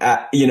him.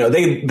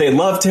 They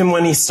loved him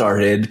when he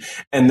started,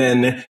 and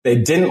then they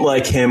didn't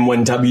like him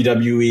when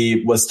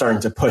WWE was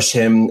starting to push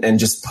him and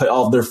just put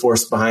all their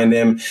force behind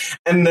him.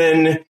 And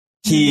then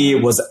he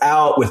was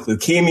out with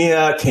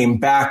leukemia, came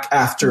back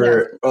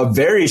after a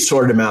very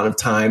short amount of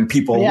time.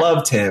 People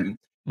loved him.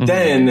 Mm-hmm.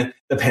 Then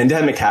the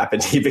pandemic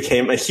happened. He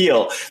became a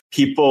heel.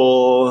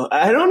 People,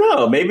 I don't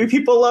know. Maybe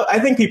I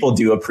think people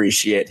do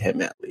appreciate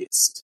him at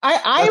least.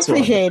 I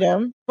appreciate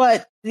him,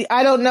 but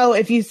I don't know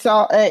if you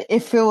saw,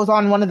 if it was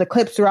on one of the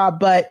clips, Rob,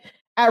 but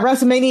at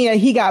WrestleMania,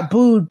 he got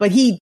booed, but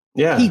he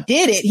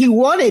did it. He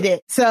wanted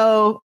it.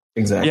 So.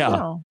 Exactly.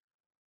 Yeah.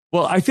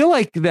 Well, I feel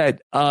like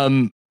that,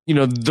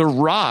 The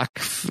Rock,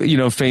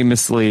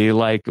 famously,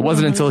 like, it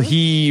wasn't until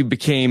he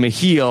became a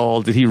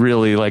heel did he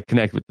really like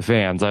connect with the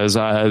fans.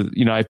 I'm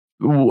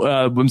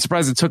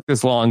surprised it took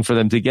this long for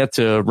them to get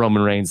to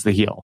Roman Reigns, the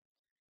heel.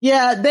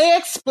 Yeah, they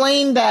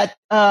explained that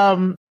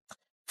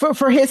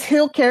for his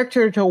heel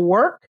character to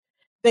work,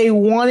 they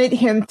wanted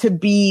him to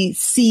be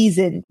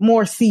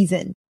more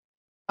seasoned.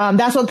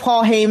 That's what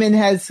Paul Heyman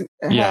has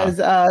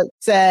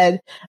said.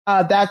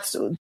 That's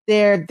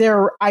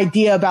their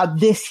idea about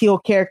this heel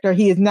character.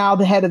 He is now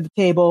the head of the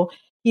table.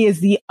 He is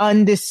the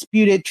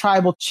undisputed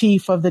tribal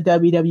chief of the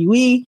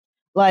WWE.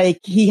 Like,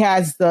 he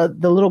has the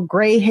little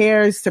gray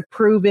hairs to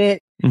prove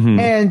it. Mm-hmm.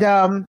 And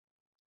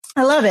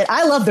I love it.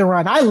 I love the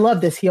run. I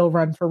love this heel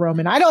run for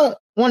Roman. I don't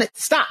want it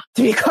to stop,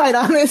 to be quite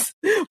honest,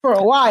 for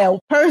a while,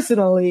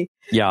 personally.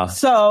 Yeah.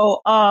 So,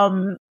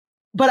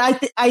 but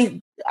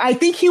I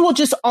think he will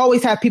just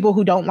always have people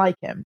who don't like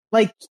him.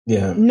 Like,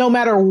 no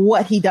matter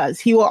what he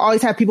does, he will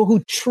always have people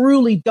who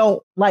truly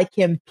don't like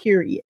him,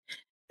 period.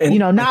 And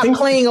not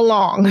playing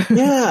along.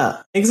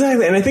 Yeah,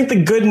 exactly. And I think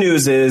the good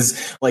news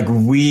is, like,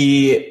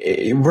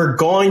 we're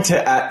going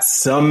to, at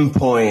some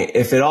point,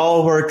 if it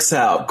all works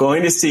out,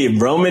 going to see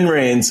Roman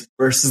Reigns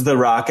versus The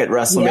Rock at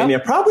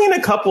WrestleMania, probably in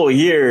a couple of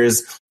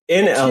years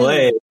in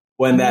LA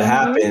when that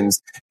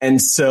happens.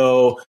 And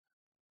so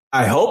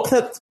I hope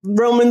that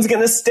Roman's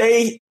going to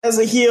stay as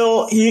a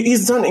heel.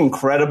 He's done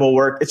incredible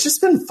work. It's just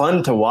been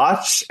fun to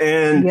watch.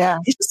 And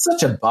he's just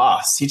such a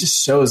boss. He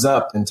just shows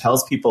up and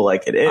tells people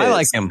like it is. I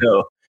like him.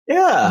 So,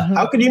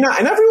 how could you not?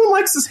 And everyone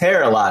likes his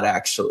hair a lot,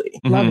 actually.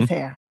 Love his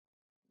hair.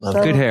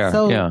 Good hair.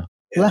 So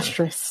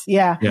lustrous.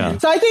 Yeah.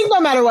 So I think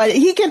no matter what,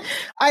 he can.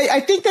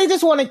 I think they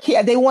just want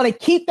to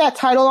keep that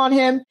title on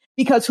him,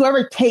 because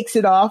whoever takes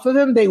it off of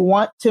him, they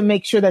want to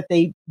make sure that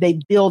they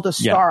build a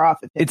star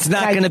off of him. It's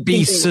not going to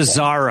be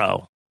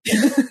Cesaro.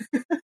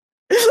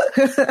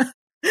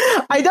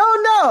 I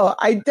don't know.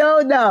 I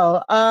don't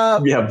know.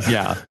 Probably not.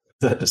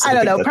 It's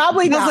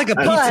like a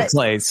pizza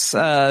place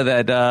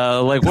that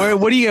what are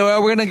we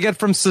going to get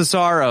from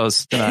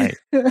Cesaro's tonight?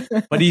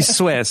 But he's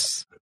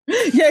Swiss.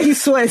 Yeah, he's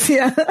Swiss.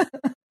 Yeah.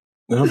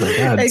 Oh my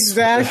God!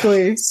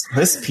 Exactly.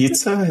 Swiss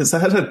pizza? Is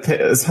that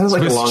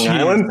like a Long cheese.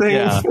 Island thing?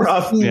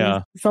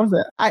 Yeah.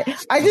 Something. I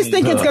just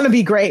think it's going to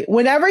be great.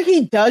 Whenever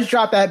he does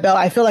drop that belt,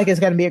 I feel like it's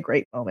going to be a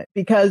great moment,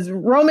 because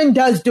Roman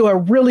does do a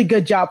really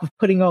good job of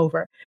putting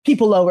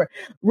people over.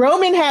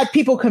 Roman had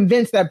people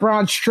convinced that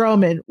Braun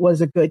Strowman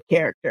was a good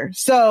character.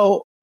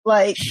 So,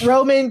 like,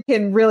 Roman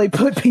can really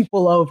put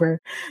people over,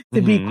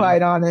 to be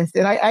quite honest.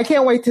 And I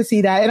can't wait to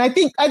see that. And I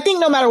think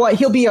no matter what,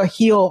 he'll be a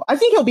heel. I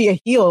think he'll be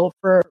a heel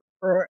for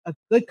a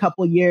good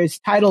couple years,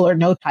 title or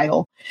no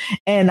title.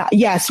 And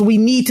yes, we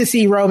need to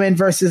see Roman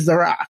versus The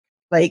Rock.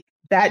 Like,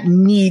 that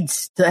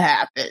needs to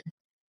happen.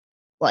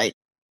 Like,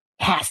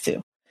 has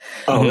to.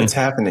 Oh, it's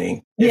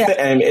happening. Yeah.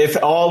 And if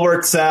it all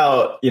works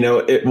out,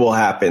 it will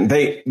happen.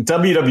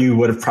 WWE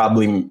would have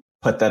probably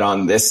put that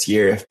on this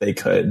year if they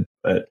could,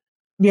 but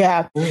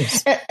yeah.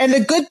 And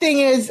the good thing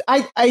is,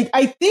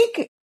 I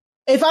think,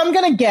 if I'm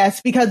going to guess,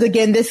 because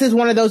again, this is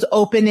one of those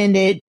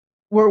open-ended,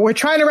 we're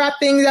trying to wrap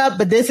things up,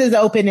 but this is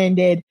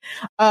open-ended.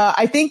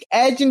 I think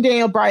Edge and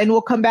Daniel Bryan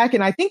will come back,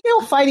 and I think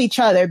they'll fight each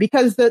other,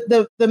 because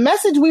the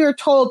message we were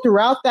told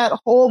throughout that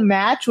whole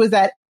match was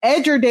that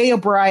Edge or Daniel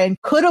Bryan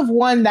could have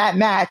won that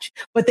match,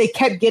 but they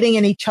kept getting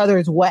in each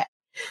other's way.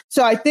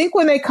 So I think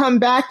when they come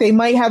back, they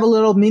might have a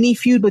little mini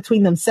feud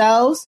between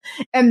themselves,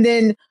 and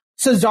then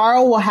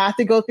Cesaro will have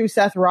to go through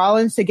Seth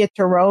Rollins to get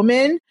to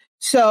Roman.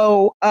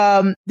 So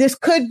this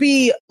could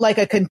be like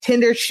a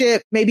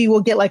contendership. Maybe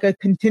we'll get like a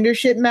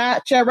contendership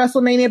match at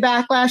WrestleMania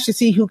Backlash to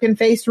see who can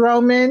face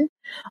Roman.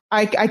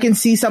 I can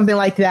see something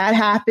like that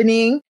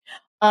happening.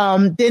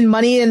 Then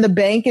Money in the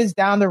Bank is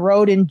down the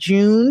road in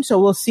June, so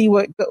we'll see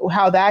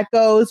how that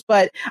goes.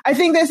 But I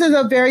think this is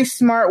a very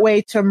smart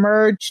way to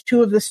merge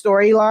two of the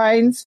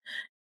storylines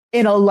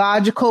in a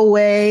logical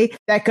way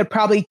that could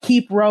probably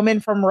keep Roman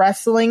from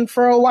wrestling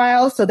for a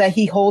while, so that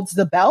he holds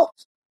the belt.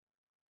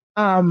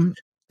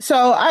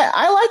 So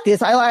I like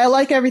this. I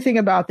like everything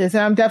about this,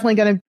 and I'm definitely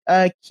going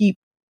to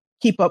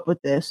keep up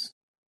with this.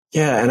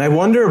 Yeah, and I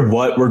wonder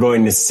what we're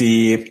going to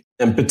see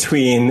And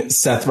between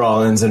Seth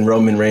Rollins and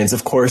Roman Reigns,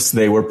 of course,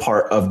 they were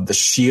part of the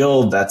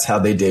Shield. That's how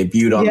they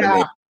debuted on the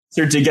main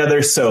roster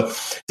together. So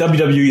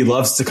WWE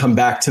loves to come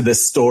back to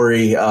this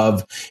story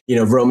of,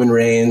 Roman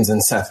Reigns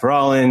and Seth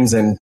Rollins.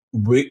 And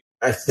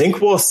I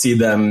think we'll see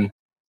them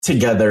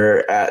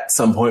together at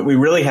some point. We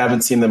really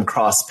haven't seen them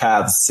cross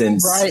paths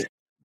since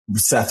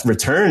Seth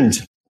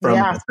returned from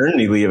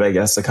maternity leave, I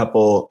guess,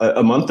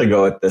 a month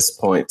ago at this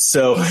point.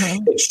 So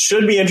it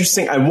should be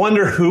interesting. I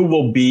wonder who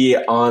will be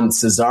on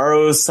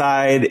Cesaro's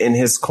side in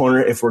his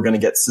corner, if we're going to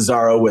get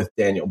Cesaro with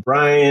Daniel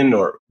Bryan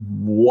or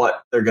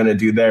what they're going to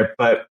do there.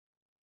 But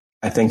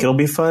I think it'll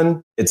be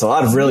fun. It's a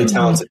lot of really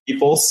talented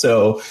people.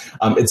 So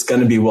it's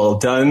going to be well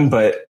done.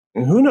 But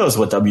who knows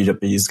what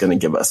WWE is going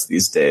to give us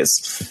these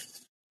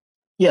days.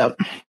 Yep.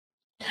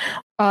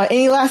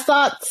 Any last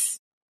thoughts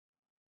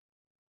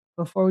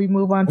before we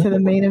move on to the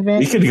main event?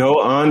 We could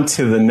go on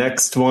to the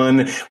next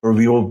one where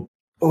we will.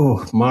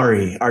 Oh,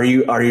 Mari, are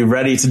you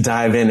ready to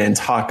dive in and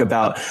talk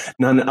about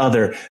none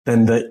other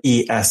than the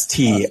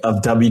EST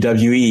of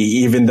WWE,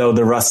 even though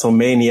the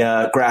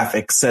WrestleMania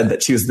graphic said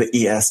that she was the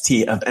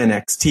EST of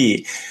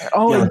NXT?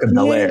 Bianca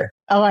Belair.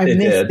 Oh, I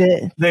missed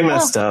it. They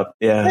messed up.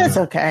 Yeah. That's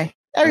okay.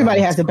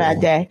 Everybody has a bad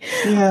day.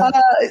 Yeah.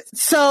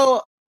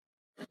 So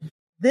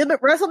the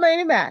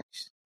WrestleMania match.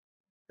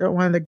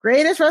 One of the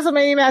greatest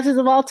WrestleMania matches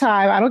of all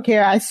time. I don't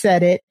care. I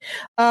said it.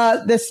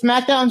 The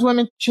SmackDown's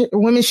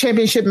Women's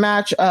Championship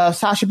match.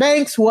 Sasha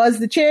Banks was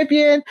the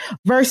champion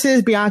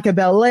versus Bianca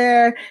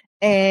Belair.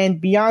 And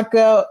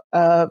Bianca,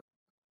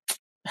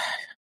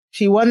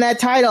 she won that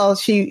title.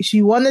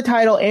 She won the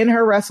title in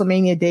her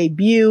WrestleMania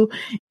debut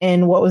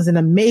in what was an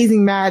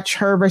amazing match,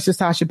 her versus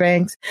Sasha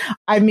Banks.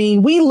 I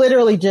mean, we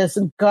literally just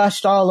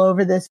gushed all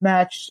over this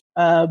match,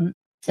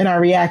 in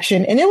our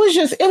reaction. And it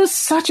was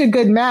such a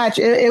good match.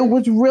 It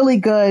was really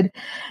good.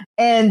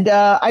 And,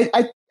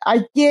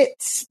 I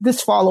get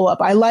this follow-up.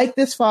 I like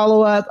this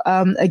follow-up.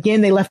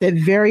 Again, they left it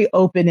very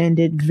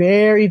open-ended,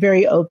 very,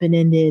 very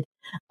open-ended.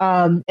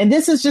 And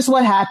this is just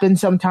what happens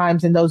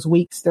sometimes in those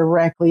weeks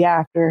directly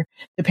after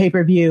the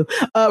pay-per-view.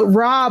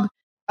 Rob,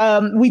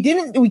 we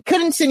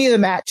couldn't send you the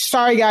match.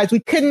 Sorry, guys. We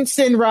couldn't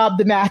send Rob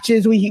the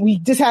matches. We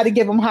just had to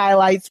give him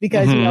highlights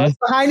because, it's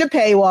behind a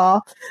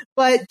paywall,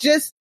 but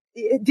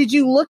did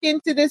you look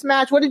into this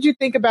match? What did you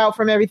think about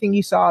from everything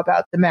you saw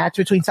about the match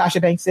between Sasha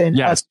Banks and?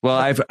 Yes, well,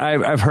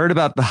 I've heard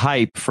about the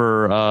hype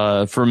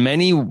for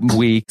many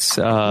weeks.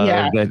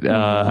 I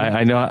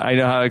know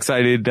how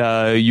excited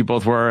you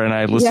both were, and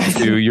I listened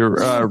to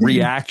your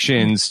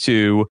reactions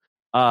to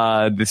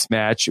this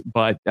match.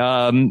 But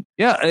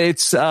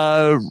it's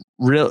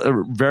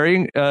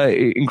very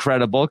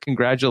incredible.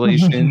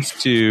 Congratulations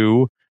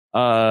to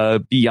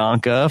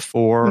Bianca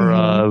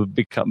for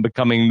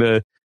becoming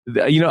the.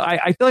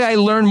 I feel like I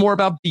learned more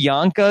about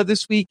Bianca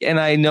this week, and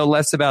I know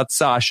less about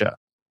Sasha,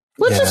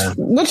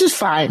 which is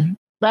fine.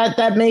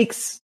 That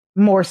makes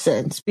more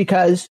sense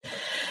because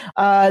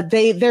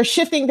they're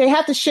shifting. They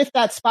have to shift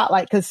that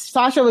spotlight because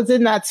Sasha was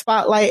in that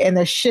spotlight, and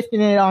they're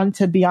shifting it on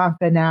to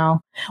Bianca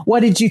now. What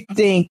did you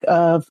think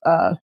of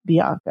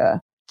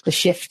Bianca? The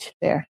shift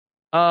there.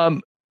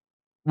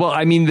 Well,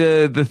 I mean,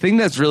 the thing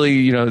that's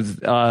really,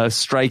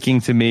 striking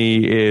to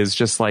me is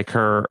just like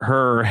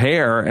her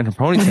hair and her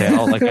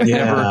ponytail. Like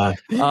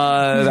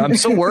I'm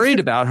so worried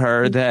about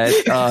her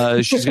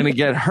that she's going to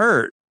get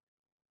hurt.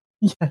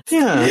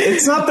 Yeah,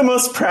 it's not the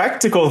most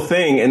practical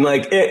thing. And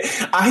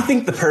I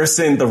think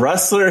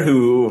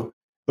the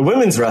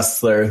women's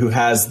wrestler who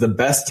has the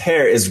best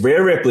hair is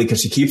Rhea Ripley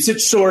because she keeps it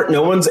short.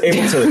 No one's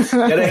able to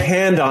get a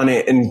hand on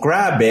it and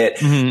grab it.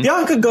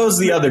 Bianca goes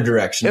the other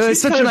direction.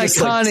 It's such an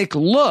iconic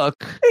look.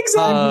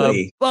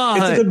 Exactly. But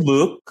it's a good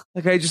look.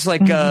 I'm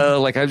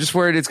just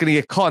worried it's going to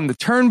get caught in the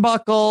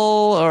turnbuckle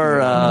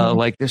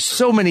or there's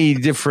so many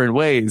different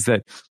ways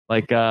that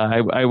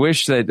I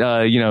wish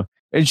that,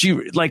 and she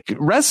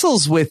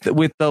wrestles with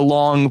the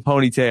long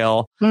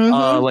ponytail.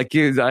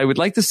 I would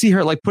like to see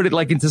her put it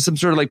into some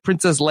sort of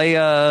Princess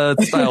Leia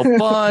style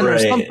bun or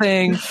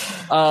something.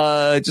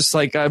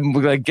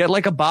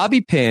 Get a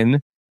bobby pin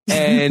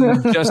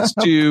and just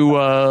to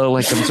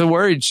I'm so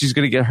worried she's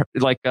gonna get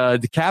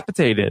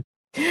decapitated.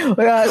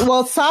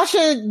 Well,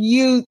 Sasha,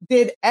 you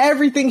did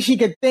everything she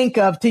could think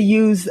of to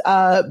use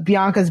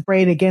Bianca's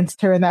braid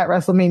against her in that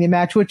WrestleMania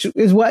match, which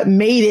is what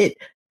made it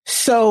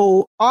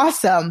so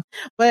awesome.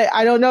 But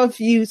I don't know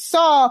if you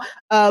saw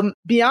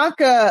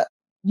Bianca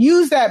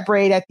use that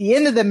braid at the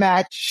end of the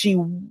match. She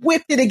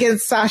whipped it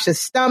against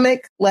Sasha's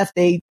stomach, left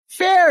a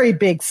very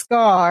big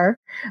scar,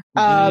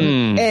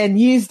 and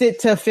used it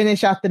to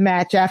finish out the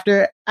match.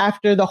 After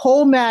the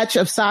whole match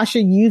of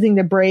Sasha using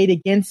the braid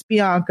against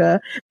Bianca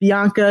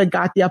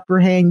got the upper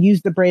hand,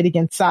 used the braid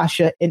against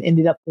Sasha, and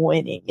ended up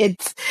winning.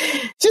 It's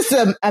just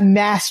a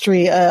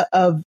mastery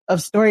of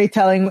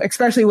storytelling,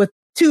 especially with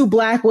two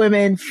black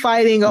women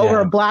fighting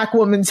over a black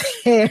woman's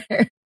hair.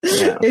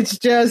 It's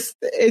just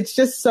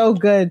so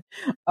good.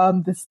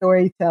 The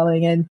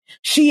storytelling, and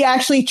she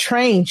actually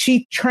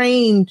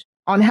trained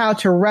on how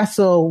to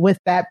wrestle with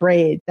that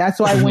braid. That's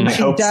why when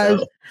she does,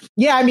 so.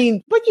 Yeah, I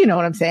mean, but you know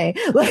what I'm saying?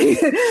 Like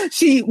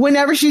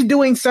whenever she's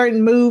doing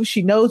certain moves,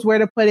 she knows where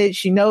to put it.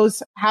 She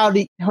knows how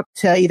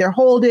to either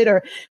hold it,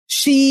 or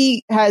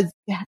she has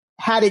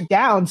had it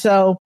down.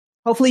 So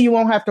hopefully you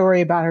won't have to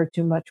worry about her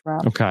too much,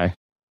 Rob. Okay.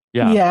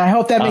 Yeah. Yeah. I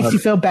hope that makes you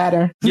feel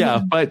better.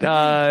 Yeah. But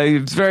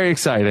it's very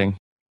exciting.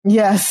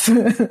 Yes.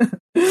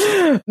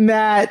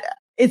 Matt,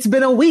 it's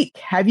been a week.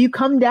 Have you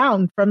come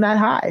down from that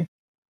high?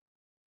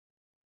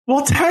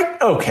 Well,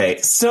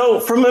 okay. So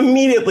from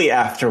immediately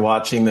after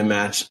watching the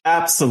match,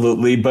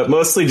 absolutely, but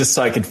mostly just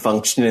so I could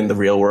function in the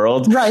real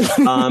world. Right.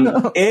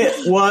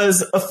 It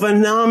was a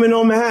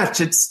phenomenal match.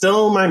 It's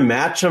still my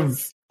match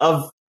of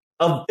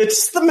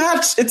it's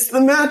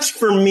the match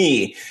for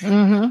me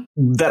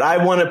that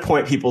I want to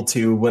point people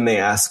to when they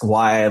ask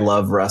why I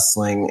love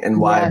wrestling and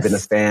why I've been a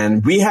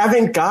fan. We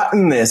haven't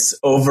gotten this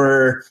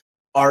over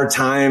our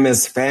time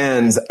as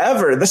fans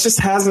ever. This just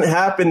hasn't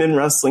happened in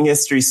wrestling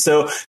history.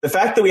 So the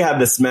fact that we had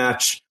this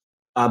match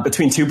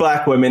between two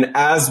black women,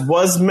 as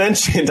was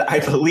mentioned, I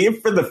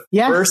believe for the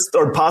first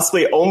or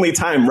possibly only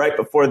time right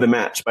before the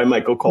match by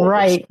Michael Cole,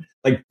 right? Which,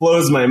 like,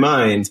 blows my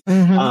mind.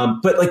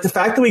 But like the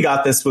fact that we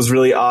got this was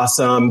really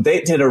awesome. They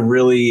did a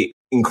really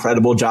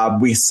incredible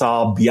job. We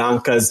saw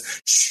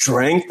Bianca's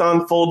strength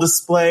on full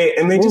display,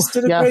 and they just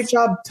did a great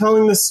job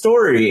telling the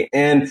story.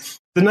 And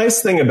the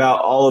nice thing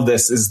about all of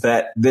this is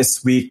that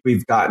this week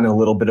we've gotten a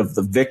little bit of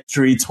the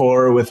victory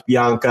tour with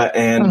Bianca,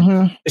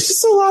 and it's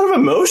just a lot of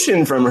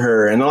emotion from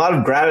her and a lot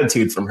of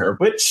gratitude from her,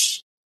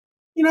 which,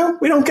 you know,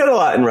 we don't get a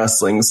lot in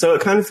wrestling. So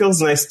it kind of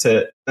feels nice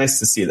to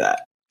see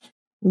that.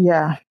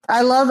 Yeah.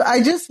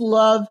 I just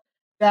love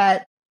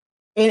that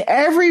in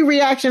every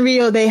reaction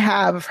video they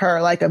have of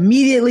her, like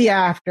immediately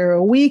after,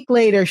 a week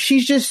later,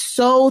 she's just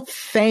so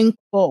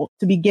thankful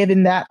to be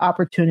given that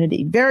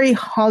opportunity. Very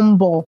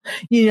humble,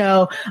 you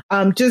know,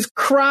 just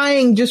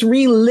crying, just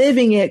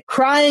reliving it,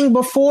 crying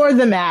before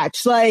the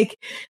match. Like,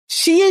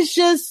 she is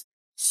just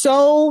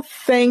so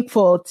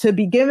thankful to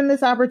be given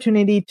this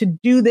opportunity to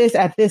do this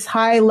at this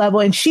high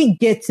level. And she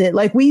gets it.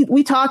 Like,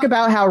 we talk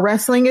about how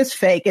wrestling is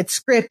fake. It's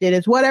scripted.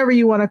 It's whatever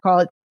you want to call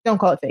it. Don't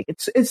call it fake.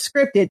 It's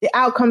scripted. The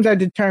outcomes are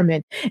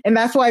determined. And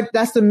that's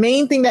the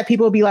main thing that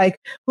people be like,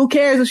 who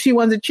cares if she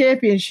wins a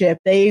championship?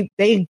 They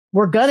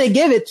were going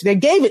to they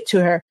gave it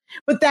to her.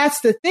 But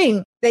that's the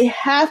thing. They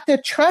have to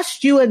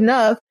trust you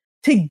enough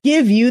to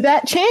give you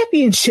that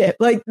championship.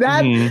 Like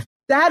that,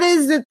 that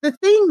is the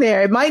thing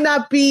there. It might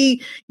not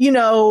be, you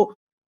know,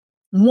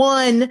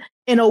 won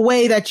in a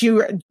way that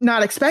you're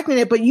not expecting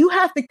it, but you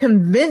have to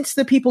convince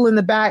the people in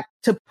the back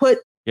to put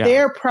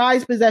their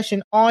prized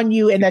possession on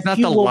you, and it's that not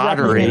you the will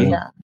lottery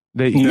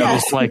that you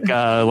just like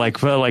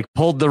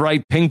pulled the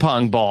right ping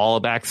pong ball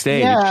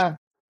backstage. Yeah,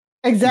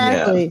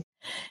 exactly. Yeah.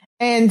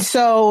 And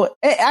so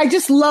I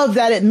just love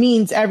that it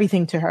means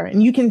everything to her,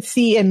 and you can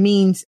see it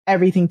means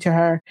everything to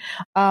her.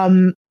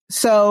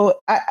 So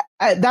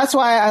that's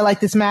why I like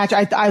this match.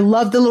 I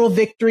love the little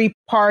victory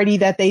party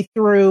that they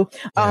threw.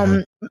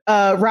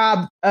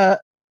 Rob,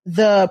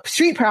 the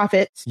Street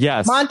Profits.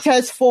 Yes.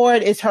 Montez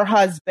Ford is her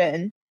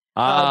husband.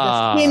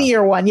 The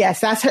skinnier one.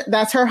 Yes,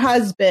 that's her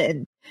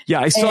husband.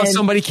 Yeah, I saw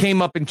somebody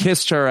came up and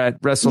kissed her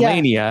at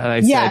WrestleMania, and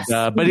I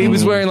said, but he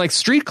was wearing like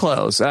street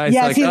clothes. I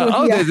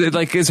was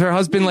like, is her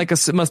husband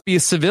must be a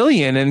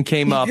civilian, and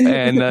came up,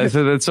 and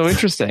so that's so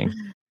interesting.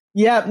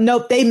 Yeah,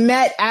 nope. They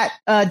met at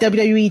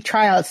WWE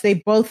tryouts. They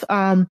both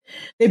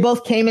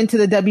came into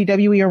the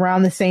WWE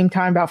around the same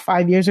time, about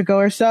 5 years ago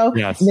or so.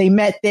 Yes. They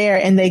met there,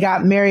 and they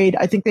got married.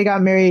 I think they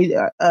got married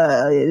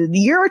a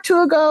year or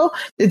two ago.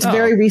 It's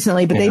very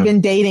recently, but they've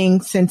been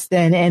dating since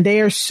then, and they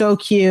are so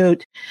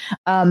cute.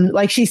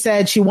 Like she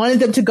said, she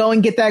wanted them to go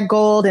and get that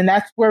gold, and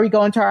that's where we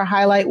go into our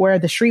highlight, where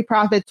the Street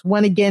Profits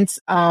went against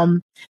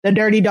the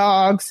Dirty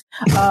Dogs.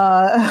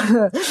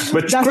 That's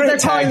what they're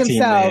calling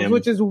themselves,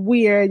 which is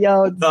weird,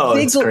 yo. Oh,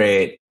 it's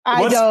great.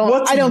 I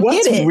don't get it.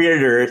 What's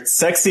weirder?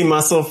 Sexy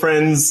Muscle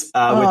Friends,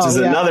 which is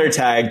another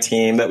tag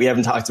team that we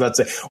haven't talked about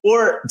today,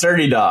 or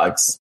Dirty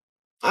Dogs.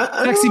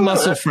 Sexy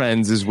Muscle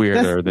Friends is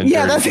weirder than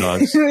Dirty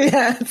Dogs.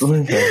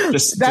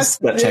 That's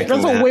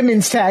a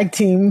women's tag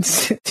team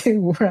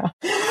too.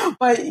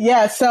 But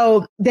yeah,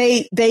 so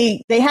they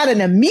had an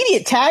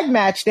immediate tag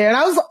match there, and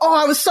I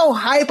was so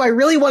hype. I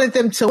really wanted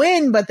them to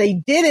win, but they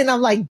didn't.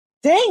 I'm like,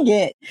 dang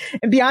it.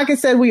 And Bianca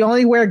said, we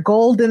only wear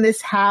gold in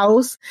this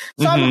house.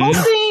 So I'm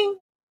hoping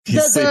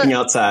he's sleeping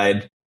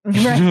outside.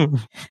 Right.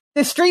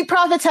 The Street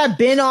Profits have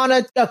been on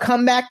a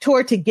comeback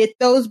tour to get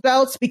those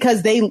belts,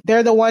 because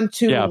they're the ones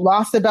who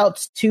lost the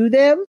belts to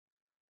them.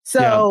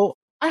 So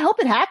I hope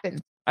it happens.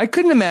 I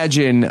couldn't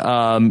imagine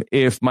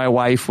if my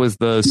wife was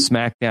the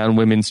SmackDown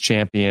Women's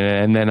Champion,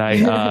 and then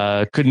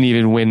I couldn't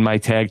even win my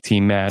tag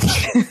team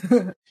match.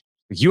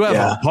 You have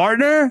a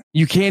partner?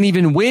 You can't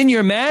even win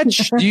your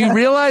match? Do you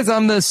realize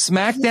I'm the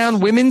SmackDown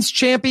Women's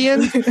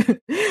Champion?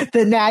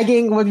 The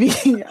nagging would be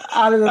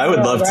out of the I would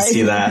love to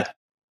see that.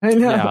 I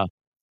know.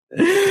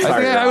 Yeah.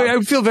 I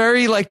would feel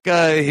very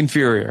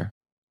inferior.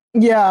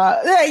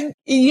 Yeah.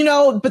 You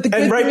know, but the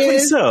good thing rightfully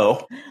is,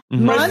 so.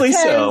 Rightfully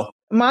so.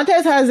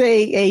 Montez has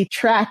a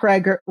track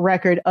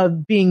record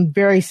of being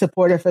very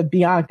supportive of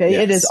Bianca.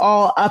 Yes. It is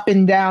all up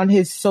and down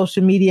his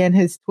social media and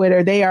his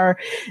Twitter. They are,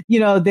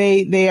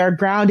 they are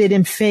grounded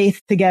in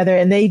faith together,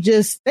 and they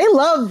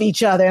love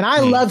each other. And I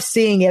love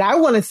seeing it. I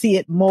want to see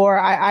it more.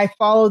 I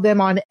follow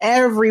them on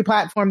every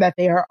platform that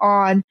they are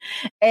on,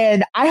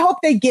 and I hope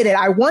they get it.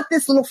 I want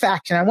this little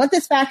faction. I want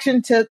this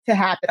faction to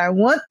happen. I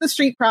want the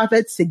Street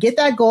Profits to get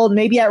that gold,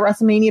 maybe at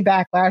WrestleMania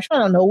Backlash. I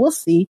don't know. We'll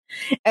see.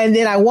 And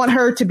then I want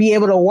her to be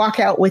able to walk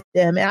out with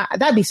them. And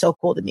that'd be so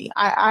cool to me.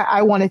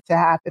 I want it to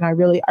happen. I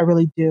really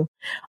do.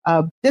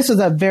 This was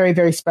a very,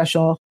 very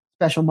special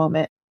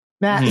moment.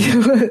 Matt.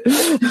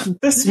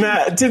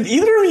 Matt, did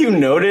either of you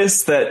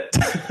notice that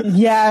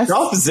yes.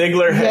 Dolph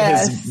Ziggler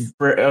had his,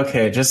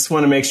 okay, just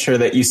want to make sure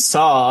that you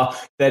saw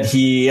that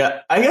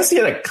I guess he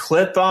had a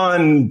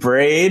clip-on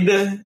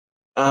braid.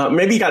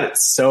 Maybe he got it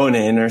sewn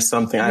in or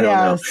something. I don't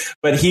know.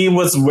 But he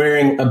was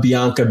wearing a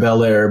Bianca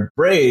Belair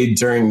braid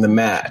during the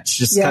match,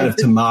 just kind of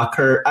to mock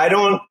her.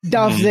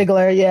 Dolph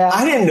Ziggler, yeah.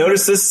 I didn't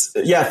notice this,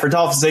 for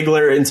Dolph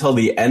Ziggler until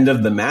the end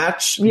of the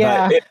match.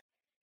 Yeah. But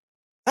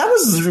that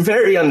was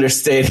very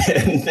understated.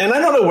 And I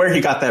don't know where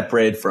he got that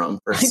braid from.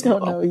 I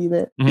don't know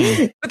either.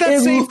 Mm-hmm. But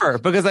that's safer,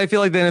 because I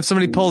feel like then if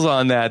somebody pulls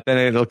on that, then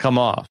it'll come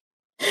off.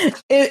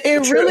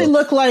 It really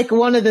looked like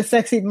one of the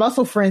Sexy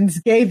Muscle friends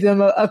gave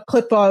them a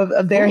clip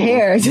of their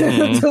hair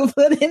to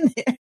put in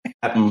there.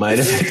 That might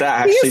have been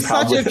actually. He's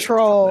such a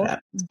troll.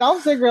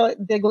 Dolph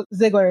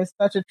Ziggler is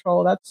such a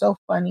troll. That's so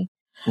funny.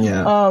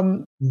 Yeah.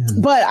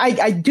 But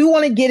I do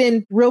want to get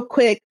in real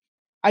quick.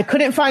 I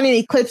couldn't find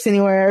any clips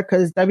anywhere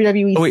because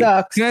WWE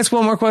sucks. Can I ask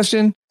one more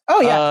question?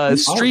 Oh yeah.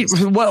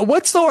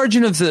 What's the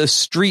origin of the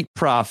Street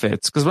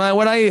Profits? Because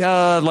when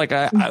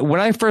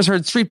I first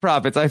heard Street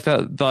Profits, I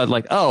thought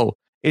like, oh,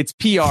 it's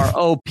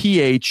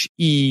PROPHETS.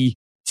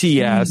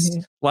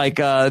 Like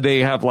they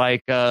have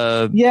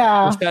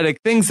prosthetic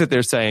things that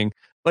they're saying,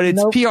 but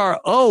it's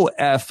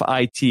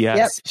PROFITS. Yep.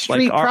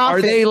 Like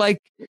are they like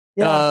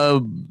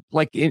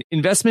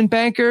investment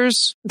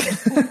bankers?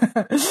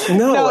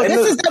 No,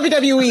 this is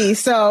WWE.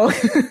 So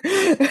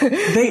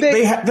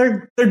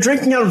they're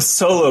drinking out of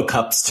solo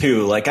cups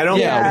too. Like I don't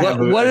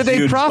know. What are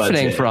they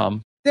profiting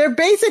from? They're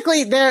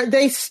basically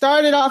they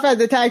started off as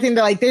a tag team.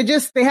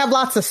 They have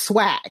lots of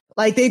swag.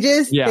 Like they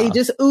just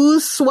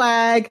ooze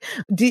swag.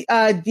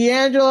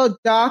 D'Angelo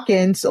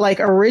Dawkins, like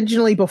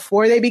originally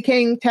before they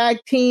became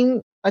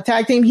a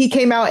tag team, he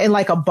came out in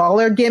like a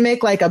baller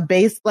gimmick, like a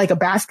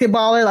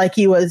basketballer, like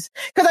he was,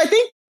 because I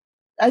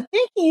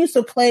think he used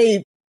to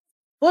play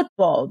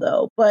football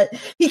though, but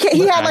he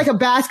had like a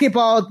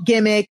basketball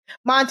gimmick.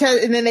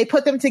 Montez, and then they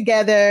put them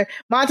together.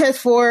 Montez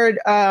Ford,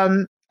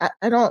 I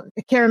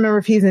can't remember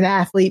if he's an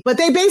athlete, but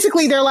they're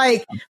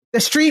like the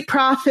Street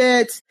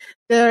Profits.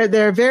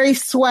 They're very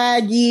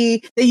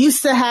swaggy. They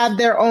used to have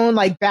their own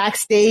like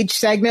backstage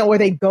segment where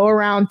they go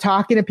around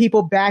talking to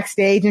people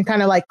backstage and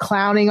kind of like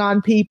clowning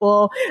on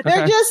people.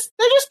 They're just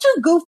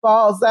two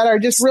goofballs that are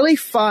just really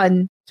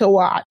fun to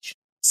watch.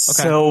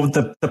 Okay. So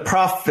the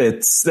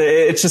Profits,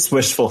 it's just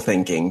wishful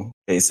thinking,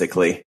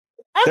 basically.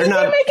 They're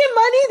making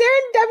money. They're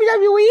in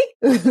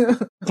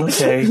WWE.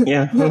 Okay,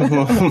 yeah.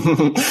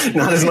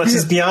 Not as much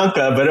as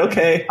Bianca, but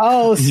okay.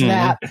 Oh,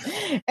 snap.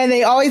 And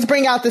they always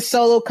bring out the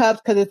solo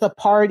cups because it's a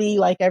party,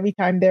 like every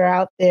time they're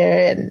out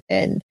there.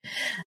 And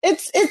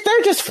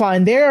they're just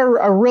fun. They're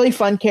a really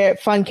fun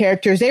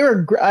characters. They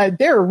were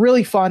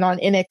really fun on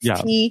NXT.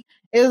 Yeah.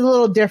 It was a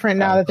little different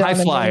now that they're high on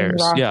the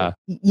flyers. Yeah.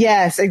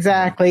 Yes,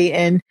 exactly.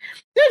 And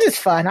they're just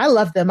fun. I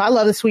love them. I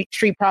love the Sweet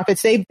Street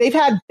Profits. They've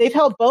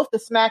held both the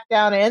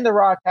SmackDown and the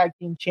Raw Tag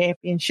Team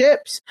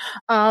Championships.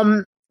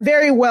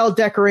 Very well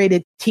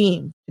decorated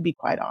team, to be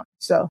quite honest.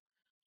 So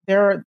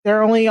they're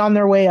only on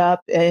their way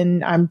up,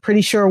 and I'm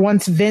pretty sure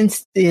once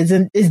Vince is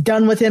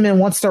done with him and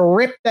wants to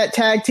rip that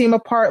tag team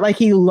apart like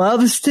he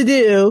loves to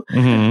do,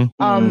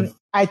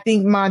 I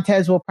think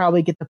Montez will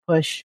probably get the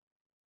push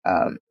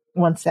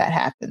once that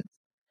happens.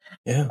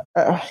 Yeah.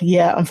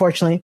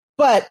 Unfortunately.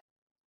 But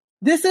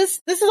this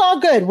is all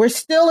good. We're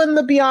still in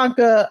the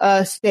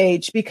Bianca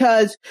stage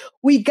because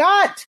we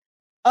got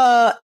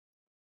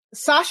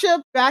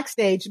Sasha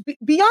backstage.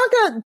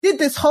 Bianca did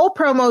this whole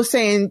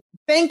promo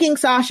thanking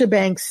Sasha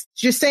Banks,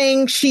 just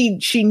saying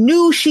she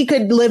knew she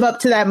could live up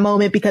to that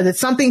moment because it's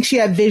something she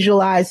had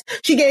visualized.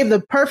 She gave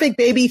the perfect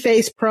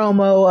babyface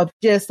promo of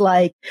just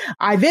like,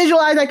 I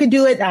visualized I could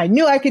do it. I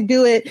knew I could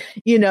do it,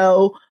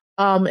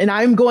 and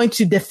I'm going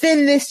to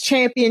defend this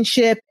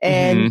championship.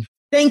 And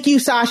thank you,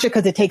 Sasha,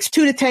 because it takes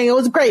two to tango. It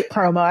was a great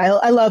promo.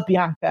 I love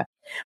Bianca.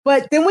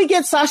 But then we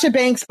get Sasha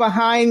Banks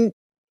behind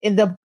in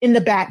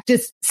the back,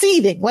 just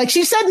seething. Like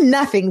she said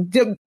nothing.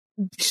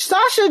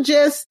 Sasha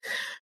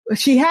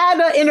she had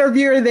an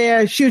interviewer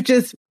there. She was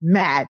just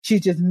mad.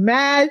 She's just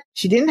mad.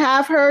 She didn't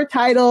have her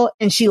title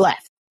and she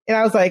left. And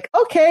I was like,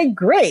 okay,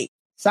 great.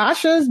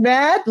 Sasha's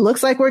mad.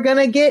 Looks like we're going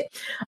to get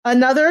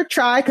another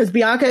try because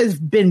Bianca has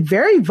been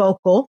very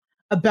vocal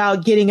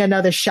about getting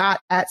another shot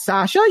at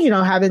Sasha,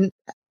 having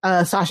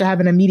Sasha have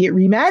an immediate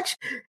rematch.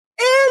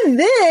 And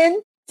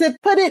then to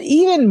put it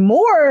even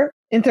more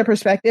into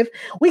perspective.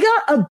 We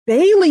got a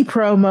Bayley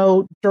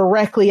promo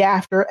directly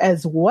after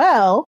as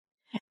well.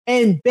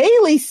 And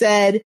Bayley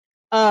said,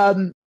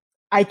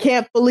 I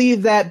can't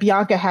believe that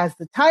Bianca has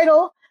the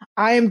title.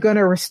 I am going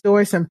to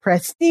restore some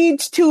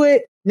prestige to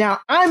it. Now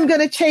I'm going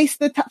to chase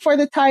for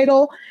the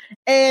title.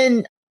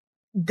 And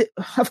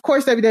of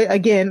course,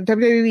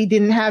 WWE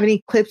didn't have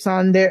any clips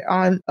on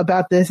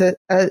about this,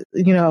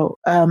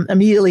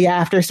 immediately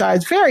after. So I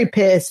was very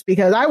pissed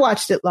because I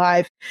watched it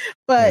live,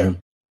 but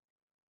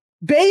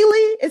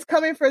Bayley is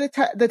coming for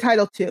the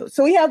title too.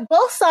 So we have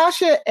both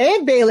Sasha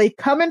and Bayley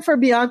coming for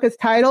Bianca's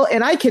title,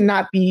 and I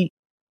cannot be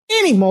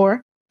any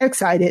more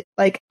excited.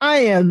 Like, I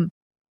am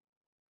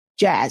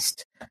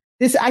jazzed.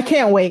 I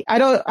can't wait. I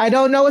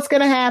don't know what's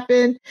going to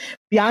happen.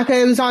 Bianca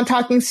was on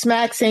Talking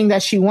Smack saying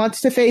that she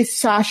wants to face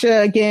Sasha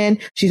again.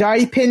 She's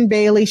already pinned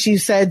Bayley. She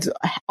said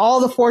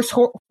all the four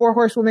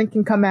horsewomen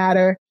can come at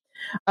her.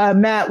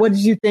 Matt, what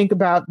did you think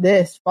about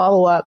this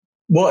follow-up?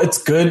 Well,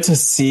 it's good to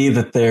see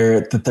that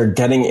they're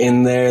getting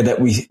in there, that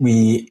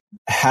we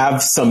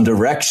have some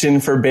direction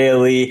for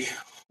Bayley.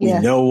 We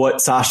know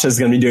what Sasha's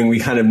going to be doing. We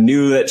kind of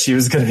knew that she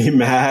was going to be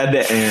mad,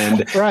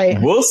 and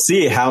we'll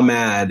see how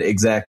mad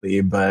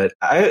exactly. But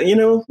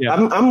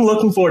I'm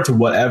looking forward to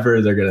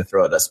whatever they're going to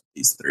throw at us with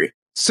these three.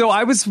 So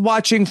I was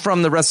watching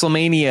from the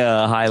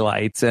WrestleMania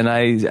highlights, and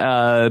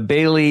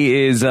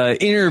Bayley is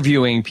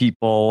interviewing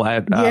people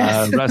at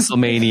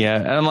WrestleMania,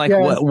 and I'm like,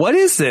 what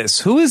is this?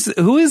 Who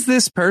is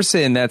this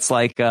person that's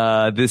like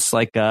Edna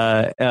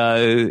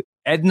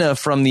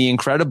from The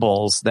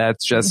Incredibles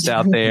that's just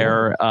out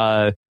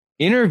there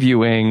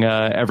interviewing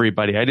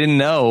everybody? I didn't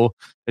know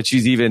that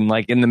she's even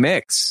like in the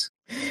mix.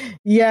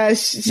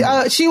 Yes,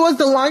 she was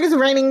the longest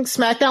reigning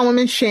SmackDown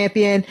Women's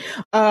Champion.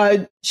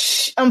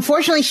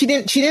 Unfortunately, she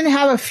didn't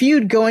have a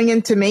feud going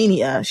into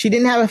Mania.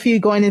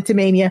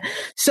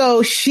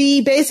 So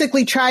she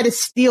basically tried to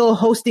steal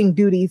hosting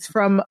duties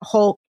from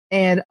Hulk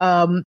and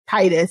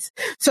Titus.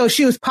 So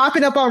she was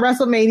popping up on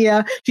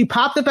WrestleMania. She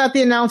popped up at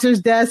the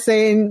announcer's desk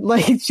saying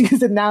like she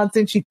was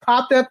announcing. She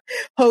popped up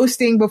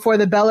hosting before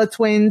the Bella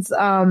Twins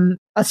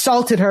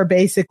assaulted her,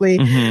 basically.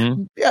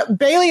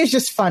 Bayley is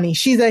just funny.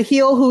 She's a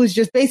heel who's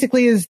just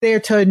basically is there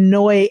to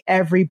annoy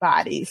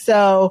everybody.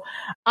 So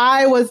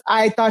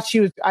I thought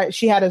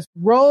she had us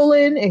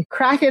rolling and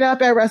cracking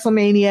up at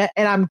WrestleMania,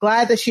 and I'm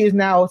glad that she is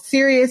now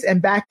serious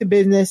and back to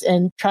business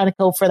and trying to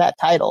go for that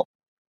title.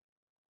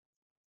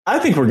 I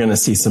think we're going to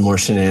see some more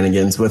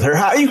shenanigans with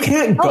her. You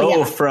can't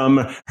go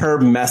from her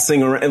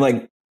messing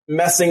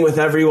with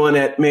everyone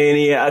at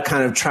Mania,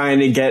 kind of trying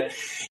to get,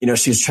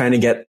 she was trying to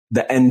get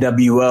the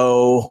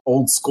NWO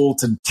old school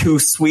to too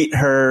sweet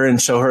her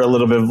and show her a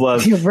little bit of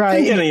love. Right.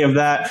 I think any of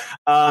that.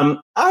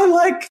 I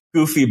like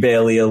Goofy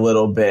Bayley a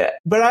little bit,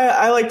 but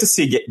I like to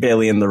see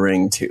Bayley in the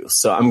ring too.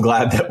 So I'm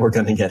glad that we're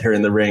going to get her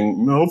in the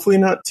ring. Hopefully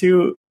not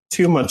too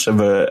much of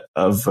a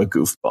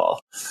goofball.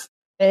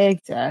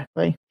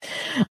 Exactly.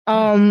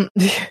 I'm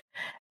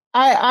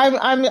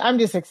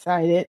just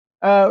excited.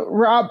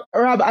 Rob,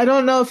 I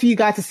don't know if you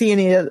got to see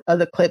any of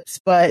the clips,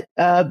 but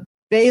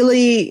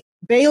Bayley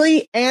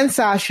and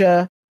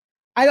Sasha,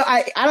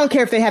 I don't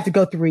care if they have to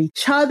go through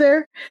each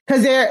other,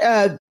 because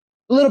they're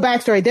little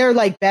backstory. They're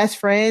like best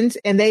friends,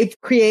 and they've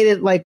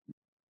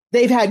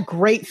had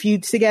great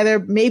feuds together.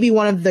 Maybe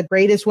one of the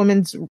greatest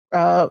women's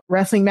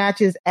wrestling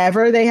matches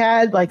ever they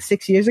had like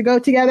 6 years ago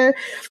together.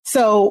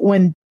 So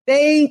when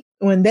they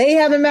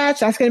have a match,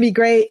 that's going to be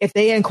great. If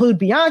they include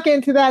Bianca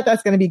into that,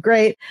 that's going to be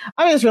great.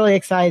 I'm just really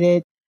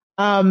excited.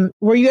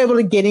 Were you able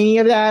to get any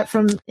of that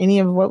from any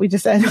of what we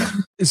just said?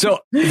 So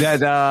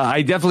that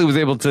I definitely was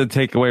able to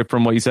take away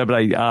from what you said, but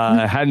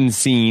I hadn't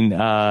seen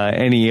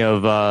any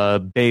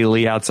of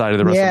Bayley outside of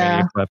the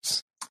WrestleMania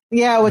clips.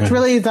 Yeah, which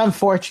really is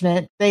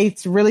unfortunate. They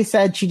really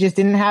said she just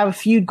didn't have a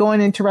feud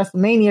going into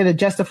WrestleMania to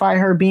justify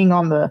her being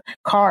on the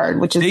card,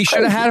 which is they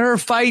should have had her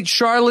fight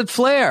Charlotte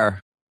Flair.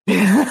 We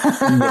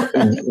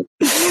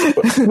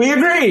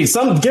agree.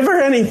 Give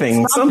her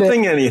anything,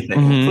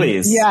 anything,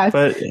 please. Yeah,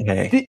 but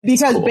hey,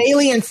 because cool.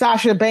 Bayley and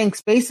Sasha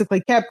Banks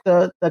basically kept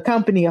the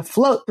company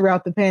afloat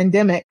throughout the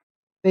pandemic.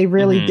 They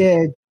really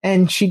did,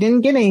 and she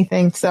didn't get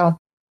anything. So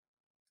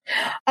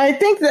I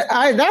think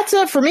that's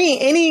it for me.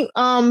 Any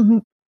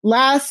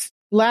last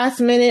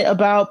minute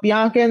about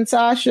Bianca and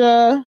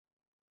Sasha?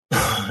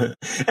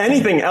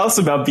 Anything else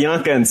about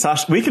Bianca and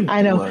Sasha? We could.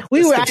 I know.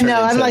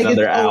 I'm like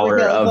another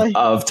hour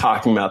of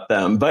talking about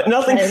them, but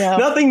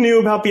nothing new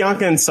about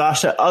Bianca and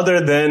Sasha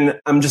other than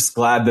I'm just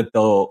glad that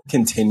they'll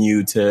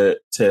continue to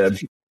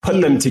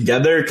put them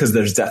together, because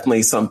there's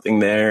definitely something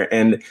there.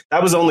 And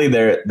that was only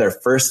their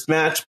first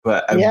match,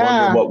 but I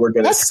wonder what we're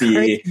going to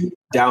see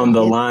down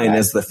the line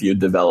as the feud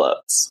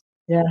develops.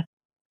 Yeah.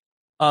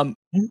 Can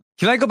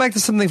I go back to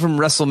something from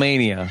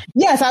WrestleMania?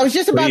 Yes, I was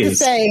just about to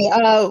say.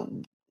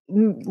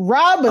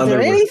 Rob, is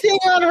there anything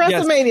on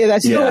WrestleMania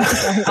that you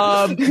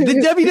the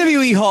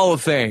WWE Hall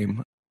of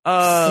Fame?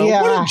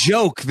 What a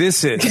joke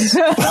this is.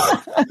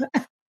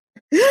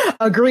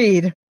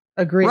 Agreed.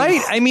 Agreed.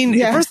 Right? I mean,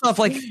 first off,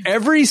 like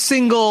every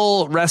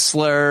single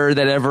wrestler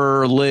that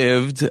ever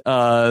lived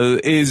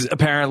is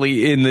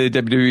apparently in the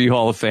WWE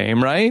Hall of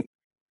Fame, right?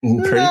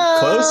 Pretty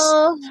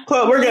close.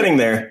 We're getting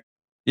there.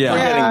 Yeah. We're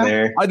getting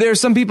there. Are there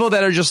some people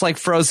that are just like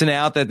frozen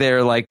out that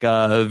they're like,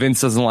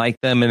 Vince doesn't like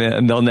them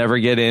and they'll never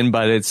get in?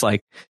 But it's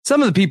like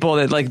some of the people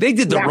that like they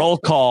did the roll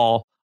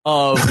call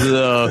of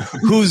the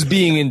who's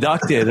being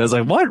inducted. I was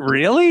like, what,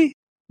 really?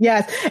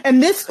 Yes.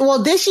 And this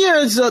year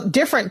is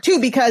different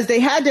too, because they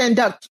had to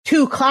induct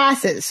 2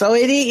 classes. So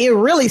it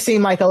really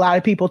seemed like a lot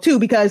of people too,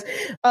 because,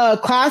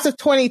 class of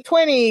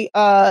 2020,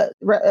 Hall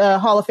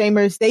of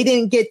Famers, they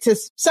didn't get to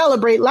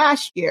celebrate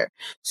last year.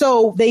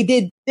 So they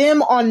did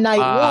them on night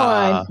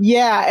 1.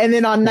 Yeah. And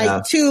then on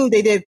night 2,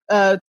 they did,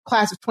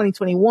 class of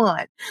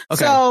 2021. Okay.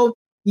 So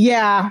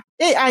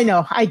I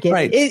know. I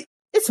get it.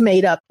 It's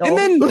made up, though. And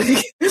then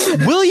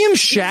William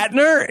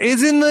Shatner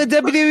is in the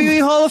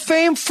WWE Hall of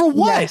Fame for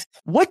what? Yes.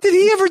 What did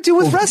he ever do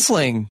with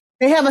wrestling?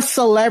 They have a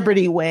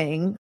celebrity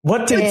wing.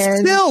 What did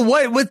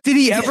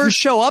he ever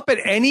show up at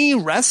any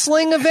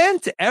wrestling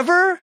event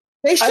ever?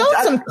 They showed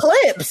some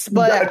clips,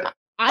 but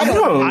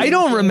I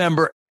don't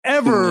remember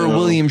ever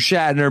William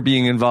Shatner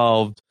being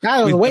involved.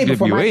 That was way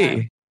before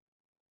my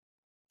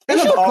time.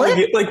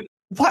 Like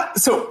what?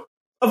 So.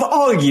 Of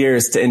all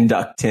years to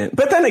induct him.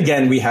 But then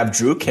again, we have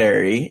Drew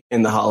Carey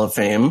in the Hall of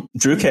Fame.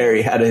 Drew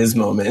Carey had his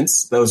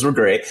moments. Those were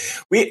great.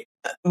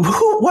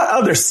 What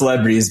other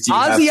celebrities do you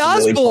have? Ozzy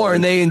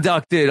Osbourne, they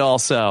inducted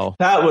also.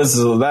 That was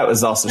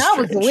also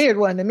strange. That was a weird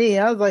one to me.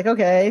 I was like,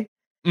 okay.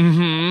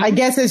 Mm-hmm. I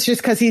guess it's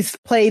just because he's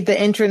played the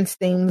entrance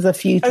themes a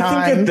few times.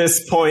 I think at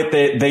this point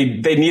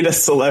they need a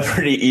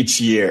celebrity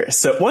each year.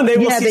 So one day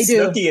we'll see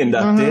Snooki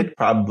inducted. Mm-hmm.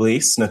 Probably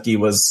Snooki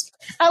was.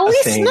 At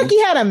least Snooki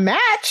had a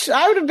match.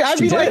 I'd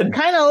be like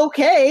kind of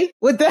okay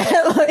with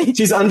that. Like,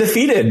 she's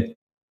undefeated.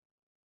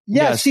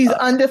 Yes, she's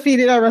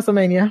undefeated at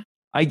WrestleMania.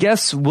 I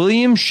guess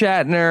William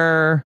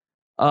Shatner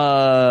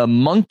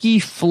monkey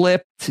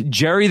flipped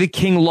Jerry the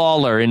King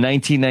Lawler in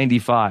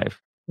 1995.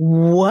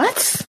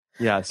 What?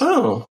 Yes.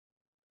 Oh.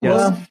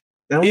 Yes.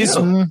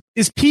 Well,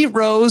 is Pete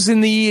Rose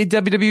in the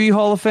WWE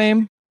Hall of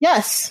Fame?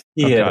 Yes.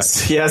 He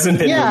is. He hasn't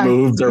been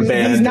removed or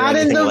banned. He's not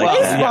in the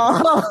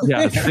baseball.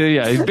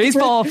 Yeah.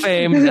 Baseball Hall of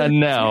Fame,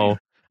 no.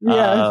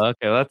 Yeah.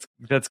 Okay,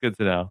 that's good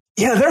to know.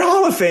 Yeah, their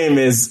Hall of Fame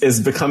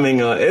is becoming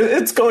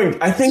it's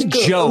going, I think,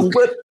 a joke.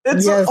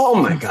 Oh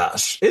my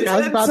gosh. It's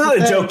not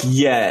a joke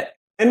yet.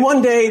 And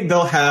one day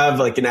they'll have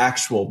like an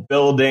actual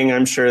building.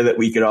 I'm sure that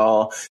we could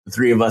all, the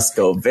 3 of us,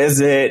 go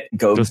visit,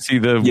 go see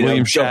the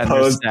William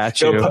Shatner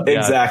statue.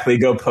 Exactly.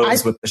 Go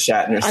pose with the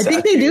Shatner statue. I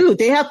think they do.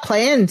 They have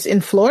plans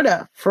in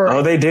Florida for.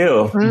 Oh, they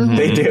do. Mm-hmm.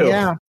 They do.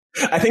 Yeah.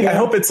 I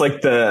hope it's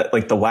like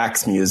the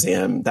wax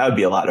museum. That would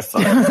be a lot of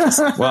fun.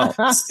 Well,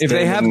 if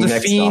they have the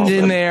Fiend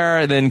in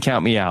there, then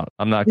count me out.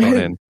 I'm not going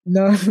in.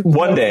 No.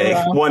 One day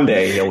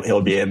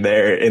he'll be in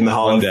there in the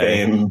Hall of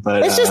Fame.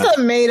 But it's just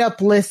a made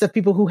up list of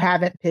people who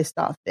haven't pissed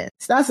off Vince.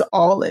 That's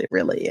all it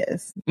really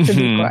is, to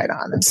be quite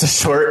honest.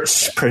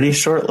 It's a pretty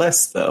short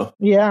list though.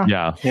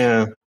 Yeah.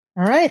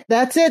 All right,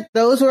 that's it.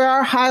 Those were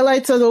our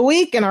highlights of the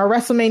week and our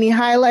WrestleMania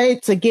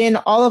highlights. Again,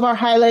 all of our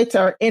highlights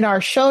are in our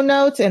show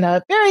notes in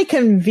a very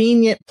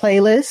convenient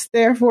playlist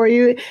there for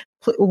you.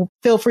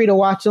 Feel free to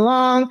watch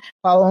along,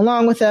 follow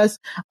along with us.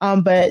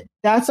 But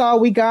that's all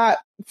we got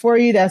for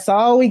you. That's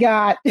all we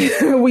got.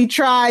 We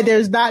tried.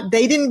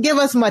 They didn't give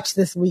us much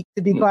this week,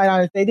 to be quite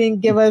honest. They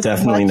didn't give us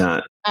definitely much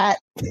not at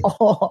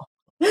all.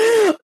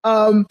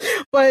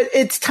 But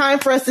it's time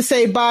for us to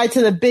say bye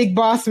to the big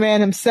boss man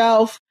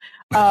himself.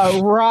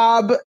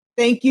 Rob,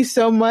 thank you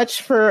so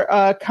much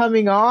for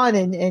coming on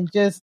and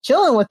just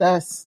chilling with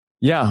us.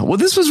 Yeah, well,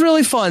 this was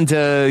really fun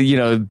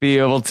to, be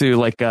able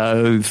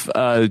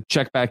to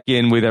check back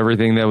in with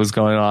everything that was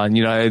going on.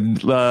 I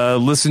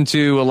listened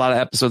to a lot of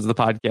episodes of the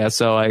podcast,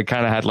 so I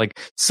kind of had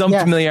some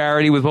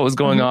familiarity with what was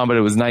going on, but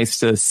it was nice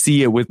to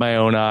see it with my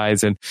own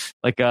eyes. And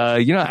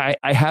I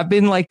have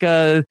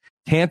been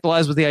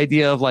tantalized with the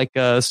idea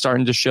of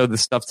starting to show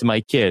this stuff to my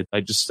kids.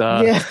 I just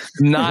not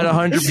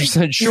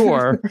 100%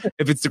 sure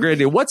if it's the great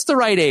idea. What's the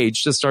right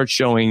age to start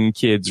showing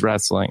kids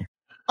wrestling?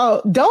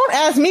 Oh, don't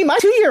ask me. My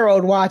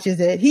 2-year-old watches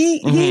it.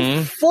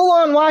 He full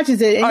on watches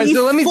it. And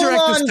so let me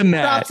direct this to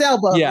Matt. Drops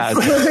elbows. Yeah.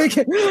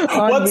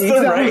 What's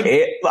the right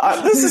age?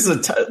 This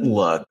is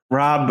look,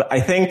 Rob. I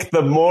think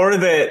the more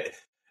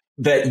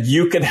that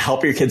you can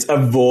help your kids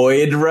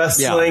avoid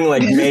wrestling,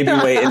 maybe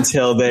wait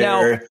until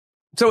they're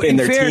in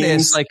their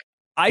fairness, teens.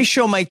 I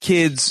show my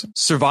kids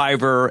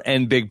Survivor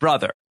and Big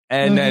Brother,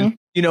 and then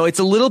it's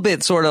a little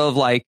bit sort of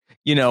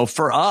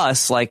for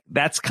us,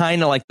 that's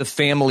kind of the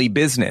family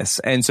business.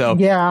 And so,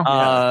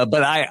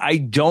 but I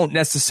don't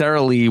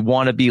necessarily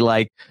want to be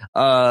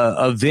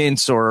a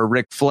Vince or a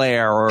Ric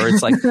Flair, or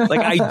it's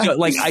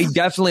I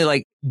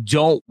definitely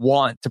don't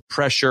want to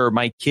pressure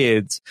my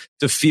kids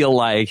to feel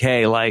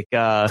hey,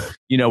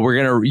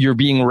 you're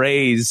being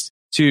raised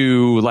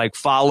to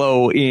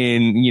follow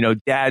in,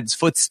 dad's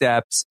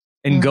footsteps.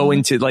 and go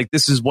into like,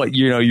 this is what,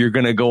 you're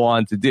going to go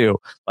on to do.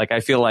 Like, I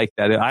feel like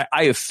that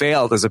I have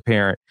failed as a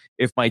parent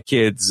if my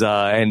kids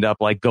end up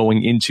like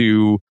going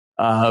into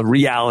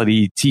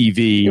reality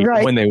TV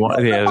when they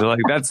want. Yeah, like,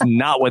 that's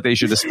not what they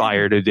should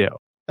aspire to do.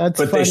 But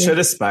funny. They should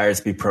aspire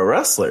to be pro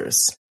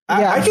wrestlers.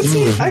 Yeah.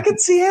 I could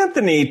see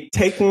Anthony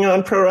taking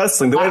on pro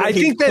wrestling. The way that I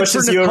think that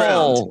for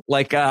Nicole,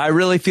 like I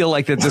really feel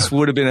like that this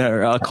would have been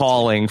a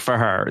calling for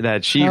her.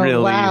 That she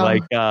really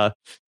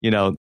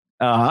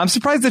I'm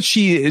surprised that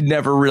she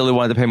never really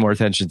wanted to pay more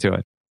attention to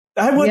it.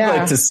 I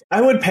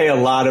would pay a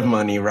lot of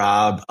money,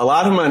 Rob. A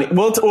lot of money.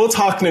 We'll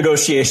talk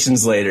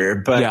negotiations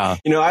later, but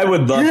I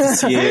would love to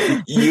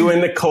see you and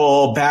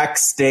Nicole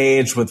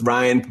backstage with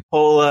Ryan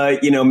Popola.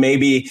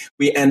 Maybe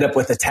we end up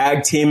with a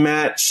tag team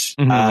match.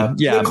 Mm-hmm.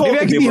 Maybe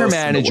I can be her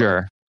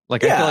manager.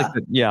 Like, I feel like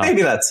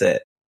maybe that's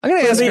it. I'm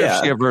going to ask her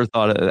if she ever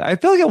thought of it. I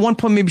feel like at one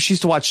point, maybe she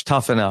used to watch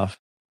Tough Enough.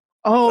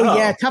 Oh,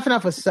 yeah. Tough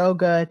Enough was so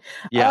good.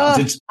 Yeah.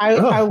 I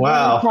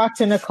want to talk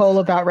to Nicole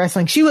about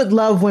wrestling. She would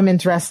love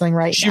women's wrestling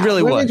now. She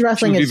really would. Women's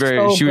wrestling is so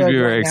good. She would be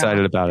very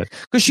excited about it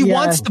because she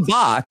wants to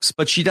box,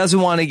 but she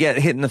doesn't want to get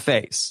hit in the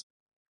face.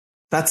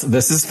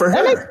 This is for her.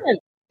 That makes sense.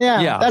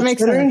 Yeah, that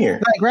makes sense.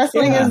 Like,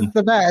 wrestling is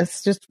the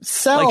best. Just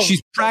like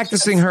she's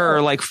practicing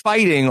her like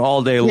fighting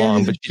all day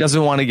long, but she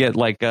doesn't want to get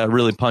like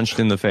really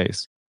punched in the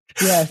face.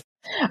 Yes.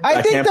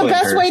 I think the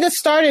best way to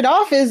start it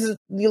off is,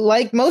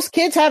 like, most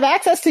kids have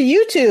access to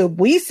YouTube.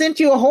 We sent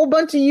you a whole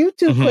bunch of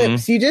YouTube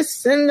clips. You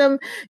just send them.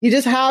 You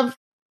just have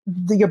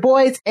your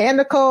boys and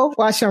Nicole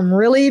watch some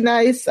really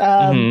nice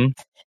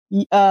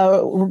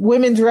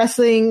women's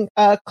wrestling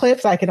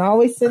clips. I can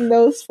always send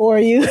those for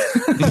you.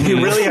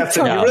 You really have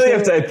to,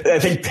 I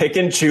think, pick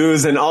and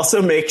choose, and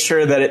also make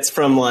sure that it's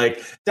from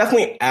like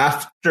definitely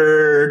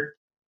after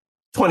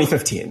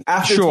 2015.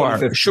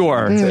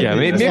 Sure. Yeah,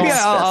 maybe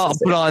I'll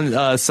put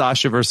on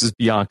Sasha versus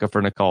Bianca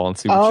for Nicole and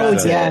see what she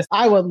says.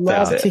 I would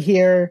love to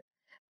hear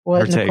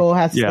what Nicole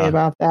has to say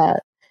about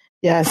that.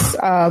 Yes.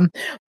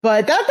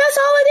 But that's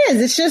all it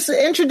is. It's just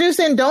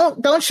introducing.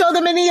 Don't show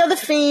them any of the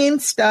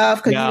Fiend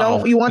stuff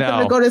because you want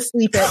them to go to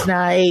sleep at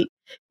night.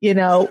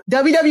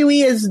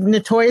 WWE is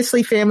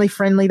notoriously family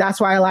friendly. That's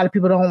why a lot of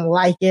people don't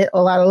like it.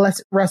 A lot of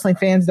wrestling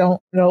fans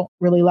don't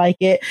really like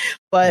it.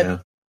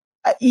 But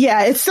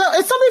it's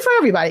something for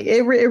everybody.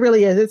 It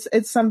really is.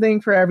 It's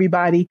something for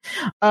everybody.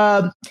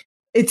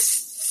 It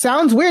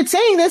sounds weird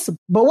saying this,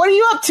 but what are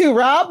you up to,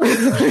 Rob?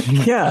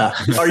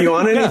 Are you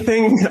on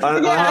anything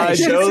on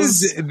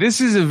shows?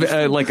 This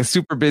is like a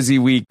super busy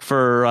week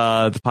for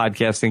the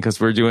podcasting because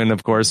we're doing,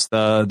 of course,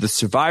 the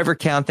Survivor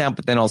countdown,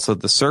 but then also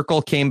the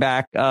Circle came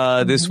back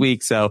this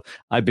week. So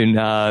I've been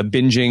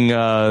binging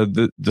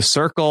the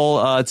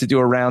Circle to do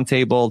a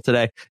roundtable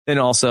today. Then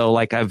also,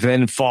 like, I've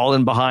been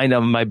falling behind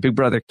on my Big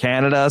Brother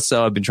Canada,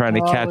 so I've been trying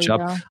to catch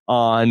up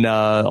on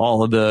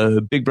all of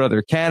the Big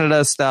Brother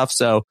Canada stuff.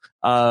 So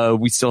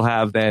we still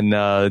have then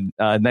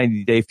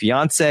 90 Day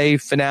Fiance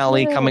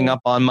finale coming up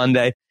on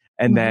Monday.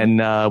 And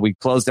then we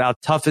closed out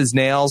Tough as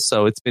Nails.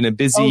 So it's been a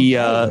busy,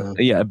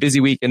 a busy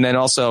week. And then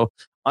also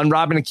on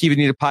Rob and Akiva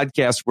Need a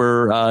Podcast,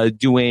 we're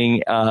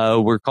doing,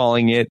 we're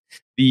calling it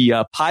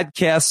the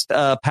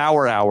podcast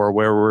Power Hour,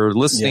 where we're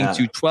listening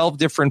to 12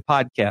 different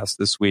podcasts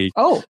this week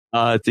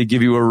to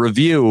give you a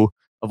review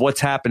of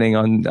what's happening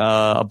on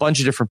a bunch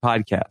of different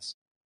podcasts.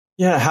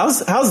 Yeah,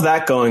 how's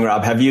that going,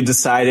 Rob? Have you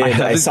decided?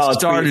 I saw a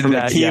tweet from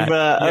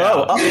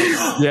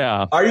Akiva.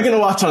 Yeah. Are you going to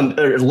watch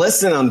or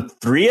listen on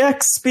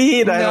 3x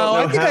speed?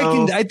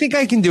 I think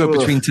I can do it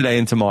between today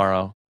and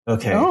tomorrow.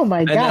 Okay. Oh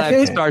my God! And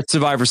then I start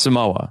Survivor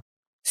Samoa.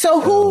 So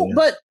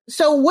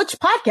which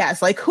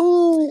podcast? Like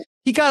who?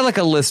 He got like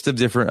a list of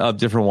different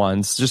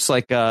ones, just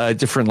like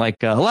different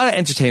a lot of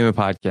entertainment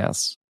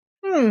podcasts.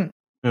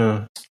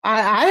 Yeah.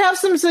 I have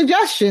some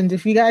suggestions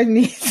if you guys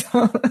need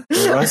some.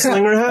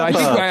 Wrestling or I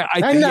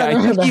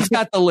think he's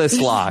got the list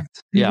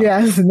locked. Yeah.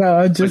 Yes,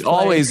 no, just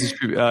always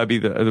be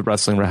the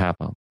Wrestling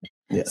RHAPup.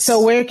 Yes.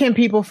 So where can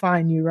people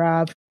find you,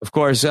 Rob? Of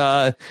course,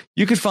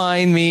 you could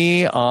find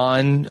me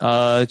on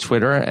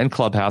Twitter and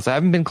Clubhouse. I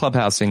haven't been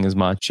clubhousing as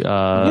much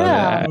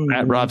at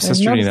Rob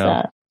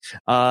Sesterino.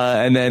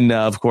 And then,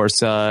 of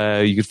course,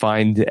 you could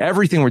find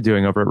everything we're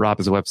doing over at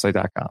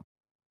robisawebsite.com.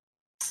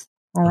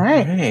 All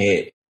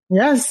right.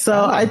 Yes.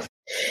 So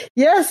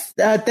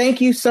thank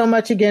you so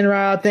much again,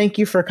 Rob. Thank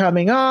you for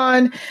coming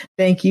on.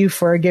 Thank you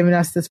for giving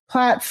us this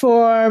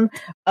platform.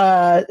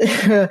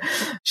 Should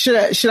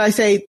I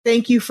say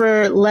thank you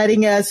for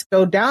letting us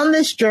go down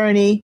this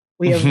journey?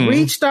 We have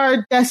reached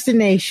our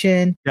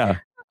destination. Yeah.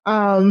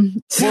 Well,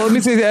 let me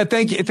say that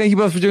thank you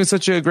both for doing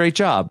such a great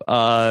job.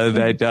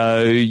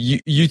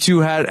 You two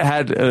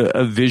had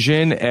a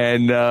vision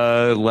and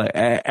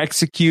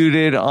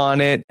executed on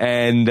it,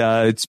 and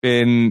it's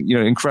been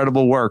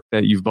incredible work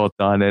that you've both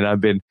done. And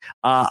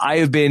I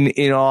have been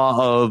in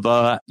awe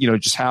of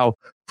just how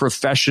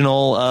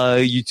professional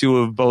you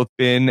two have both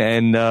been,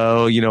 and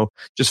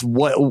just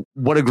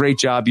what a great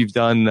job you've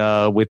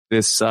done with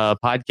this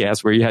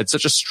podcast, where you had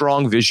such a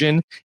strong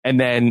vision and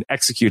then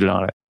executed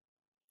on it.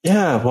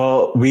 Yeah,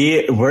 well,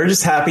 we're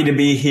just happy to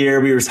be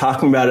here. We were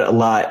talking about it a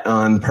lot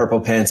on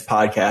Purple Pants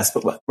podcast,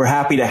 but we're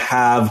happy to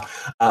have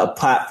a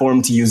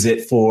platform to use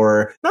it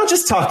for not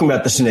just talking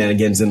about the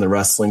shenanigans in the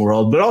wrestling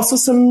world, but also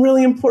some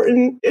really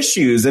important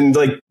issues and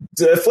like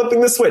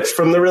flipping the switch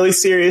from the really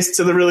serious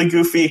to the really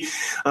goofy,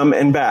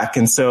 and back.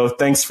 And so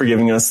thanks for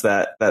giving us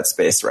that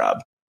space,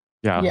 Rob.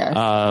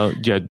 Yeah.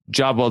 Yes.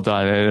 Job well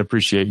done. I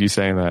appreciate you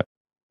saying that.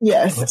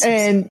 Yes.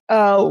 And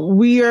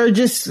we are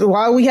just,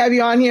 while we have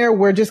you on here,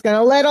 we're just going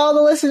to let all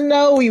the listeners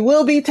know we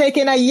will be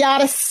taking a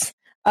hiatus.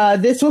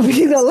 This will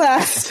be the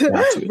last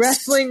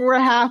Wrestling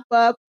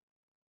RHAPup.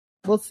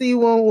 We'll see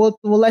when we'll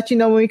let you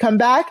know when we come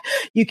back.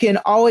 You can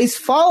always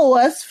follow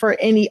us for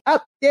any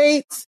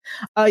updates.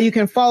 You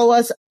can follow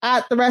us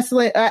at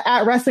Wrestling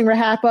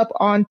RHAPup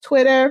on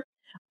Twitter.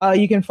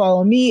 You can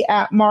follow me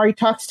at Mari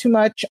Talks Too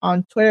Much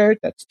on Twitter.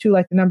 That's 2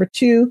 like the number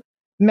 2.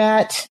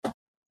 Matt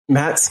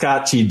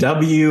Scott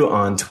GW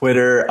on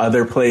Twitter,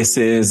 other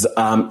places.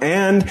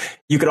 And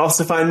you could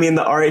also find me in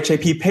the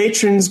RHAP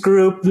patrons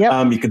group.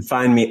 Yep. You can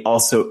find me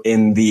also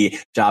in the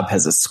Job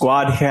Has a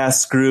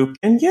Squadcast group.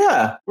 And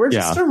yeah, we're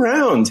just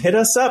around. Hit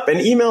us up and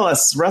email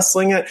us,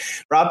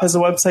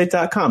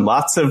 wrestling@RHAPhasAwebsite.com.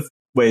 Lots of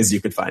ways you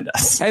could find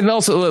us. And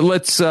also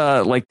let's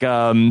we're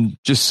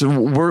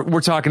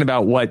talking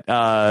about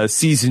what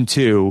season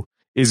 2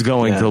 is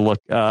going to look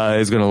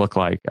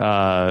like.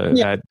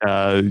 That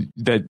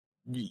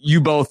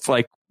you both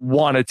like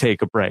want to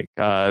take a break.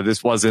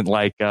 This wasn't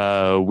like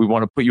we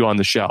want to put you on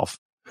the shelf.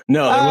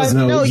 No, there was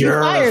no. You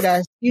fired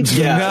us. You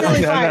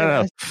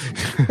fired us.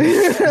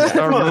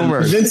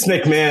 Rumors. Vince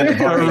McMahon.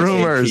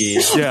 Rumors.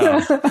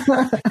 Yeah.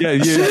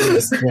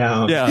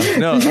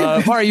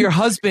 No, Mari, your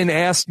husband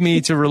asked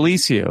me to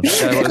release you.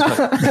 Yeah.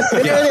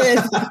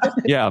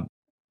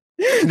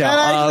 That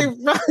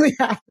actually probably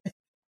happened.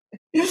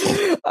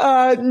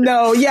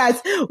 No.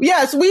 Yes.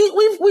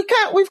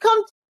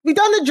 We've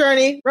done the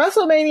journey.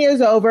 WrestleMania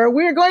is over.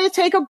 We're going to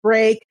take a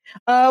break.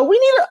 I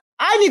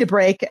need a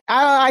break.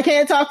 I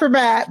can't talk for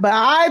Matt, but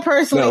I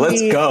personally let's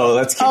go.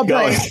 Let's keep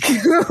going.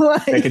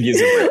 I could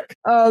use a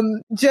break.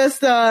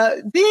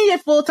 Being a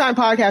full-time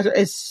podcaster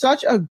is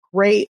such a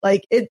great,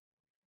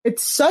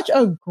 it's such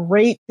a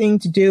great thing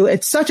to do.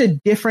 It's such a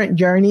different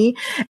journey.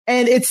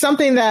 And it's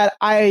something that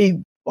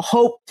I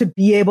hope to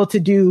be able to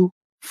do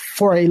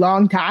for a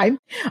long time.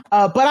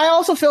 But I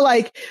also feel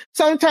like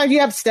sometimes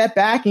you have to step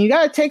back and you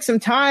got to take some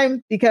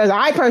time, because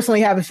I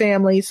personally have a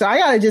family. So I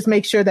got to just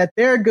make sure that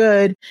they're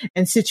good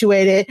and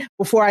situated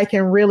before I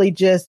can really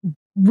just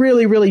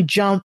really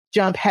jump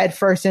head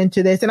first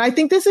into this. And I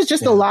think this is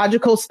just a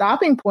logical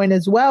stopping point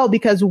as well,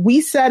 because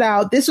we set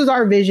out, this was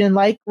our vision.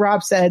 Like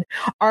Rob said,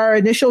 our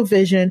initial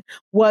vision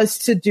was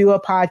to do a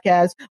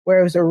podcast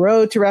where it was a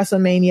road to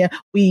WrestleMania.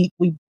 We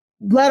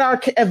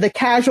let the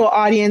casual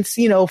audience,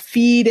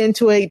 feed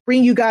into it,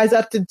 bring you guys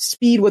up to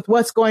speed with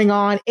what's going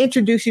on,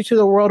 introduce you to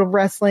the world of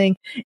wrestling,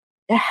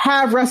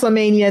 have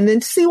WrestleMania, and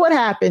then see what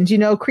happens,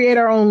 create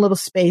our own little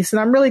space. And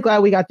I'm really glad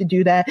we got to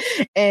do that.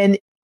 And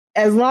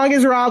as long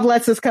as Rob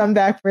lets us come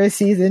back for a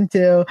season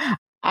 2,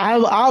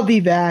 I'll be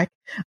back.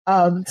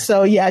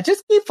 So yeah,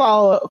 just keep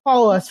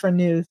follow us for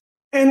news.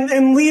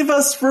 And leave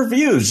us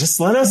reviews.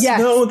 Just let us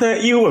know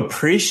that you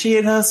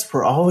appreciate us.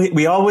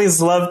 We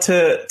always love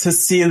to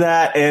see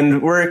that,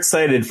 and we're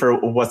excited for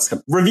what's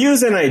coming.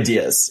 Reviews and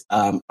ideas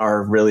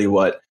are really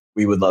what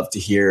we would love to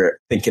hear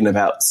thinking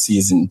about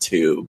season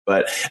 2.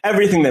 But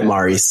everything that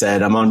Mari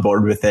said, I'm on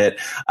board with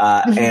it.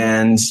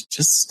 And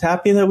just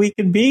happy that we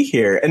could be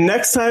here. And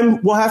next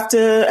time we'll have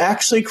to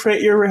actually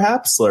create your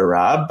RHAPsler,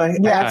 Rob. I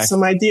have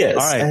some ideas.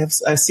 All right.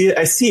 I see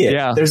it.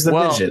 Yeah. There's the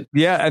vision.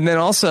 Yeah. And then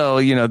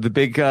also, the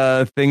big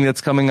thing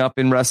that's coming up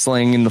in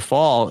wrestling in the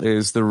fall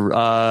is the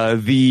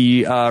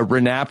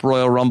RHAP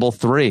Royal Rumble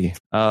 3. We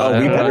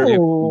better.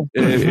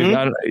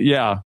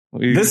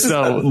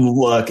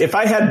 Look, if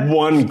I had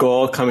one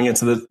goal coming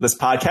into this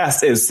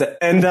podcast, is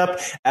to end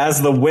up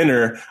as the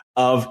winner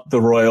of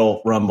the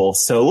Royal Rumble.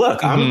 So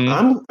look,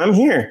 I'm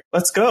here.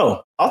 Let's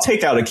go. I'll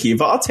take out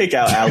Akiva. I'll take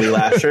out Ali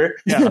Lasher.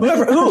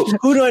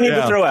 Who do I need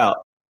to throw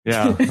out?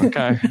 Yeah.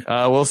 Okay.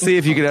 We'll see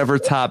if you could ever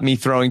top me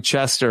throwing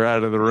Chester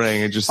out of the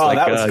ring and just I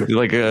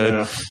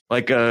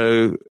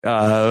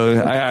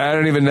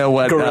don't even know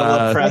what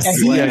gorilla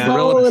press.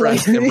 Gorilla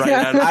press him right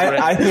out of the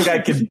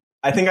ring.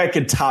 I think I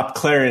could top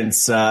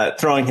Clarence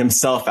throwing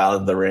himself out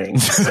of the ring.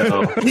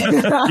 So.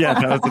 Yeah,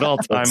 that was an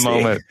all-time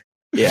moment.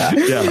 Yeah.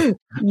 Okay.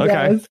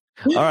 Yes.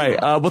 All right.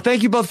 Well,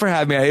 thank you both for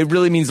having me. It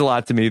really means a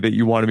lot to me that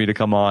you wanted me to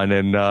come on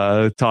and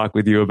talk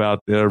with you about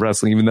the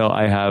wrestling, even though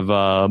I have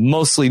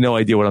mostly no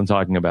idea what I'm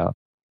talking about.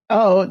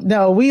 Oh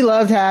no, we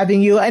loved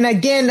having you. And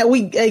again,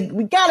 we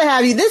gotta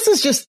have you. This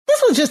was just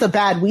a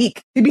bad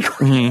week, to be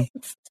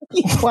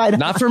quite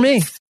not for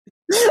me.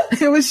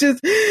 It was just,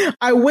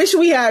 I wish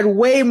we had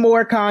way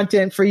more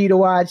content for you to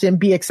watch and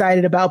be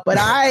excited about, but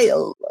I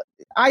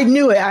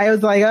knew it. I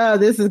was like, oh,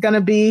 this is going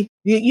to be,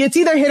 it's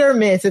either hit or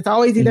miss. It's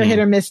always either hit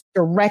or miss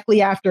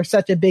directly after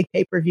such a big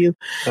pay-per-view.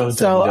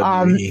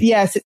 So,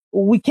 yes,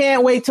 we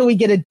can't wait till we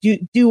get a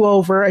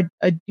do-over,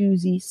 a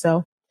doozy.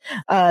 So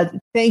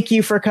Thank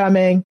you for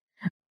coming.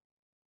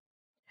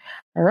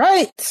 All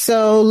right,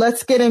 so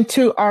let's get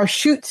into our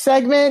shoot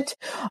segment.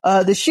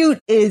 The shoot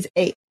is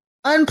a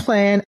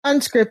unplanned,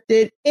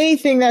 unscripted,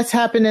 anything that's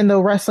happened in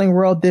the wrestling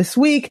world this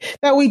week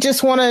that we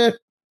just want to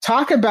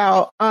talk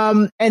about.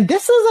 And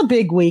this is a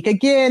big week.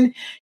 Again,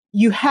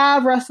 you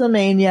have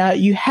WrestleMania,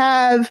 you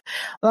have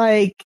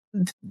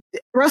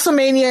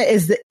WrestleMania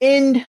is the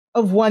end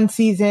of one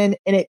season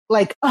and it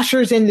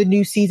ushers in the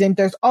new season.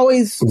 There's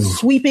always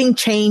sweeping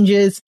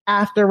changes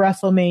after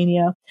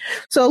WrestleMania.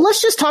 So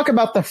let's just talk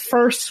about the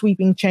first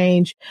sweeping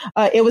change.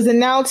 It was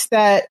announced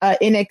that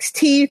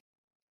NXT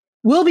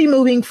will be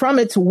moving from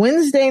its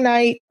Wednesday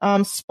night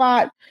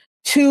spot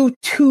to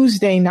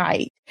Tuesday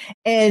night,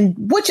 and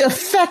which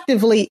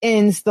effectively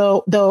ends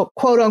the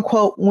quote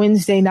unquote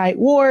Wednesday night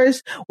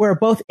wars, where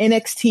both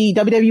NXT,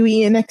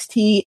 WWE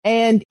NXT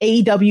and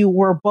AEW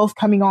were both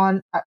coming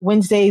on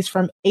Wednesdays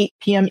from 8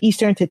 p.m.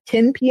 Eastern to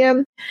 10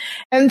 p.m.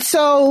 And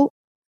so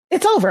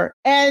it's over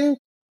and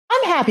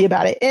I'm happy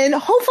about it. And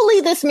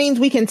hopefully this means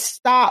we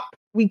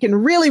can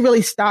really,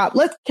 really stop.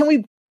 Can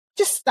we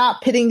just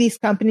stop pitting these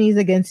companies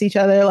against each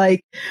other?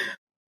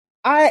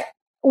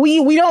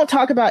 We don't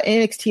talk about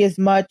NXT as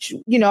much.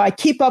 I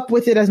keep up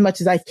with it as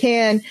much as I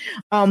can.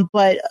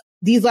 But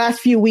these last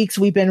few weeks,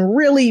 we've been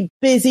really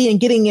busy and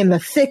getting in the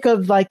thick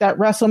of that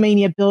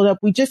WrestleMania buildup.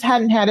 We just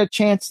hadn't had a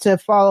chance to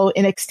follow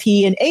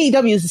NXT, and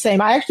AEW is the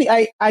same.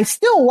 I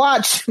still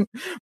watch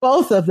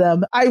both of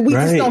them. We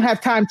just don't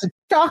have time to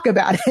talk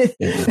about it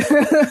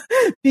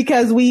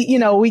because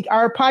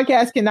our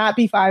podcast cannot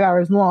be 5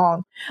 hours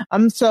long.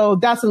 So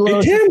that's a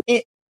little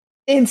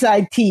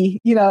inside tea,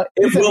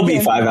 It will be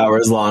 5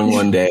 hours long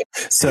one day.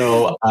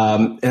 So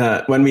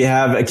when we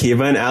have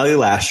Akiva and Ali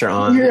Lasher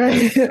on,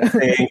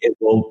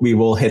 we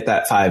will hit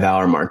that 5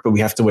 hour mark, but we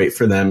have to wait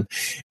for them.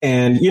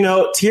 And,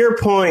 to your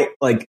point,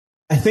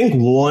 I think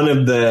one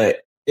of the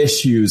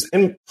issues,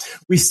 and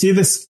we see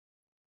this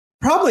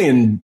probably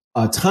in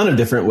a ton of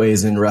different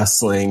ways in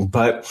wrestling,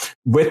 but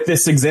with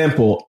this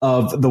example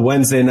of the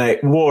Wednesday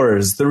Night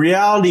Wars, the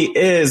reality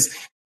is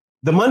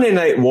the Monday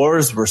Night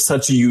Wars were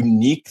such a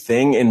unique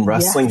thing in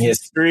wrestling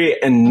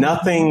history, and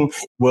nothing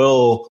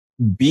will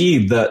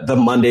be the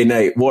Monday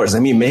Night Wars. I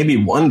mean, maybe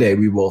one day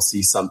we will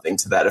see something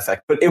to that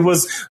effect, but it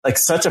was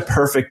such a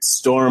perfect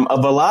storm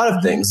of a lot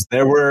of things.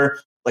 There were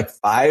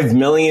 5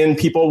 million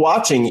people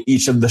watching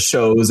each of the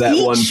shows at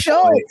one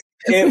point.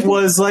 It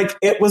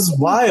was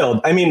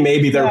wild. I mean,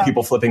 maybe there were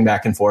people flipping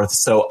back and forth,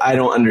 so I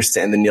don't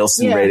understand the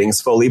Nielsen ratings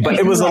fully, but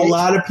it was a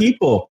lot of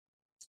people,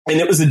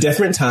 and it was a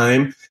different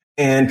time.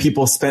 And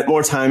people spent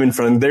more time in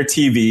front of their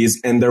TVs,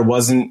 and there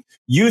wasn't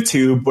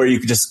YouTube where you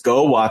could just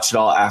go watch it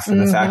all after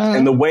the fact.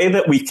 And the way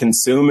that we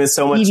consume is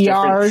so much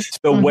different.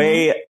 The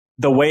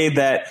way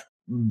that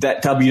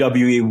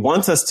WWE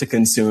wants us to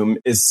consume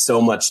is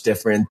so much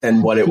different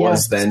than what it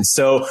was then.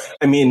 So,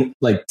 I mean,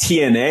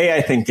 TNA,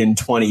 I think in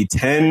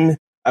 2010,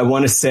 I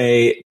want to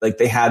say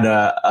they had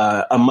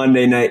a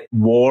Monday Night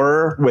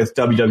War with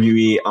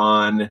WWE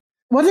on.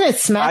 Wasn't it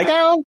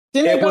SmackDown?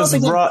 It was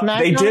Raw.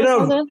 They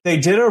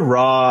did a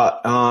Raw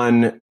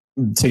on,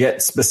 to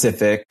get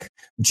specific,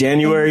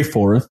 January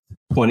 4th,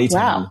 2010.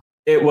 Wow.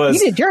 It was.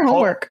 You did your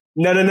homework.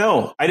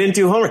 No. I didn't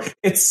do homework.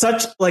 It's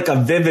such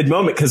a vivid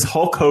moment because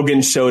Hulk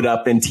Hogan showed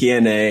up in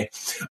TNA.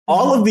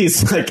 All of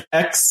these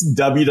ex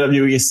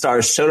WWE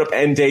stars showed up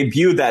and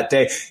debuted that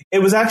day. It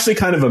was actually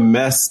kind of a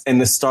mess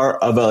and the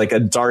start of a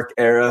dark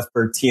era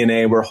for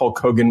TNA where Hulk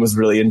Hogan was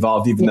really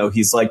involved, even though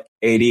he's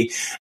 80.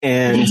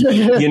 And,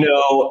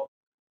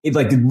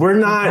 we're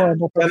not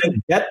going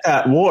to get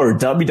that war.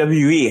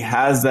 WWE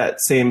has that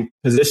same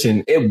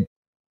position.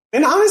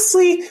 And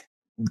honestly,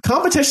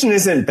 competition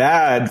isn't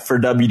bad for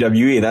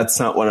WWE. That's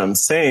not what I'm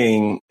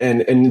saying.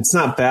 And it's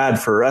not bad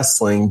for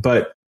wrestling,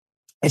 but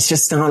it's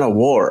just not a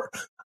war.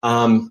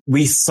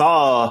 We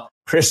saw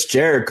Chris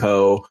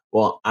Jericho.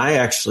 Well, I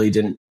actually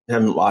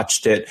haven't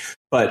watched it,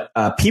 but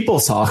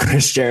people saw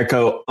Chris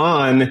Jericho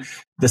on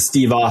the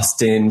Steve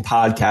Austin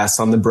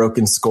podcast, on the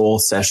Broken Skull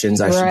sessions,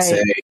 I should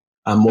say,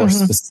 more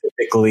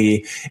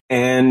specifically.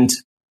 And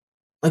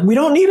we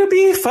don't need to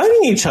be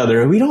fighting each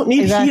other. We don't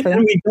need heat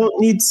and we don't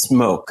need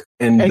smoke.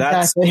 And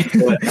that's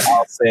what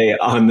I'll say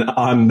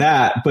on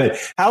that. But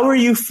how are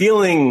you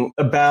feeling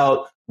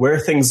about where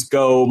things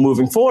go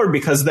moving forward?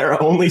 Because there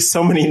are only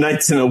so many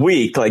nights in a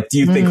week. Do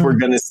you think we're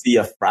going to see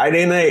a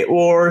Friday Night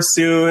War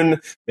soon?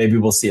 Maybe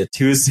we'll see a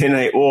Tuesday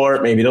Night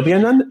War. Maybe it'll be a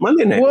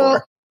Monday Night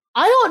War.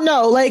 I don't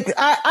know.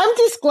 I'm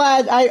just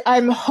glad.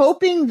 I'm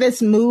hoping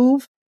this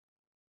move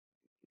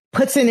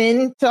puts an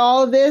end to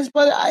all of this,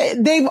 but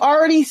they've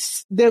already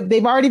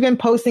been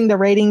posting the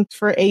ratings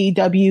for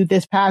AEW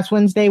this past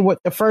Wednesday,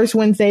 the first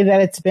Wednesday that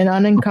it's been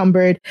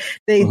unencumbered.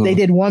 They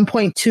did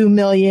 1.2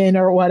 million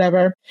or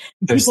whatever.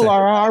 People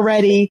are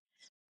already.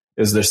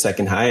 It was their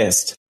second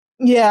highest.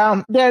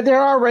 Yeah,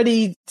 they're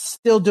already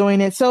still doing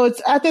it. So it's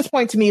at this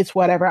point to me, it's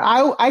whatever.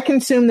 I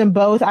consume them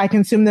both. I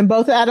consume them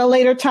both at a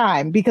later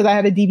time because I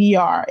have a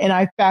DVR and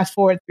I fast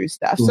forward through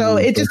stuff. So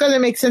it just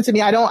doesn't make sense to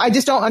me. I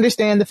just don't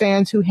understand the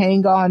fans who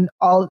hang on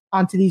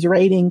onto these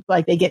ratings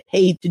like they get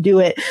paid to do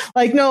it.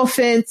 Like, no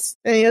offense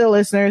to any of the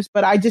listeners,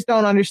 but I just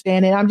don't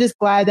understand it. I'm just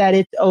glad that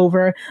it's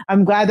over.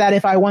 I'm glad that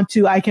if I want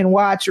to, I can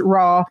watch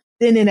Raw,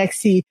 then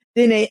NXT,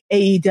 then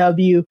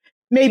AEW.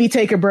 Maybe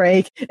take a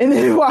break and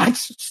then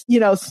watch,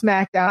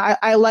 SmackDown.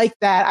 I like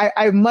that.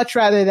 I much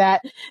rather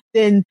that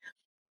than,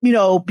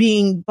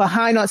 being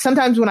behind on.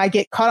 Sometimes when I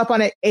get caught up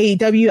on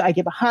AEW, I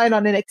get behind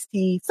on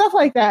NXT, stuff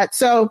like that.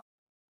 So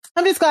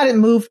I'm just glad it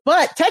moved.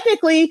 But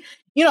technically,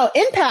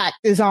 Impact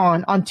is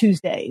on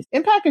Tuesdays.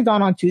 Impact is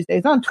on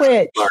Tuesdays on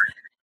Twitch.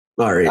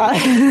 Sorry.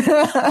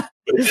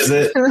 Is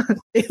it?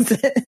 Is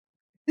it?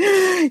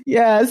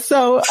 Yeah.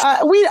 So,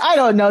 I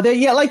don't know.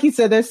 Yeah, like you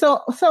said, there's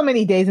so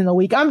many days in the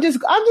week. I'm just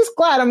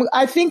glad.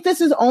 I think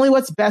this is only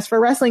what's best for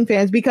wrestling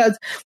fans because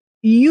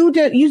you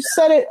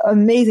said it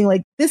amazing.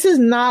 Like, this is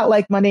not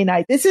like Monday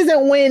night. This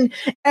isn't when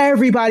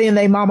everybody and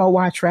their mama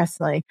watch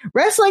wrestling.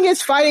 Wrestling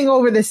is fighting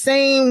over the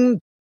same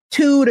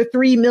 2 to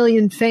 3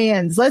 million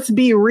fans. Let's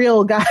be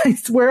real,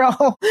 guys.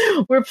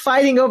 We're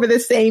fighting over the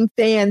same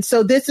fans.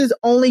 So this is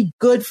only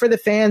good for the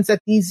fans that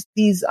these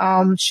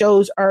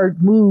shows are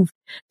moved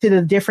to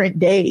the different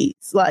days.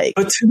 But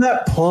to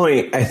that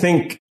point, I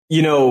think,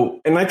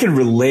 and I can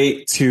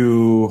relate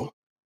to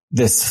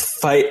this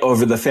fight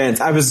over the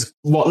fans. I was,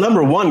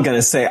 number one, going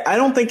to say, I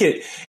don't think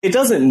it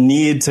doesn't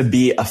need to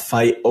be a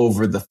fight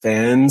over the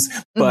fans,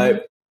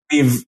 but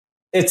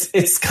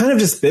it's kind of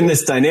just been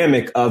this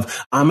dynamic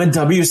of I'm a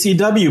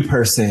WCW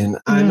person,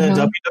 I'm a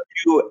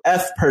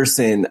WWF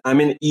person, I'm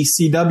an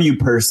ECW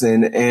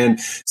person, and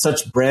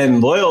such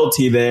brand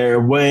loyalty there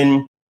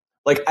when,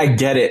 like, I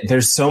get it.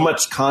 There's so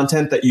much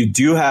content that you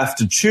do have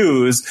to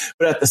choose,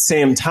 but at the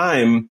same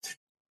time,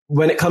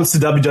 when it comes to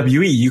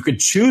WWE, you could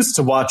choose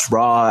to watch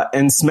Raw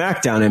and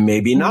SmackDown and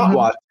maybe not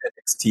watch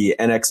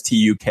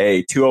NXT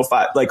UK,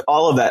 205, like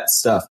all of that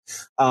stuff.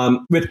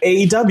 With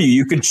AEW,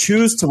 you could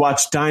choose to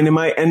watch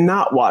Dynamite and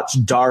not watch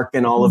Dark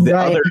and all of the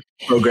other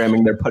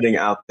programming they're putting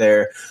out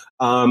there.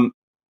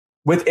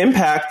 With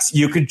Impact,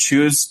 you could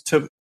choose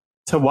to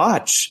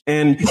watch,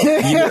 and and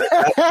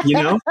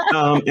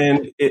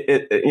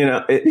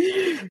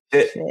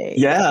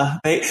yeah.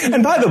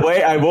 And by the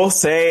way, I will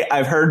say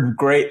I've heard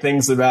great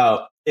things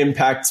about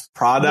Impact's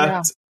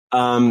product,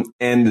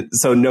 and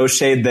so no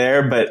shade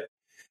there, but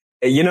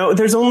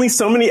there's only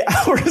so many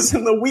hours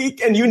in the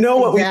week, and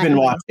what we've been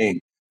watching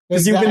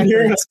because you've been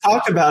hearing us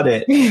talk about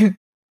it.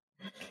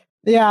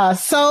 Yeah,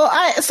 so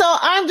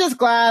I'm just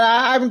glad.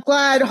 I'm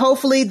glad.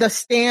 Hopefully, the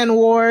fan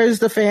wars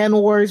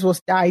will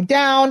die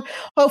down.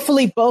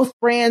 Hopefully, both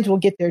brands will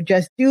get their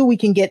just due. We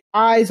can get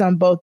eyes on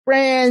both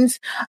brands.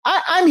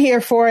 I'm here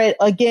for it.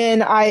 Again,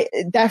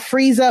 that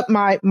frees up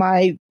my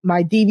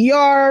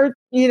DVR,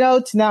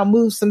 to now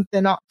move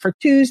something up for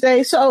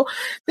Tuesday. So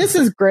this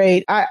is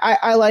great.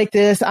 I like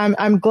this.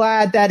 I'm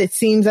glad that it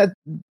seems that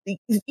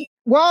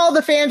while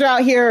the fans are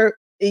out here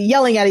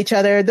yelling at each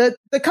other,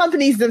 the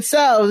companies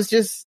themselves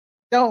just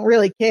don't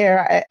really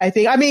care. I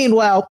think. I mean,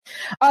 well,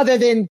 other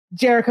than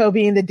Jericho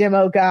being the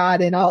demo god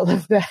and all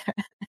of that.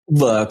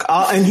 Look,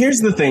 and here's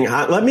the thing.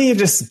 Let me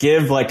just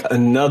give like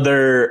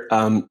another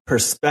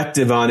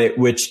perspective on it,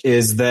 which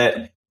is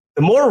that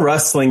the more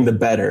wrestling, the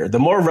better. The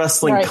more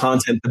wrestling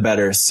content, the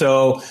better.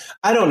 So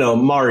I don't know,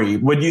 Mari,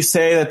 would you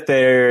say that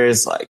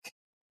there's like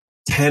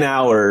 10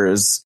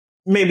 hours,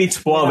 maybe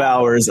 12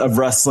 hours of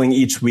wrestling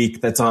each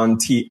week that's on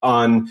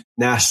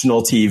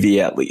national TV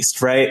at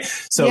least, right?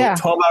 So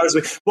 12 hours a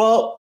week.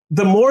 Well,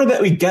 the more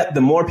that we get, the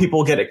more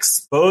people get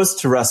exposed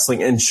to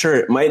wrestling. And sure,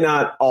 it might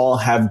not all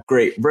have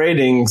great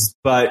ratings,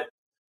 but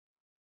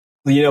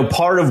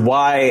part of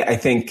why I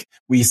think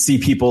we see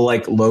people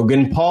like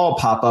Logan Paul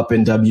pop up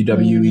in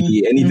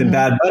WWE and even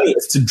Bad Bunny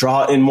is to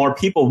draw in more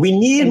people. We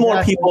need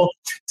more people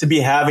to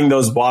be having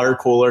those water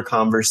cooler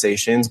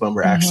conversations when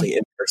we're actually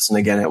in person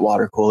again at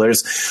water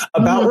coolers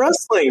about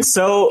wrestling.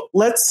 So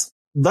let's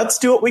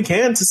do what we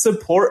can to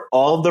support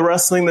all of the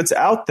wrestling that's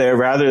out there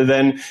rather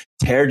than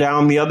tear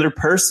down the other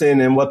person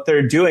and what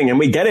they're doing. And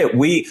we get it.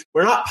 We're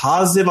not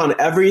positive on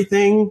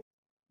everything,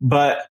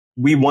 but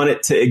we want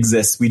it to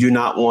exist. We do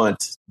not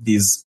want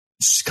these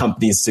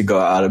companies to go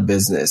out of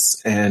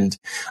business. And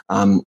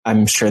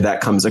I'm sure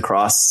that comes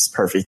across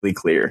perfectly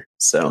clear.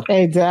 So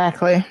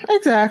exactly.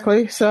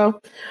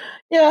 So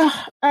yeah,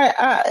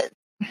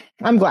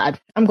 I'm glad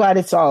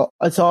it's all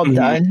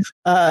done.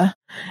 And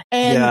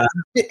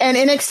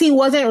NXT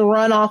wasn't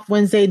run off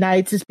Wednesday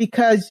nights. It's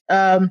because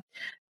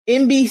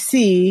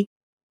NBC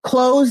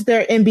closed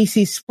their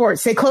NBC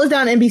Sports. They closed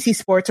down NBC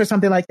Sports or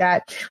something like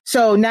that.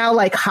 So now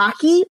like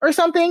hockey or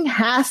something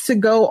has to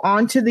go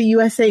onto the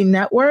USA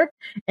Network,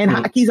 and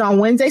hockey's on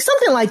Wednesday,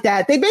 something like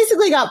that. They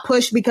basically got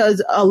pushed because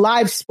a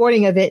live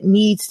sporting event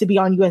needs to be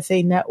on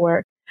USA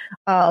Network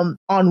on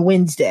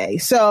Wednesday.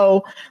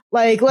 So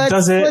like let's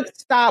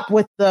stop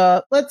with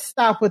the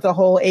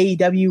whole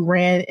AEW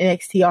ran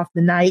NXT off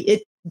the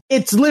night.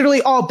 it's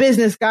literally all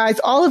business, guys.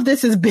 All of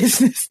this is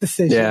business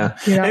decision. Yeah.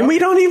 And we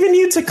don't even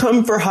need to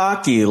come for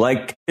hockey.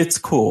 Like, it's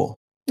cool.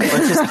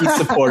 Let's just be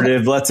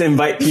supportive. Let's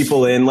invite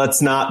people in.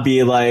 Let's not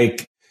be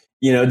like,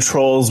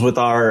 trolls with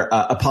our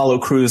Apollo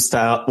Crews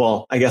style.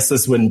 Well, I guess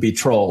this wouldn't be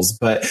trolls,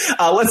 but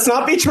let's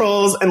not be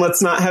trolls, and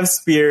let's not have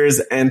spears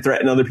and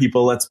threaten other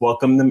people. Let's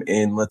welcome them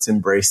in. Let's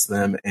embrace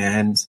them.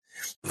 And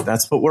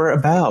that's what we're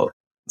about.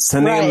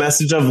 Sending a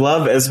message of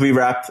love as we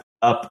wrap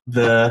up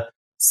the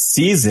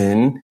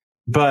season.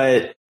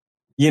 But,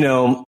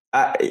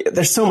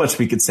 there's so much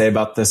we could say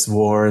about this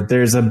war.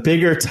 There's a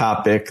bigger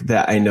topic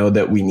that I know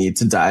that we need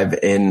to dive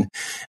in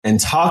and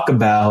talk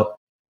about.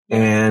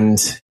 And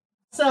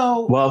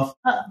so,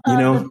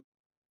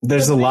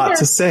 there's a lot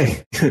to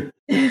say.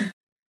 The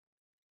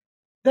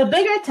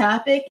bigger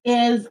topic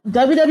is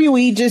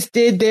WWE just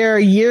did their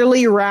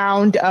yearly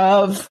round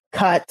of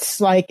cuts.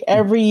 Like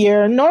every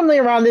year, normally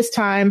around this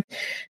time,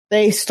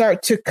 they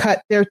start to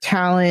cut their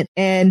talent.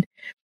 And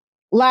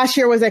last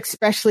year was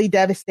especially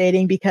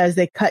devastating because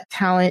they cut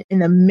talent in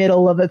the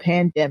middle of a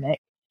pandemic.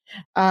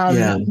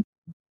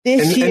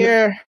 This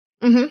year,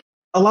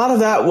 a lot of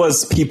that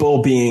was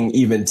people being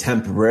even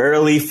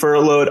temporarily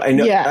furloughed. I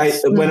know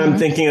when I'm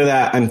thinking of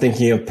that, I'm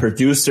thinking of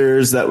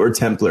producers that were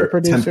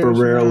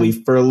temporarily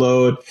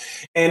furloughed.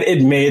 And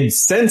it made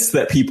sense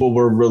that people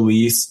were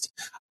released.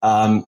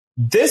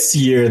 This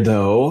year,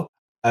 though,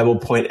 I will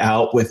point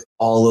out with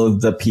all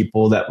of the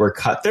people that were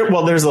cut there.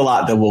 Well, there's a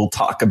lot that we'll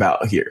talk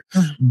about here.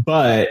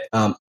 But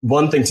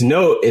one thing to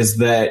note is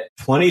that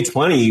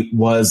 2020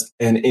 was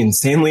an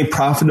insanely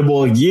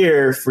profitable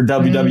year for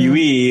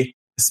WWE,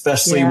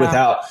 especially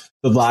without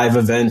the live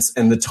events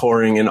and the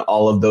touring and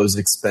all of those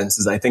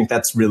expenses. I think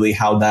that's really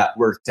how that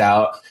worked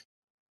out.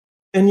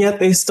 And yet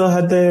they still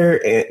had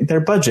their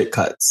budget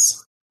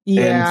cuts.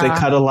 And they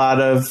cut a lot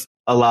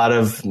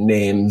of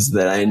names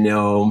that I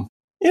know.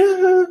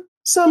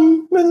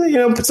 Some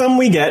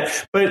we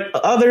get, but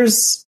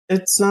others,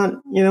 it's not,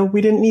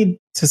 we didn't need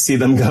to see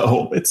them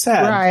go. It's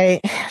sad. Right.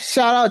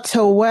 Shout out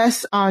to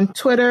Wes on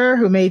Twitter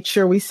who made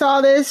sure we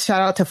saw this.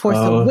 Shout out to Force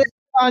of Wit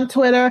on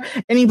Twitter.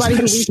 Anybody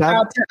who reached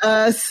out to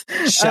us.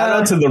 Shout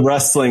out to the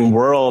wrestling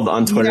world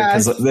on Twitter,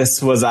 because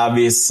this was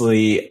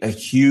obviously a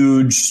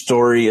huge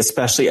story,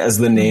 especially as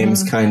the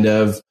names kind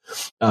of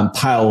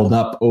piled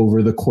up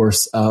over the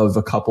course of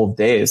a couple of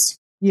days.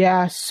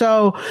 Yeah.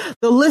 So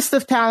the list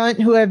of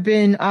talent who have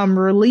been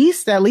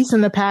released, at least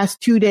in the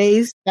past 2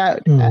 days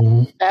that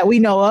we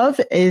know of,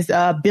 is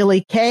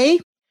Billy Kay,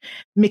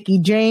 Mickie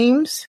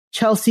James,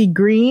 Chelsea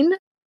Green,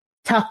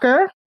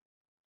 Tucker,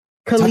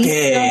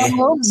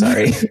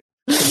 Kalisto,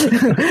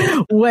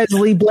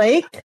 Wesley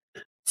Blake,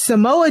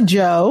 Samoa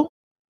Joe,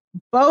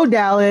 Bo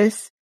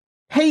Dallas,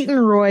 Peyton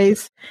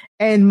Royce,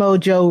 and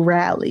Mojo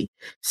Rawley.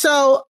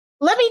 So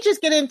let me just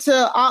get into,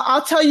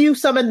 I'll tell you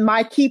some of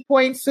my key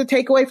points to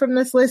take away from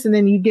this list, and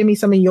then you give me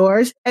some of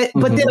yours.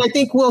 But then I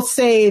think we'll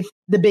save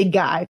the big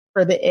guy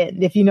for the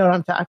end, if you know what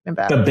I'm talking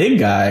about. The big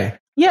guy?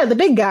 Yeah, the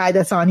big guy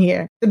that's on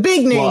here. The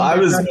big name. Well, I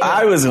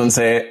was going to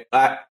say,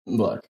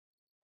 look,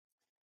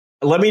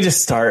 let me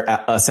just start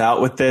us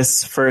out with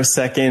this for a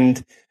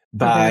second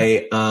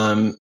by,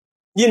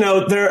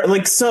 there,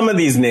 like, some of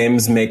these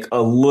names make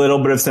a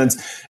little bit of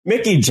sense.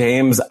 Mickie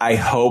James, I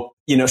hope,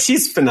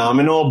 she's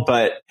phenomenal,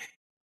 but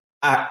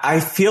I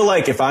feel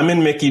like if I'm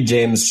in Mickie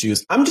James'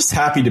 shoes, I'm just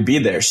happy to be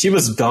there. She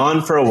was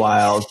gone for a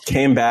while,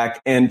 came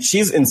back, and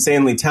she's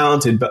insanely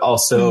talented, but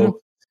also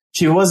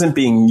she wasn't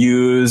being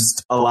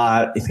used a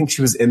lot. I think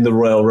she was in the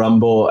Royal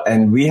Rumble,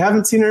 and we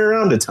haven't seen her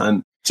around a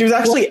ton. She was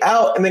actually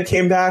out and then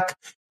came back,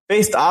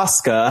 faced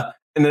Asuka,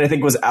 and then I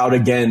think was out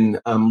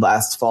again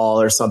last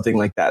fall or something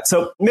like that.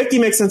 So Mickie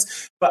makes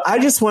sense, but I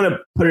just want to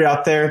put it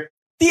out there.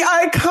 The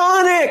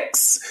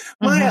Iconics,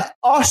 my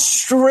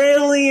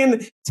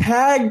Australian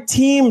tag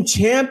team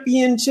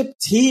championship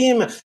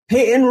team,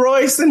 Peyton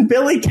Royce and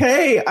Billy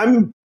Kay.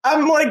 I'm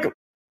like,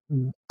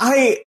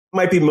 I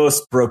might be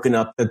most broken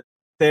up that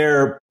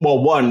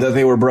that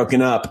they were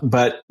broken up,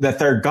 but that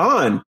they're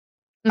gone.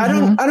 I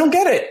don't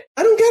get it.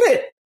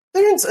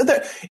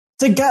 They're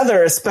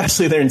together,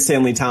 especially they're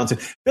insanely talented.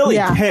 Billy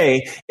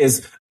Kay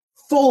is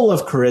full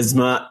of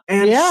charisma,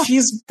 and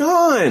she's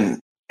gone.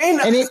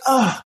 And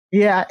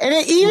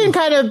it even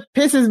kind of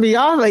pisses me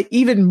off, like,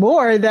 even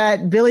more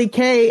that Billy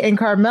Kay and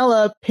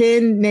Carmella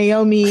pinned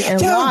Naomi and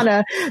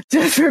Lana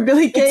just for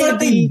Billy Kay to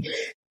be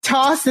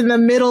tossed in the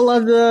middle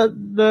of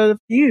the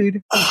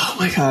feud. Oh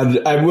my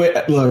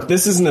God. Look,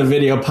 this isn't a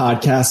video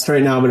podcast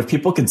right now, but if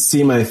people could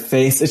see my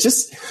face, it's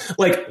just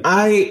like,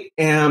 I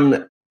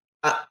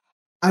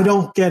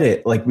don't get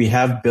it. Like, we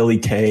have Billy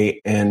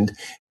Kay and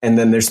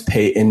then there's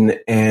Peyton,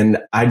 and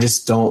I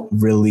just don't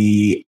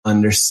really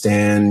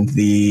understand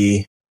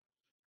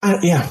I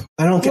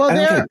don't get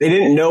it. They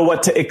didn't know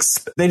what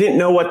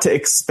to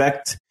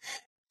expect.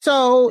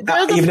 So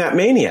even at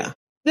Mania,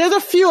 there's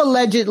a few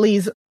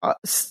allegedly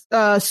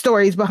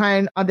stories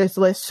behind on this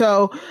list.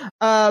 So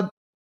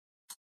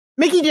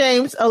Mickie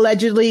James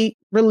allegedly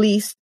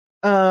released,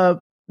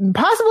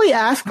 possibly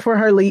asked for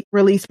her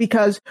release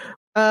because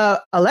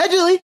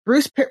allegedly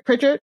Bruce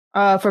Pritchard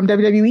from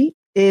WWE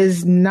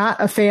is not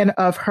a fan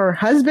of her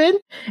husband,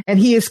 and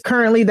he is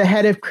currently the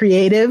head of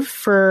creative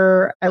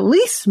for at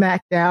least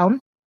SmackDown.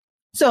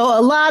 So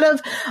a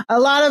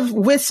lot of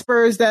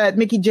whispers that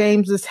Mickie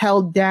James is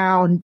held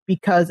down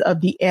because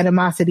of the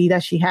animosity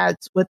that she has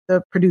with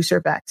the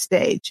producer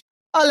backstage,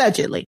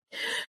 allegedly.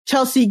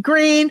 Chelsea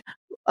Green,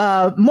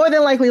 more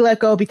than likely let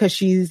go because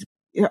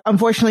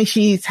unfortunately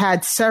she's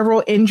had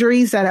several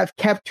injuries that have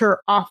kept her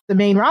off the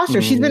main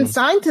roster. She's been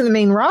signed to the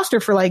main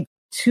roster for like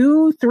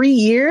 2-3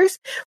 years,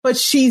 but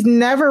she's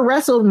never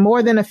wrestled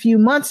more than a few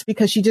months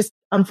because she just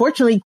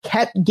unfortunately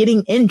kept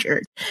getting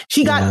injured.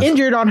 She got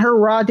injured on her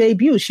Raw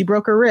debut. She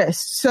broke her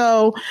wrist.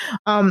 So,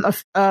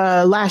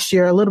 last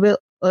year, a little bit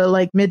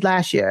like mid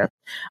last year,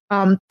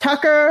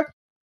 Tucker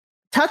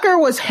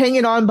was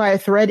hanging on by a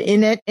thread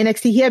in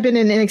NXT. He had been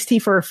in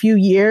NXT for a few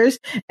years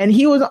and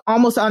he was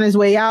almost on his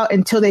way out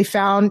until they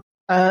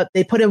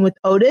put him with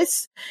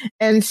Otis.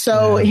 And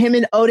so him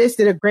and Otis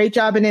did a great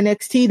job in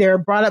NXT. They were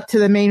brought up to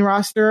the main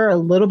roster a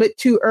little bit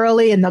too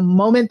early. And the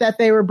moment that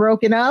they were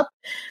broken up,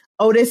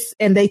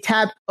 they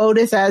tapped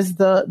Otis as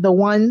the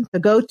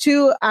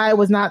go-to. I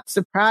was not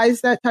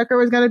surprised that Tucker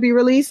was going to be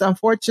released.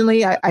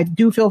 Unfortunately, I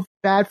do feel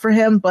bad for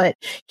him, but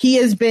he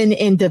has been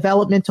in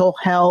developmental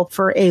hell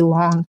for a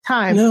long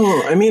time.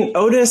 No, I mean,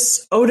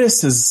 Otis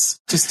is,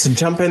 just to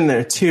jump in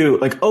there too,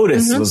 like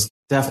Otis was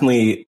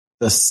definitely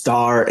the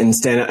star and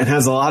stand and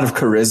has a lot of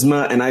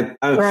charisma. And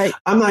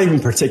I'm not even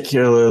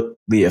particularly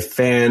a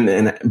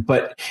fan,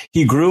 but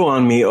he grew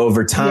on me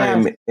over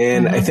time. Yeah.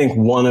 And I think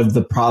one of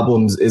the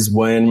problems is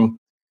when,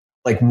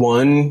 like,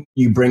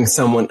 you bring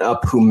someone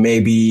up who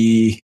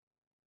maybe,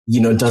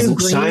 doesn't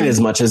shine as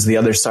much as the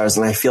other stars.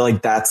 And I feel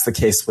like that's the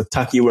case with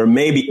Tucky, where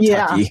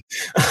Tucky,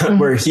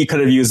 where he could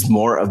have used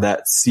more of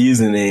that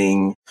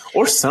seasoning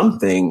or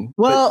something.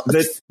 Well,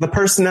 but the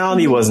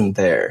personality wasn't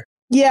there.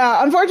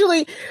 Yeah,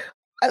 unfortunately,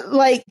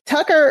 like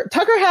Tucker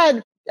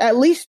had at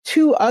least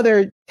 2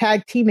 other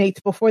tag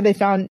teammates before they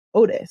found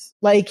Otis.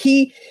 Like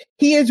he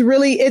is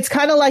really, it's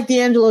kind of like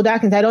D'Angelo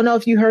Dawkins. I don't know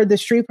if you heard the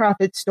Street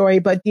Profits story,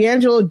 but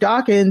D'Angelo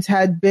Dawkins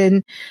he's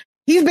been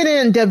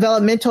in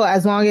developmental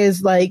as long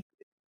as like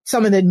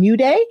some of the New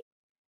Day,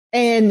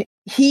 and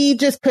he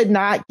just could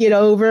not get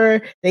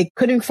over. They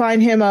couldn't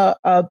find him a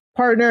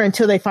partner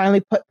until they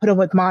finally put him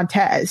with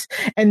Montez.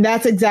 And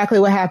that's exactly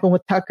what happened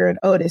with Tucker and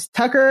Otis.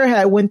 Tucker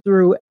had went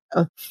through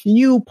a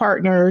few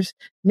partners,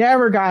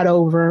 never got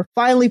over,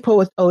 finally put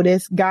with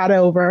Otis, got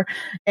over.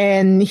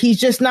 And he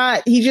just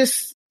doesn't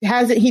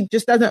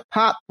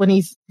pop when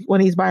he's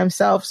by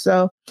himself.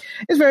 So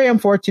it's very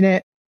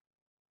unfortunate.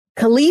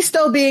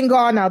 Kalisto being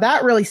gone. Now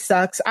that really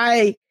sucks.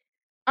 I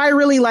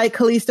really like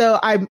Kalisto.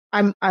 I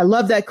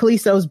love that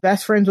Kalisto's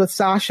best friends with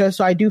Sasha.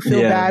 So I do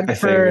feel bad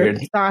for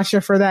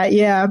Sasha for that.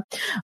 Yeah.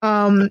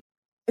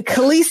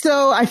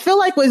 Kalisto, I feel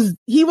like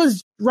he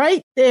was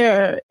right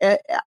there,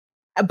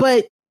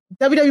 but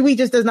WWE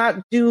just does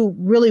not do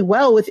really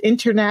well with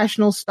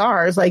international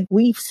stars. Like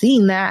we've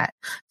seen that.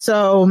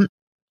 So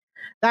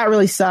that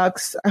really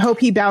sucks. I hope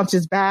he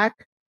bounces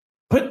back.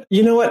 But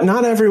you know what?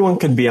 Not everyone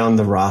could be on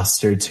the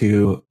roster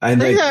too. I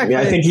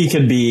think he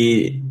could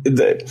be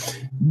the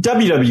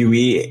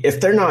WWE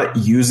if they're not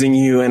using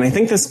you. And I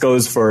think this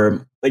goes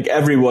for like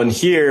everyone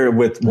here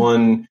with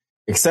one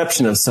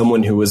exception of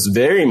someone who was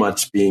very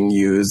much being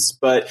used.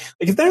 But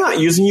like if they're not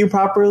using you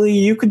properly,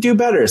 you could do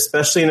better,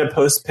 especially in a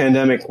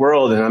post-pandemic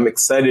world. And I'm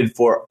excited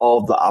for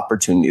all the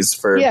opportunities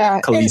for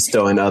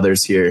Kalisto and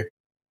others here.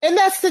 And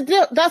that's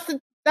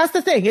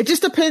the thing. It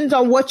just depends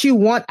on what you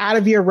want out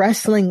of your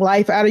wrestling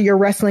life, out of your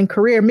wrestling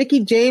career.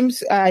 Mickie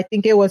James, I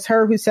think it was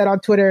her who said on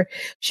Twitter,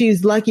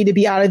 she's lucky to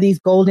be out of these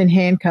golden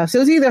handcuffs. It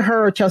was either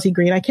her or Chelsea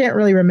Green. I can't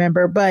really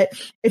remember. But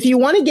if you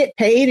want to get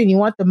paid and you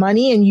want the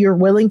money and you're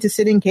willing to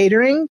sit in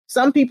catering,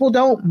 some people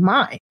don't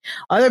mind.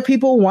 Other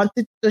people want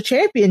the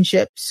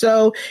championship.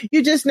 So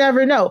you just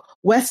never know.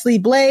 Wesley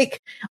Blake,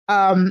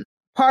 one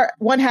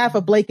half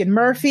of Blake and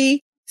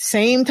Murphy,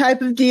 same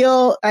type of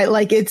deal.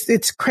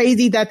 It's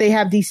crazy that they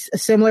have these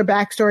similar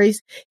backstories.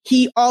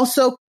 He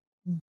also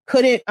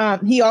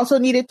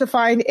needed to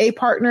find a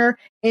partner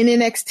in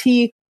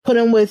NXT, put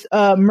him with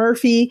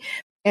Murphy,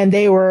 and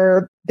they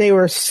were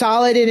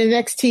solid in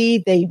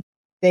NXT.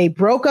 They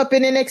broke up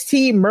in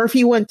NXT.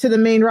 Murphy went to the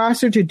main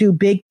roster to do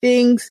big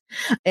things,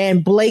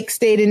 and Blake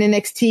stayed in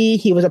NXT.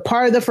 He was a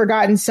part of the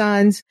Forgotten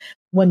Sons.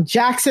 When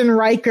Jackson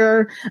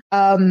Riker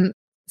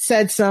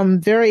said some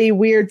very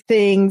weird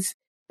things,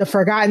 the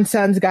Forgotten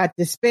Sons got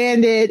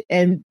disbanded,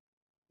 and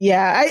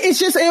it's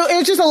just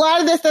a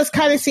lot of this that's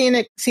kind of seen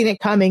it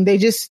coming. They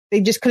just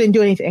couldn't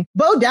do anything.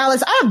 Bo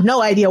Dallas, I have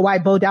no idea why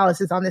Bo Dallas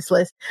is on this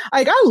list.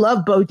 Like I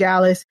love Bo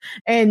Dallas,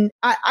 and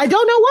I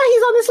don't know why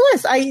he's on this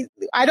list.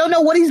 I don't know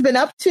what he's been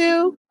up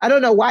to. I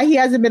don't know why he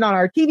hasn't been on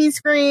our TV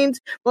screens.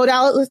 Bo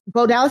Dallas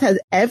has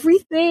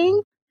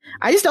everything.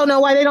 I just don't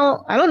know why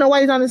I don't know why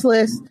he's on this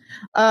list.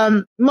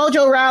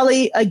 Mojo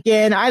Rawley,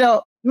 again,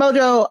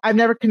 Mojo, I've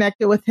never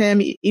connected with him,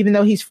 even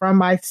though he's from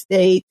my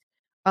state.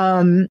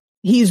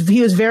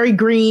 He was very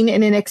green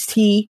in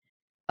NXT.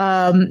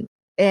 And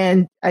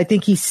And I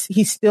think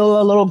he's still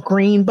a little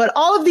green, but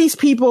all of these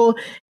people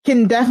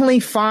can definitely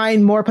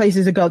find more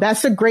places to go.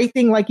 That's the great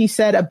thing, like you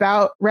said,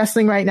 about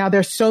wrestling right now.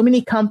 There's so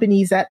many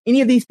companies that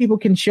any of these people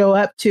can show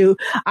up to.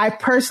 I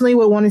personally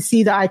would want to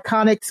see the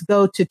Iconics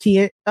go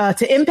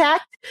to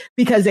Impact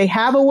because they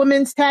have a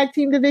women's tag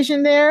team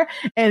division there,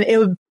 and it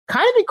would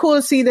kind of be cool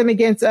to see them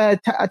against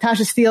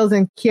Tasha Steelz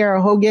and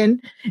Kiera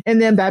Hogan, and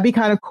then that'd be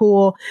kind of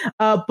cool.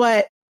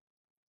 But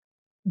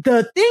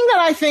the thing that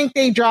I think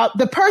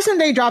the person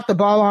they dropped the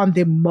ball on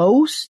the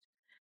most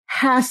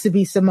has to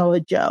be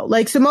Samoa Joe.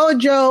 Like Samoa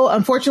Joe,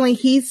 unfortunately,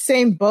 he's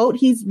same boat.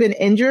 He's been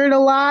injured a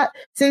lot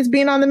since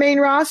being on the main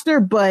roster,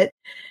 but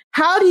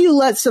how do you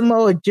let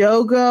Samoa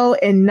Joe go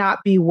and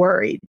not be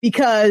worried?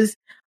 Because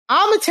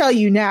I'm going to tell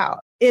you now,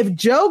 if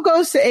Joe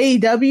goes to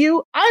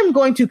AEW, I'm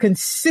going to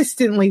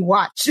consistently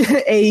watch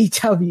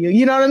AEW.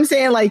 You know what I'm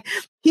saying? Like,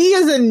 he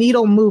is a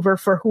needle mover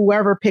for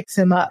whoever picks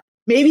him up.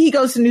 Maybe he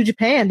goes to New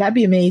Japan. That'd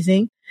be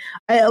amazing.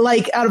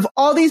 Like, out of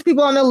all these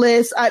people on the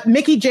list,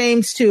 Mickie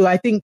James too. I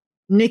think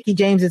Mickie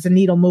James is a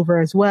needle mover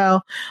as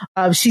well.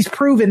 She's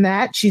proven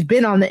that. She's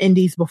been on the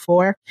indies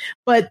before,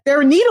 but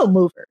they're needle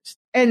movers,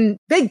 and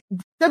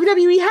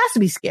WWE has to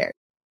be scared.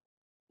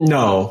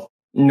 No,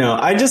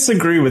 I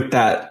disagree with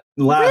that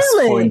last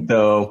point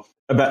though.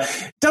 About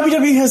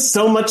WWE has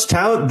so much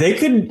talent.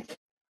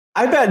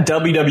 I bet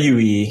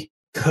WWE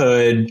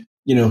could,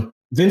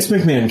 Vince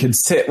McMahon could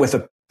sit with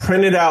a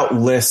printed out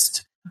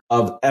list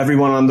of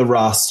everyone on the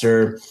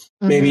roster.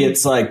 Maybe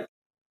it's like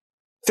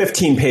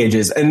 15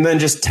 pages, and then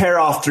just tear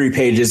off 3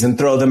 pages and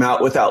throw them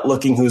out without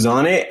looking who's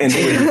on it, and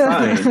it would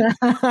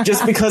be fine.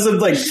 Just because of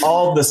like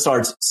all the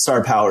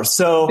star power.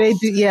 So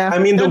I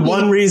mean, the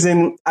one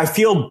reason I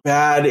feel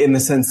bad in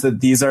the sense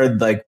that these are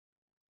like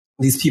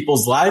these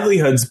people's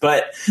livelihoods,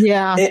 but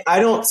I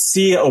don't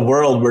see a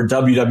world where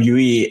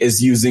WWE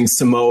is using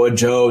Samoa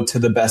Joe to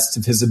the best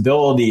of his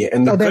ability.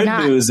 And the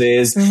good news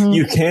is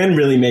you can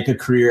really make a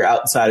career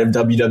outside of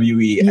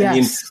WWE. Yes. I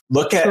mean,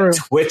 look at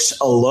Twitch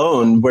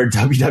alone, where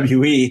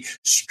WWE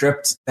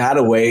stripped that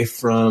away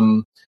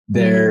from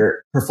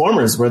their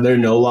performers,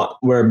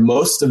 where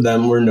most of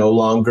them were no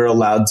longer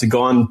allowed to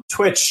go on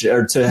Twitch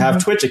or to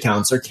have Twitch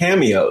accounts or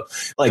Cameo.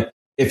 Like,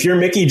 if you're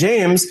Mickie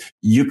James,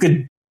 you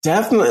could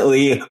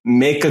definitely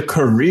make a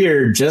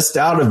career just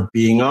out of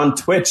being on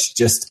Twitch,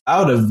 just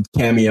out of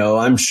Cameo.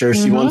 I'm sure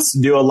she wants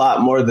to do a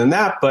lot more than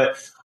that, but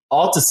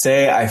all to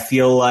say, I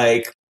feel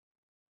like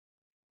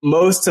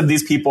most of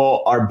these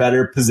people are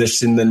better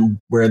positioned than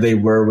where they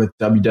were with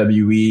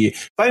WWE.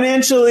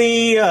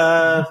 Financially,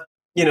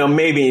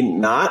 maybe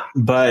not,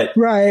 but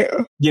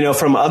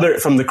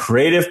from the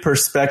creative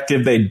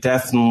perspective, they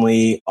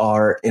definitely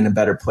are in a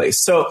better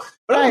place. So,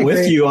 but I'm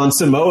with you on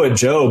Samoa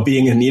Joe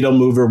being a needle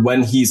mover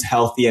when he's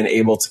healthy and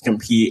able to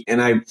compete.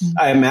 And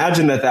I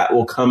imagine that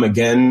will come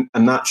again.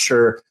 I'm not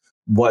sure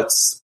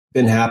what's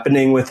been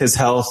happening with his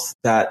health.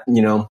 That,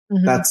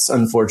 that's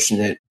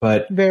unfortunate,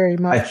 but very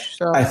much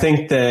so. I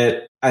think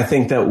that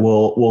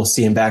we'll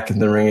see him back in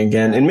the ring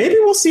again, and maybe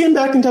we'll see him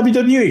back in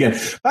WWE again.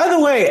 By the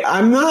way,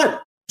 I'm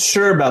not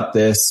sure about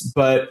this,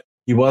 but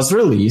he was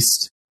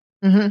released.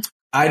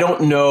 I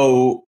don't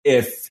know.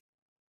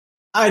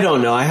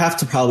 I have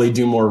to probably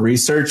do more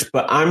research,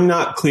 but I'm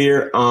not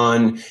clear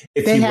on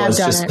if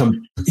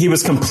he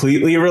was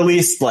completely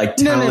released, like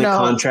talent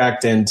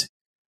contract and.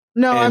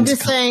 No, I'm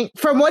just saying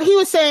from what he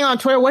was saying on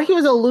Twitter, what he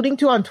was alluding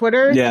to on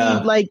Twitter,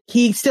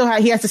 he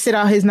has to sit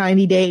out his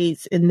 90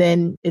 days and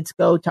then it's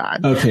go time.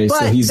 Okay. But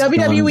so he's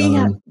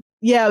WWE,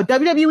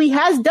 WWE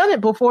has done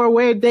it before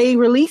where they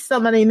release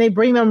somebody and they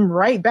bring them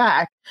right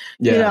back,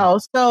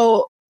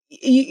 so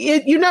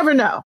you never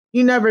know.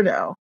 You never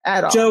know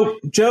at all.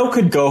 Joe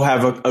could go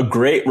have a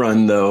great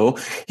run though.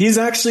 He's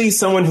actually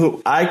someone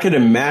who I could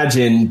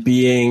imagine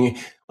being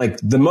like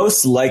the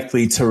most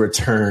likely to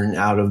return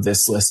out of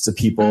this list of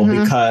people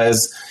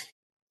because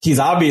he's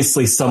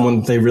obviously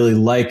someone they really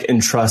like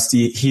and trust.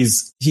 He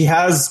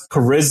has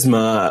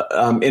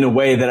charisma in a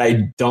way that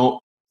I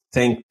don't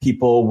think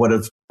people would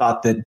have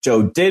thought that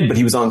Joe did, but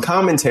he was on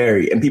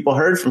commentary and people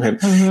heard from him.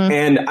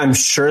 And I'm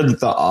sure that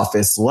the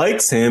office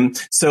likes him.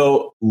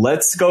 So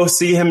let's go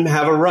see him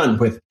have a run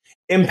with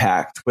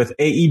Impact, with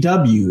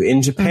AEW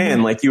in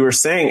Japan, like you were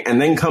saying, and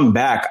then come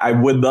back. I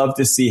would love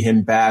to see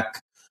him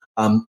back.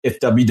 If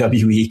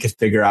WWE could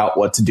figure out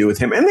what to do with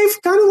him. And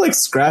they've kind of like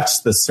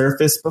scratched the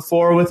surface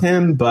before with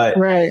him, but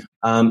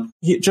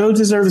Joe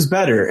deserves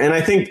better. And I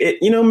think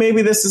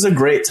maybe this is a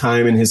great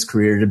time in his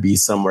career to be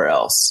somewhere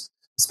else,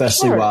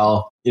 especially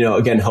while,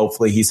 again,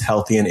 hopefully he's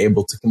healthy and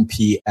able to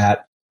compete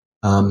at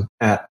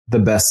the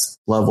best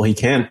level he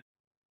can.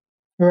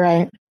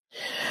 Right.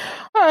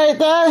 All right,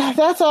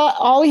 that's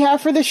all we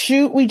have for the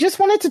shoot. We just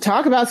wanted to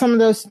talk about some of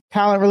those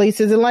talent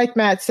releases. And like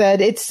Matt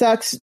said, it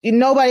sucks.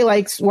 Nobody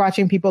likes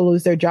watching people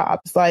lose their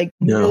jobs. Like,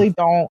 you really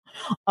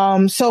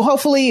don't. So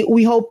hopefully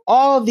we hope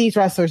all of these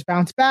wrestlers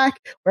bounce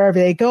back wherever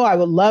they go. I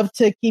would love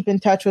to keep in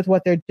touch with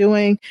what they're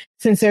doing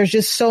since there's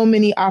just so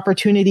many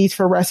opportunities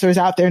for wrestlers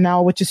out there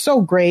now, which is so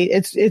great.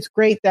 It's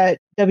great that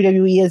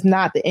WWE is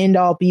not the end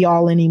all be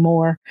all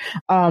anymore.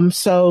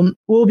 So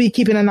we'll be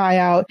keeping an eye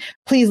out.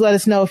 Please let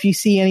us know if you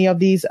see any of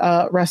these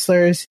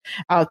wrestlers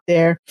out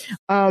there.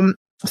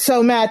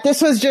 So Matt,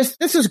 this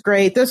was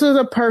great. This was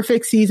a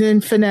perfect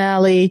season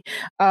finale.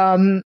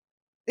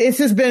 This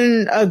has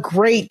been a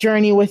great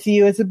journey with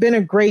you. It's been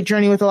a great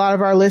journey with a lot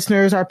of our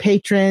listeners, our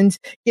patrons,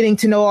 getting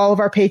to know all of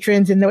our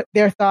patrons and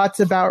their thoughts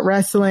about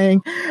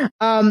wrestling.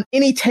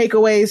 Any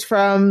takeaways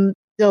from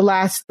the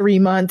last 3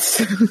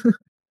 months?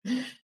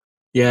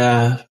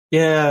 Yeah.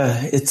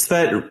 It's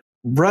that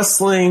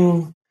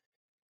wrestling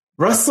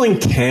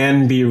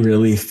can be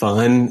really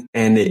fun,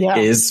 and it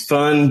is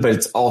fun, but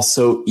it's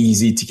also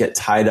easy to get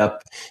tied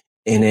up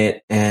in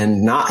it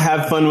and not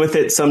have fun with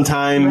it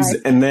sometimes.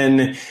 Right. And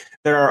then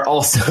there are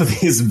also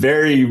these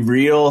very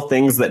real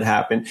things that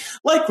happen,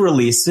 like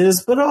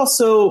releases, but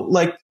also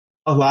like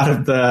a lot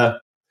of the,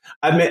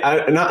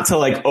 not to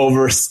like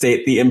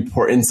overstate the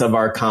importance of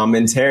our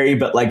commentary,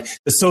 but like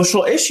the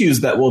social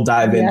issues that we'll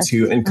dive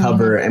into and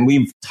cover. And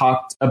we've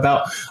talked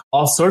about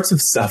all sorts of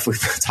stuff. We've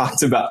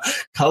talked about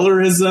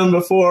colorism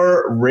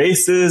before,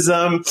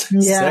 racism,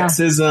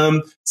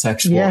 sexism,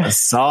 sexual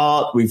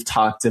assault. We've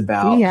talked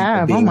about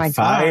people being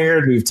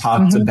fired. We've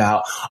talked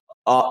about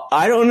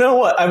I don't know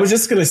what I was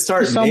just going to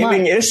start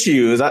naming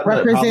issues.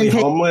 Probably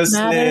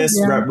homelessness.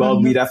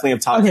 We definitely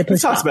have talked.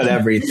 We've talked about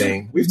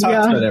everything. We've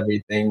talked about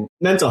everything.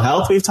 Mental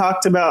health. We've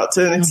talked about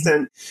to an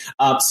extent.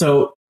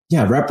 So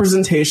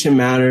representation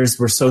matters.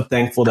 We're so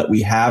thankful that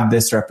we have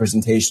this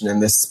representation in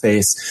this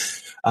space.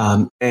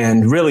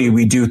 And really,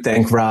 we do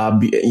thank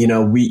Rob.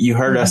 You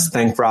heard us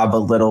thank Rob a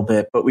little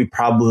bit, but we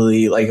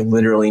probably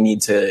literally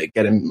need to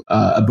get him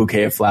a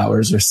bouquet of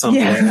flowers or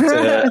something.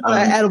 To,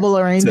 an edible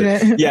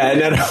arrangement.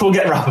 We'll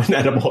get Rob an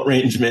edible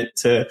arrangement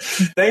to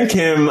thank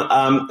him,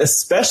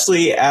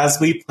 especially as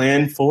we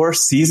plan for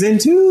season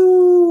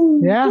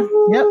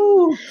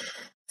 2.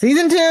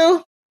 Season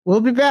 2.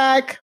 We'll be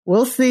back.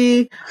 We'll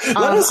see. Let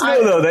us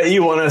know, though, that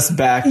you want us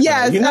back.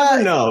 Yes. You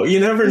never know. You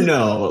never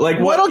know.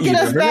 What'll get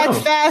us back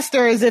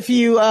faster is if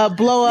you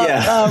blow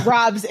up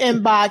Rob's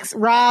inbox.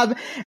 Rob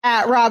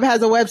at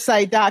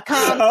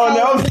robhasawebsite.com. Oh,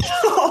 no.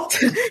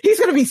 He's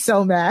going to be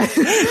so mad.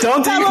 You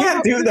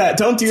can't do that.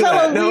 Don't do that.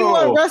 Tell him no. we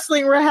want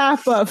wrestling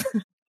RHAPup.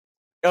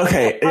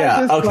 Okay,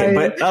 okay,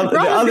 but the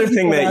other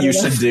thing that you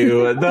should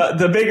do,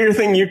 the bigger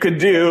thing you could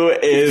do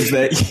is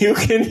that you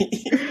can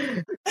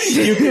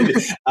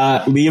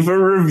leave a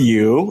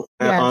review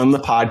on the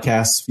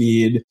podcast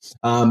feed.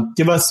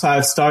 Give us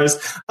 5 stars.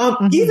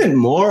 Even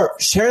more,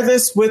 share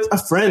this with a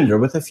friend or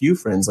with a few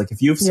friends. Like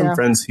if you have some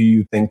friends who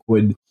you think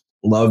would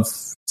love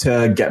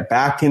to get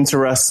back into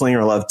wrestling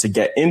or love to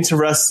get into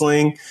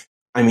wrestling.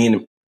 I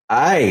mean,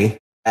 I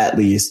at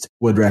least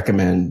would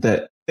recommend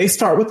that they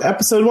start with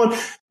episode 1.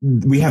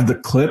 We have the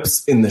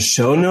clips in the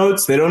show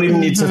notes. They don't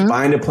even need to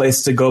find a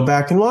place to go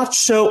back and watch.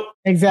 So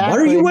exactly. What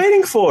are you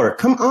waiting for?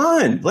 Come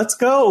on. Let's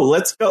go.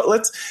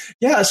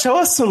 Show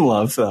us some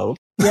love though.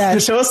 Yeah.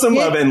 Show us some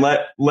love and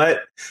let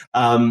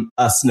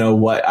us know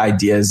what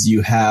ideas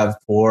you have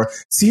for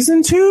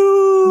season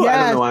 2. Yes, I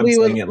don't know why I'm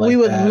saying it like that. We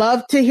would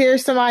love to hear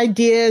some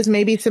ideas,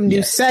 maybe some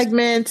new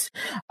segments,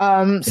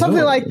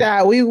 something like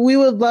that. We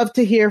would love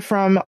to hear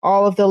from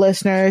all of the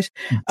listeners.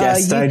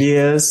 Guest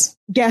ideas.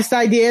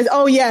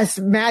 Oh, yes.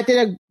 Matt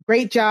did a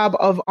great job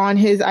on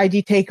his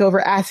IG takeover,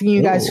 asking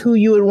you guys who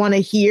you would want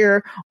to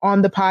hear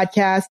on the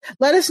podcast.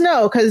 Let us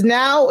know, because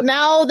now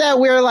that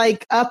we're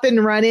up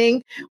and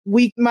running,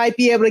 we might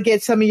be able to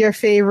get some of your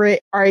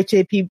favorite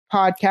RHAP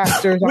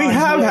podcasters. We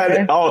have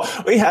had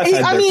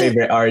the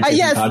favorite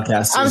RHAP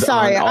podcasters. I'm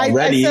sorry,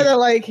 already. I said it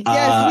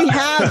yes, we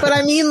have, but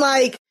I mean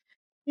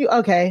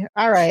okay.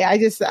 All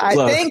right. Thanks,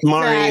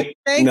 Mari.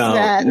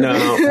 Matt.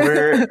 No,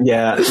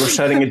 we're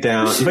shutting it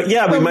down. But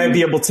we might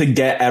be able to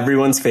get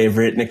everyone's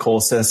favorite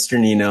Nicole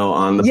Sesternino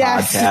on the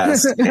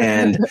podcast.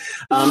 And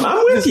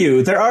I'm with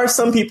you. There are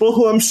some people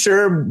who I'm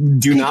sure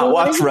do not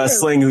watch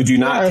wrestling, who do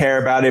not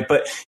care about it,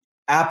 but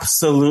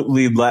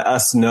absolutely let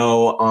us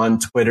know on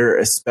Twitter,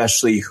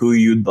 especially who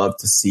you'd love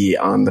to see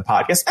on the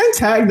podcast, and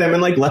tag them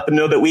and let them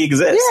know that we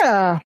exist.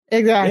 Yeah,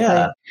 exactly.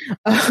 Yeah.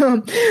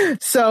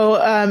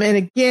 And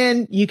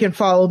again, you can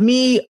follow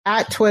me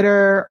at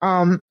Twitter,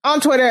 on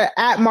Twitter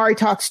at Mari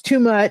Talks Too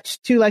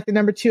Much, 2 like the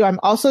number 2.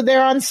 I'm also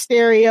there on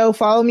Stereo.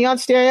 Follow me on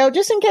Stereo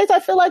just in case I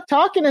feel like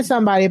talking to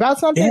somebody about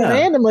something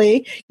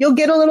randomly. You'll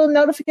get a little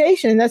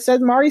notification that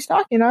says Mari's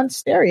talking on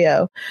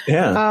Stereo.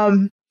 Yeah.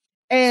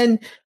 And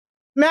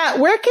Matt,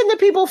 where can the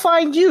people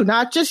find you?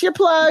 Not just your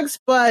plugs,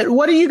 but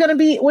what are you going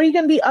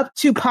to be up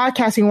to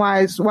podcasting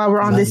wise while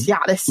we're on this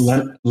hiatus?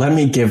 Let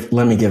me give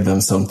them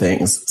some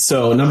things.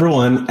 So number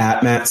 1,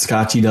 at Matt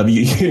Scotchy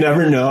W. You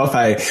never know if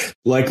I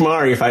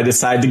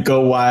decide to go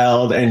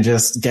wild and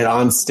just get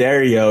on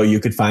Stereo, you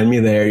could find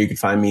me there. You could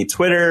find me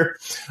Twitter,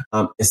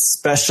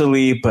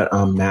 especially, but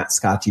Matt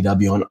Scotchy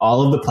W on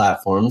all of the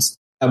platforms.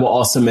 I will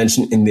also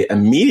mention in the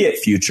immediate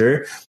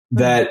future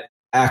that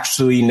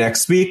actually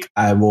next week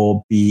I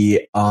will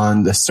be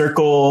on the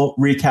Circle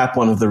recap,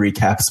 one of the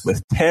recaps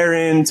with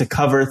Taryn, to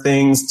cover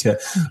things, to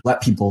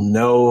let people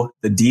know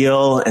the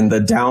deal and the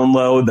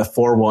download, the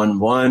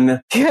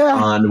 411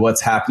 on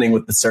what's happening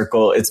with the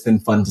Circle. It's been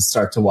fun to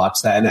start to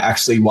watch that and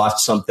actually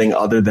watch something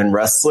other than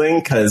wrestling,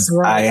 because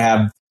I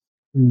have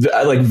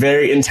like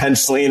very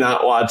intentionally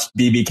not watched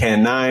BB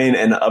Can 9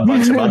 and a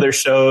bunch of other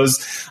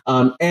shows.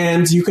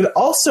 And you could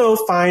also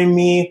find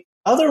me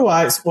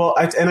otherwise,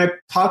 I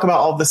talk about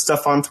all this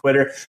stuff on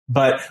Twitter,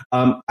 but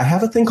I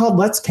have a thing called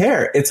Let's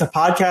Care. It's a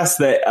podcast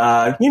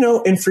that,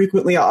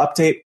 infrequently I'll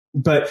update,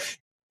 but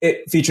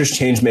it features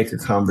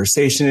changemaker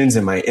conversations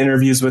and my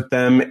interviews with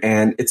them.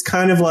 And it's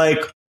kind of like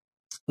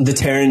the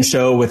Taryn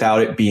Show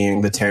without it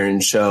being the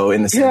Taryn Show,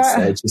 in the sense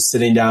that just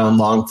sitting down,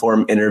 long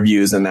form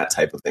interviews and that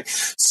type of thing.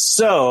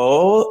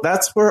 So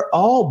that's where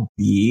I'll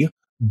be.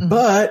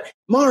 But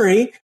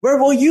Mari, where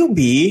will you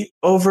be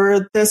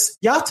over this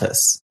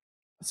hiatus?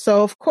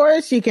 So, of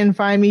course, you can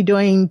find me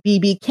doing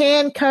BB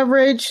Can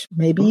coverage,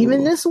 maybe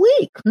even this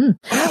week.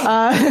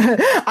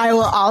 I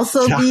will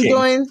also be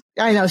doing,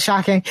 I know,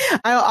 shocking.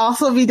 I will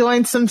also be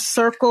doing some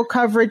Circle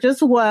coverage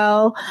as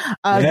well.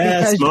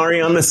 Yes, Mari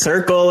on the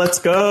Circle. Let's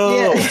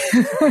go.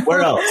 Yeah.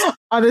 Where else?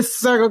 On the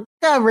Circle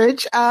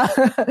coverage, because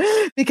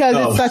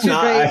it's such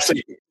a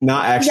great,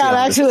 not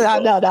actually,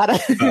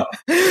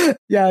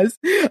 yes.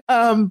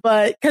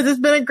 But because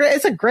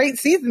it's a great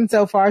season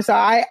so far. So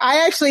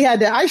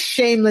I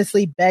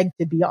shamelessly begged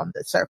to be on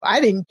the Circle.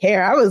 I didn't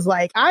care. I was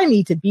like, I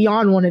need to be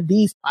on one of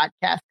these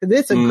podcasts because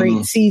it's a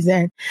great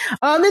season.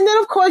 And then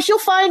of course you'll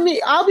find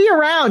me. I'll be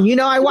around.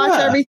 I watch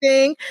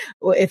everything.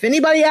 If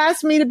anybody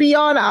asks me to be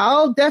on,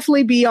 I'll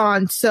definitely be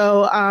on.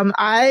 So,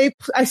 I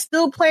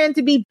still plan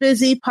to be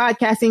busy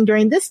podcasting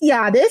during this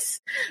hiatus.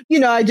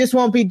 I just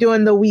won't be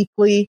doing the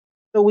weekly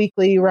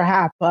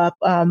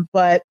RHAPup.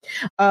 But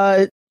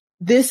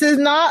this is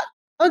not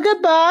a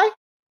goodbye.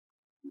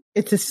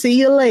 It's a see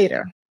you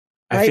later.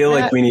 I feel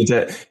like we need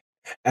to,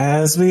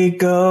 as we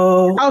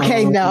go.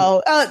 Okay,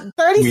 no.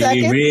 30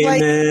 seconds.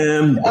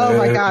 Remember. Oh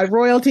my God,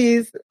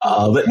 royalties.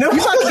 No, you're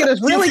about to get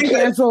us really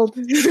canceled.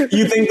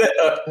 You think that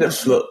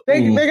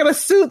they're gonna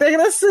sue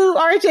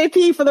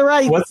RHAP for the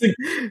rights.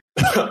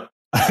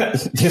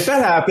 If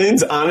that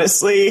happens,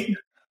 honestly,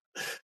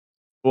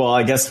 well,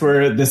 I guess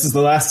this is the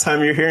last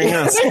time you're hearing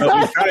us.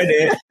 But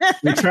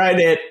we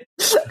tried it.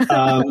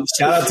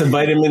 Shout out to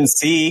Vitamin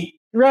C.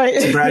 Right.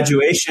 To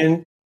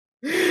Graduation.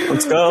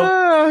 Let's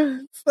go.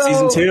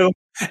 Season 2.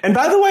 And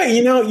by the way,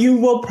 you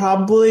will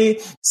probably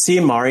see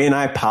Mari and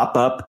I pop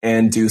up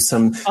and do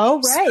some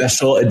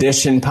special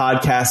edition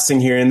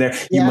podcasting here and there.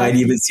 You might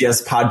even see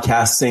us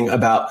podcasting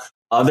about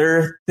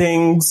other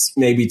things,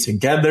 maybe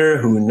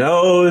together. Who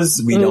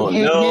knows? We don't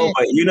know,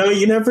 but you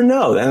never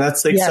know. And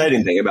that's the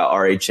exciting thing about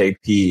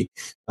RHAP.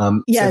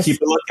 So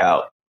keep a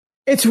lookout.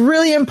 It's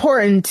really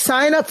important.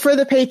 Sign up for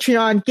the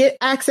Patreon. Get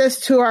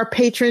access to our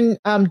patron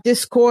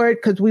Discord,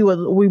 because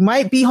we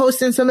might be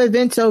hosting some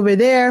events over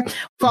there.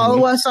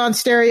 Follow us on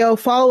Stereo.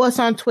 Follow us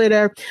on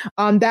Twitter.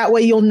 That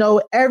way you'll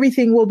know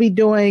everything we'll be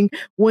doing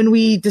when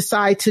we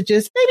decide to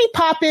just maybe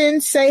pop in,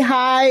 say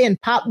hi, and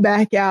pop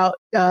back out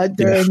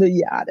during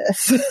the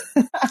hiatus.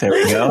 There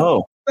we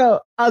go. So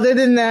other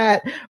than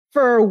that,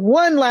 for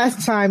one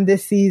last time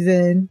this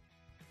season,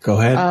 go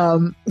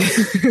ahead.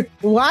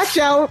 Watch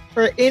out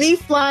for any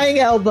flying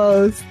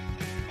elbows,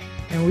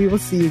 and we will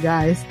see you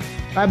guys.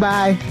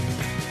 Bye-bye.